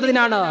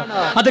ക്ഷണിക്കുന്നതിനാണ്.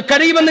 അത്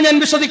കഴിയുമെന്ന് ഞാൻ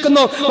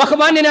വിശ്വസിക്കുന്നു.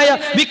 ബഹുമാന്യനായ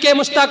വി.കെ.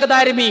 മുസ്താഖ്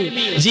ദാരിമി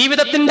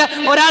ജീവിതത്തിന്റെ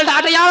ഒരാളുടെ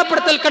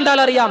അടയാളപ്പെടുത്തൽ കണ്ടാൽ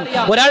അറിയാം,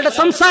 ഒരാളുടെ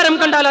സംസാരം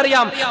കണ്ടാൽ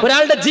അറിയാം,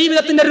 ഒരാളുടെ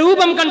ജീവിതത്തിന്റെ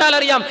രൂപം കണ്ടാൽ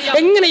അറിയാം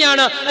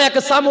എങ്ങനെയാണ്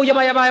അയാൾക്ക്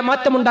സാമൂഹ്യമായ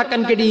മാറ്റം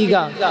ഉണ്ടാക്കാൻ കഴിയുക.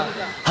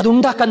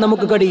 അതുണ്ടാക്കാൻ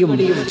നമുക്ക് കഴിയും.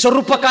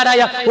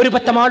 ചെറുപ്പക്കാരായ ഒരു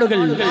പറ്റം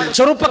ആളുകൾ,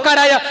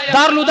 ചെറുപ്പക്കാരായ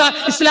ദാറുൽ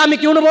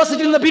ഇസ്ലാമിക്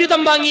യൂണിവേഴ്സിറ്റിയിൽ നിന്ന്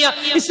ബിരുദം വാങ്ങിയ,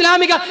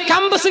 ഇസ്ലാമിക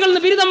ക്യാമ്പസുകളിൽ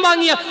നിന്ന് ബിരുദം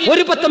വാങ്ങിയ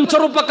ഒരു പറ്റം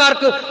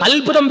ചെറുപ്പക്കാർക്ക്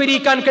അത്ഭുതം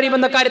വിരിയിക്കാൻ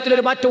കഴിയുമെന്ന കാര്യത്തിൽ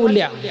ഒരു മാറ്റവും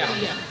ഇല്ല.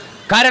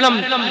 കാരണം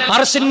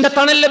അർശിന്റെ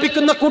തണൽ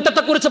ലഭിക്കുന്ന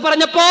കൂട്ടത്തെ കുറിച്ച്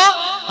പറഞ്ഞപ്പോ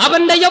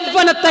അവന്റെ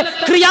യൗവനത്തെ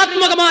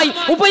ക്രിയാത്മകമായി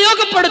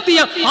ഉപയോഗപ്പെടുത്തിയ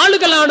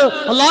ആളുകളാണ്,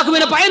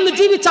 അള്ളാഹുവിനെ ഭയന്ന്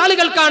ജീവിച്ച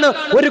ആളുകൾക്കാണ്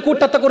ഒരു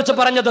കൂട്ടത്തെ കുറിച്ച്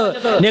പറഞ്ഞത്.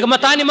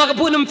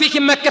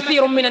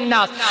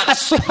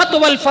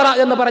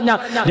 എന്ന് പറഞ്ഞ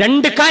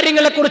രണ്ട്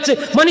കാര്യങ്ങളെ കുറിച്ച്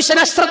മനുഷ്യൻ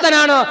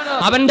അശ്രദ്ധനാണ്.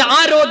 അവന്റെ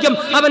ആരോഗ്യം,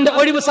 അവന്റെ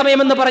ഒഴിവ് സമയം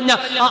എന്ന് പറഞ്ഞ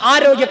ആ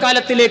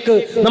ആരോഗ്യകാലത്തിലേക്ക്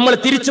നമ്മൾ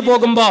തിരിച്ചു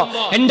പോകുമ്പോ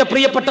എന്റെ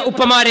പ്രിയപ്പെട്ട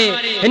ഉപ്പമാരെ,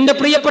 എന്റെ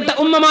പ്രിയപ്പെട്ട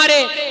ഉമ്മമാരെ,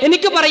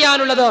 എനിക്ക്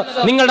പറയാനുള്ളത്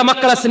നിങ്ങളുടെ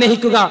മക്കളെ സ്നേഹിക്കുക,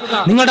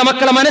 നിങ്ങളുടെ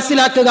മക്കളെ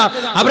മനസ്സിലാക്കുക,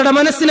 അവരുടെ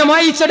മനസ്സിനെ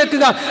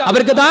വായിച്ചെടുക്കുക,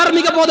 അവർക്ക്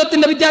ധാർമ്മിക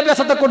ബോധത്തിന്റെ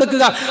വിദ്യാഭ്യാസത്തെ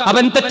കൊടുക്കുക.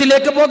 അവൻ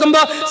തെറ്റിലേക്ക്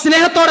പോകുമ്പോ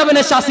സ്നേഹത്തോടെ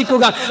അവനെ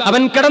ശാസിക്കുക.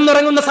 അവൻ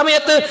കിടന്നുറങ്ങുന്ന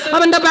സമയത്ത്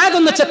അവന്റെ ബാഗ്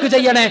ഒന്ന് ചെക്ക്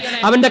ചെയ്യണേ,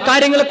 അവന്റെ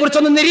കാര്യങ്ങളെ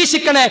കുറിച്ചൊന്ന്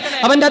നിരീക്ഷിക്കണേ,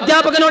 അവന്റെ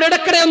അധ്യാപകനോട്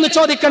ഇടയ്ക്കിടെ ഒന്ന്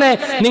ചോദിക്കണേ,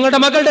 നിങ്ങളുടെ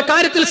മകളുടെ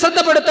കാര്യത്തിൽ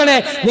ശ്രദ്ധപ്പെടുത്തണേ,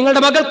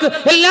 നിങ്ങളുടെ മകൾക്ക്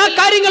എല്ലാ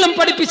കാര്യങ്ങളും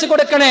പഠിപ്പിച്ചു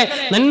കൊടുക്കണേ.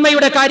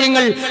 നന്മയുടെ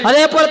കാര്യങ്ങൾ,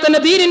 അതേപോലെ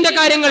തന്നെ ദീനിന്റെ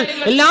കാര്യങ്ങൾ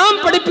എല്ലാം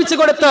പഠിപ്പിച്ചു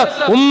കൊടുത്ത്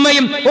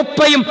ഉമ്മയും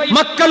ഉപ്പയും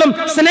മക്കളും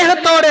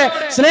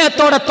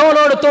സ്നേഹത്തോടെ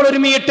തോളോട്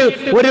തോളൊരുമിയിട്ട്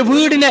ഒരു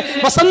വീടിനെ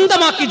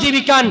വസന്തമാക്കി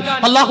ജീവിക്കാൻ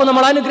അള്ളാഹു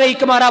നമ്മൾ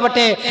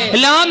അനുഗ്രഹിക്കുമാറാവട്ടെ.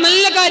 എല്ലാ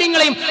നല്ല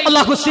കാര്യങ്ങളെയും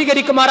അള്ളാഹു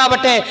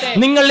സ്വീകരിക്കുമാറാവട്ടെ.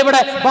 നിങ്ങൾ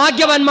ഇവിടെ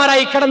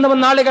ഭാഗ്യവാന്മാരായി കടന്നു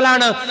വന്ന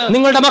ആളുകളാണ്.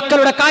 നിങ്ങളുടെ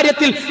മക്കളുടെ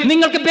കാര്യത്തിൽ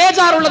നിങ്ങൾക്ക്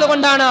ബേജാറുള്ളത്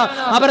കൊണ്ടാണ്,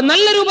 അവർ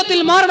നല്ല രൂപത്തിൽ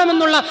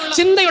മാറണമെന്നുള്ള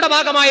ചിന്തയുടെ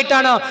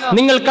ഭാഗമായിട്ടാണ്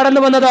നിങ്ങൾ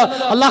കടന്നു വന്നത്.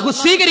 അള്ളാഹു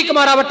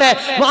സ്വീകരിക്കുമാറാവട്ടെ.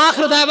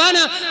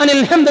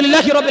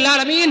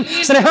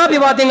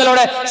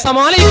 സ്നേഹാഭിവാദ്യങ്ങളോടെ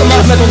അസ്സലാമു അലൈക്കും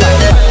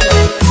വറഹ്മത്തുള്ളാഹി.